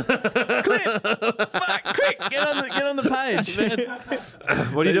 house? Clint! Fuck! Quick! Get on the page. Man.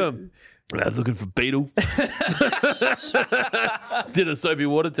 What are you doing? Looking for beetle. Just did a soapy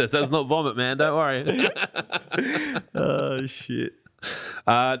water test. That's not vomit, man. Don't worry. Oh, shit.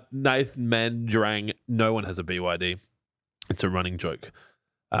 Nathan Mandarang, no one has a BYD. It's a running joke.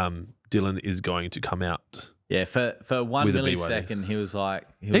 Dylan is going to come out. Yeah, for 1 With a millisecond, he was like...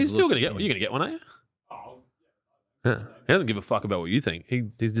 He's still going to get one. You're going to get one, are you? Yeah. He doesn't give a fuck about what you think.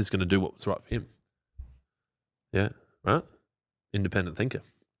 He's just going to do what's right for him. Yeah, right? Independent thinker.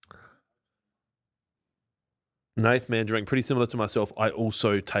 Nath Mandarang, pretty similar to myself. I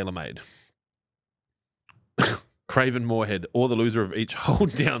also tailor-made. Craven Moorhead, or the loser of each hole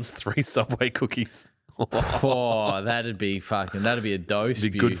downs 3 Subway cookies. Oh, that'd be a dose. Be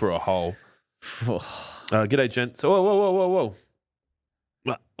good for a hole. G'day, gents. Whoa.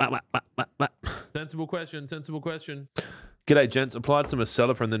 Sensible question. G'day, gents. Applied some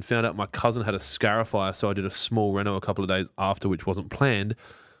Accelera and then found out my cousin had a scarifier, so I did a small reno a couple of days after, which wasn't planned.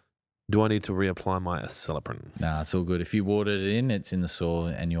 Do I need to reapply my Accelera? Nah, it's all good. If you watered it in, it's in the soil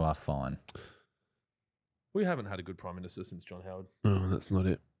and you are fine. We haven't had a good Prime Minister since John Howard. Oh, that's not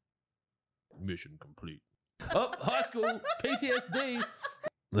it. Mission complete. Oh, high school PTSD.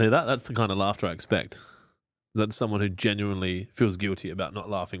 Yeah, that's the kind of laughter I expect. That's someone who genuinely feels guilty about not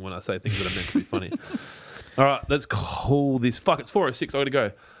laughing when I say things that are meant to be funny. All right, let's call this. Fuck, it's 4:06. I got to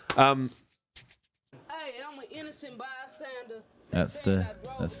go. Hey, I'm an innocent bystander. That's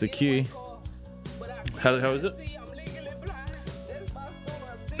the cue. How is it?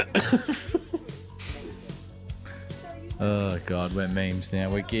 Oh God, we're memes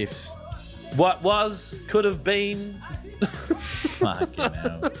now. We're gifs. What was, could have been. Fucking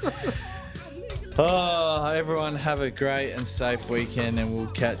hell. Oh, everyone have a great and safe weekend, and we'll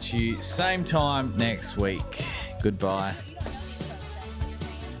catch you same time next week. Goodbye.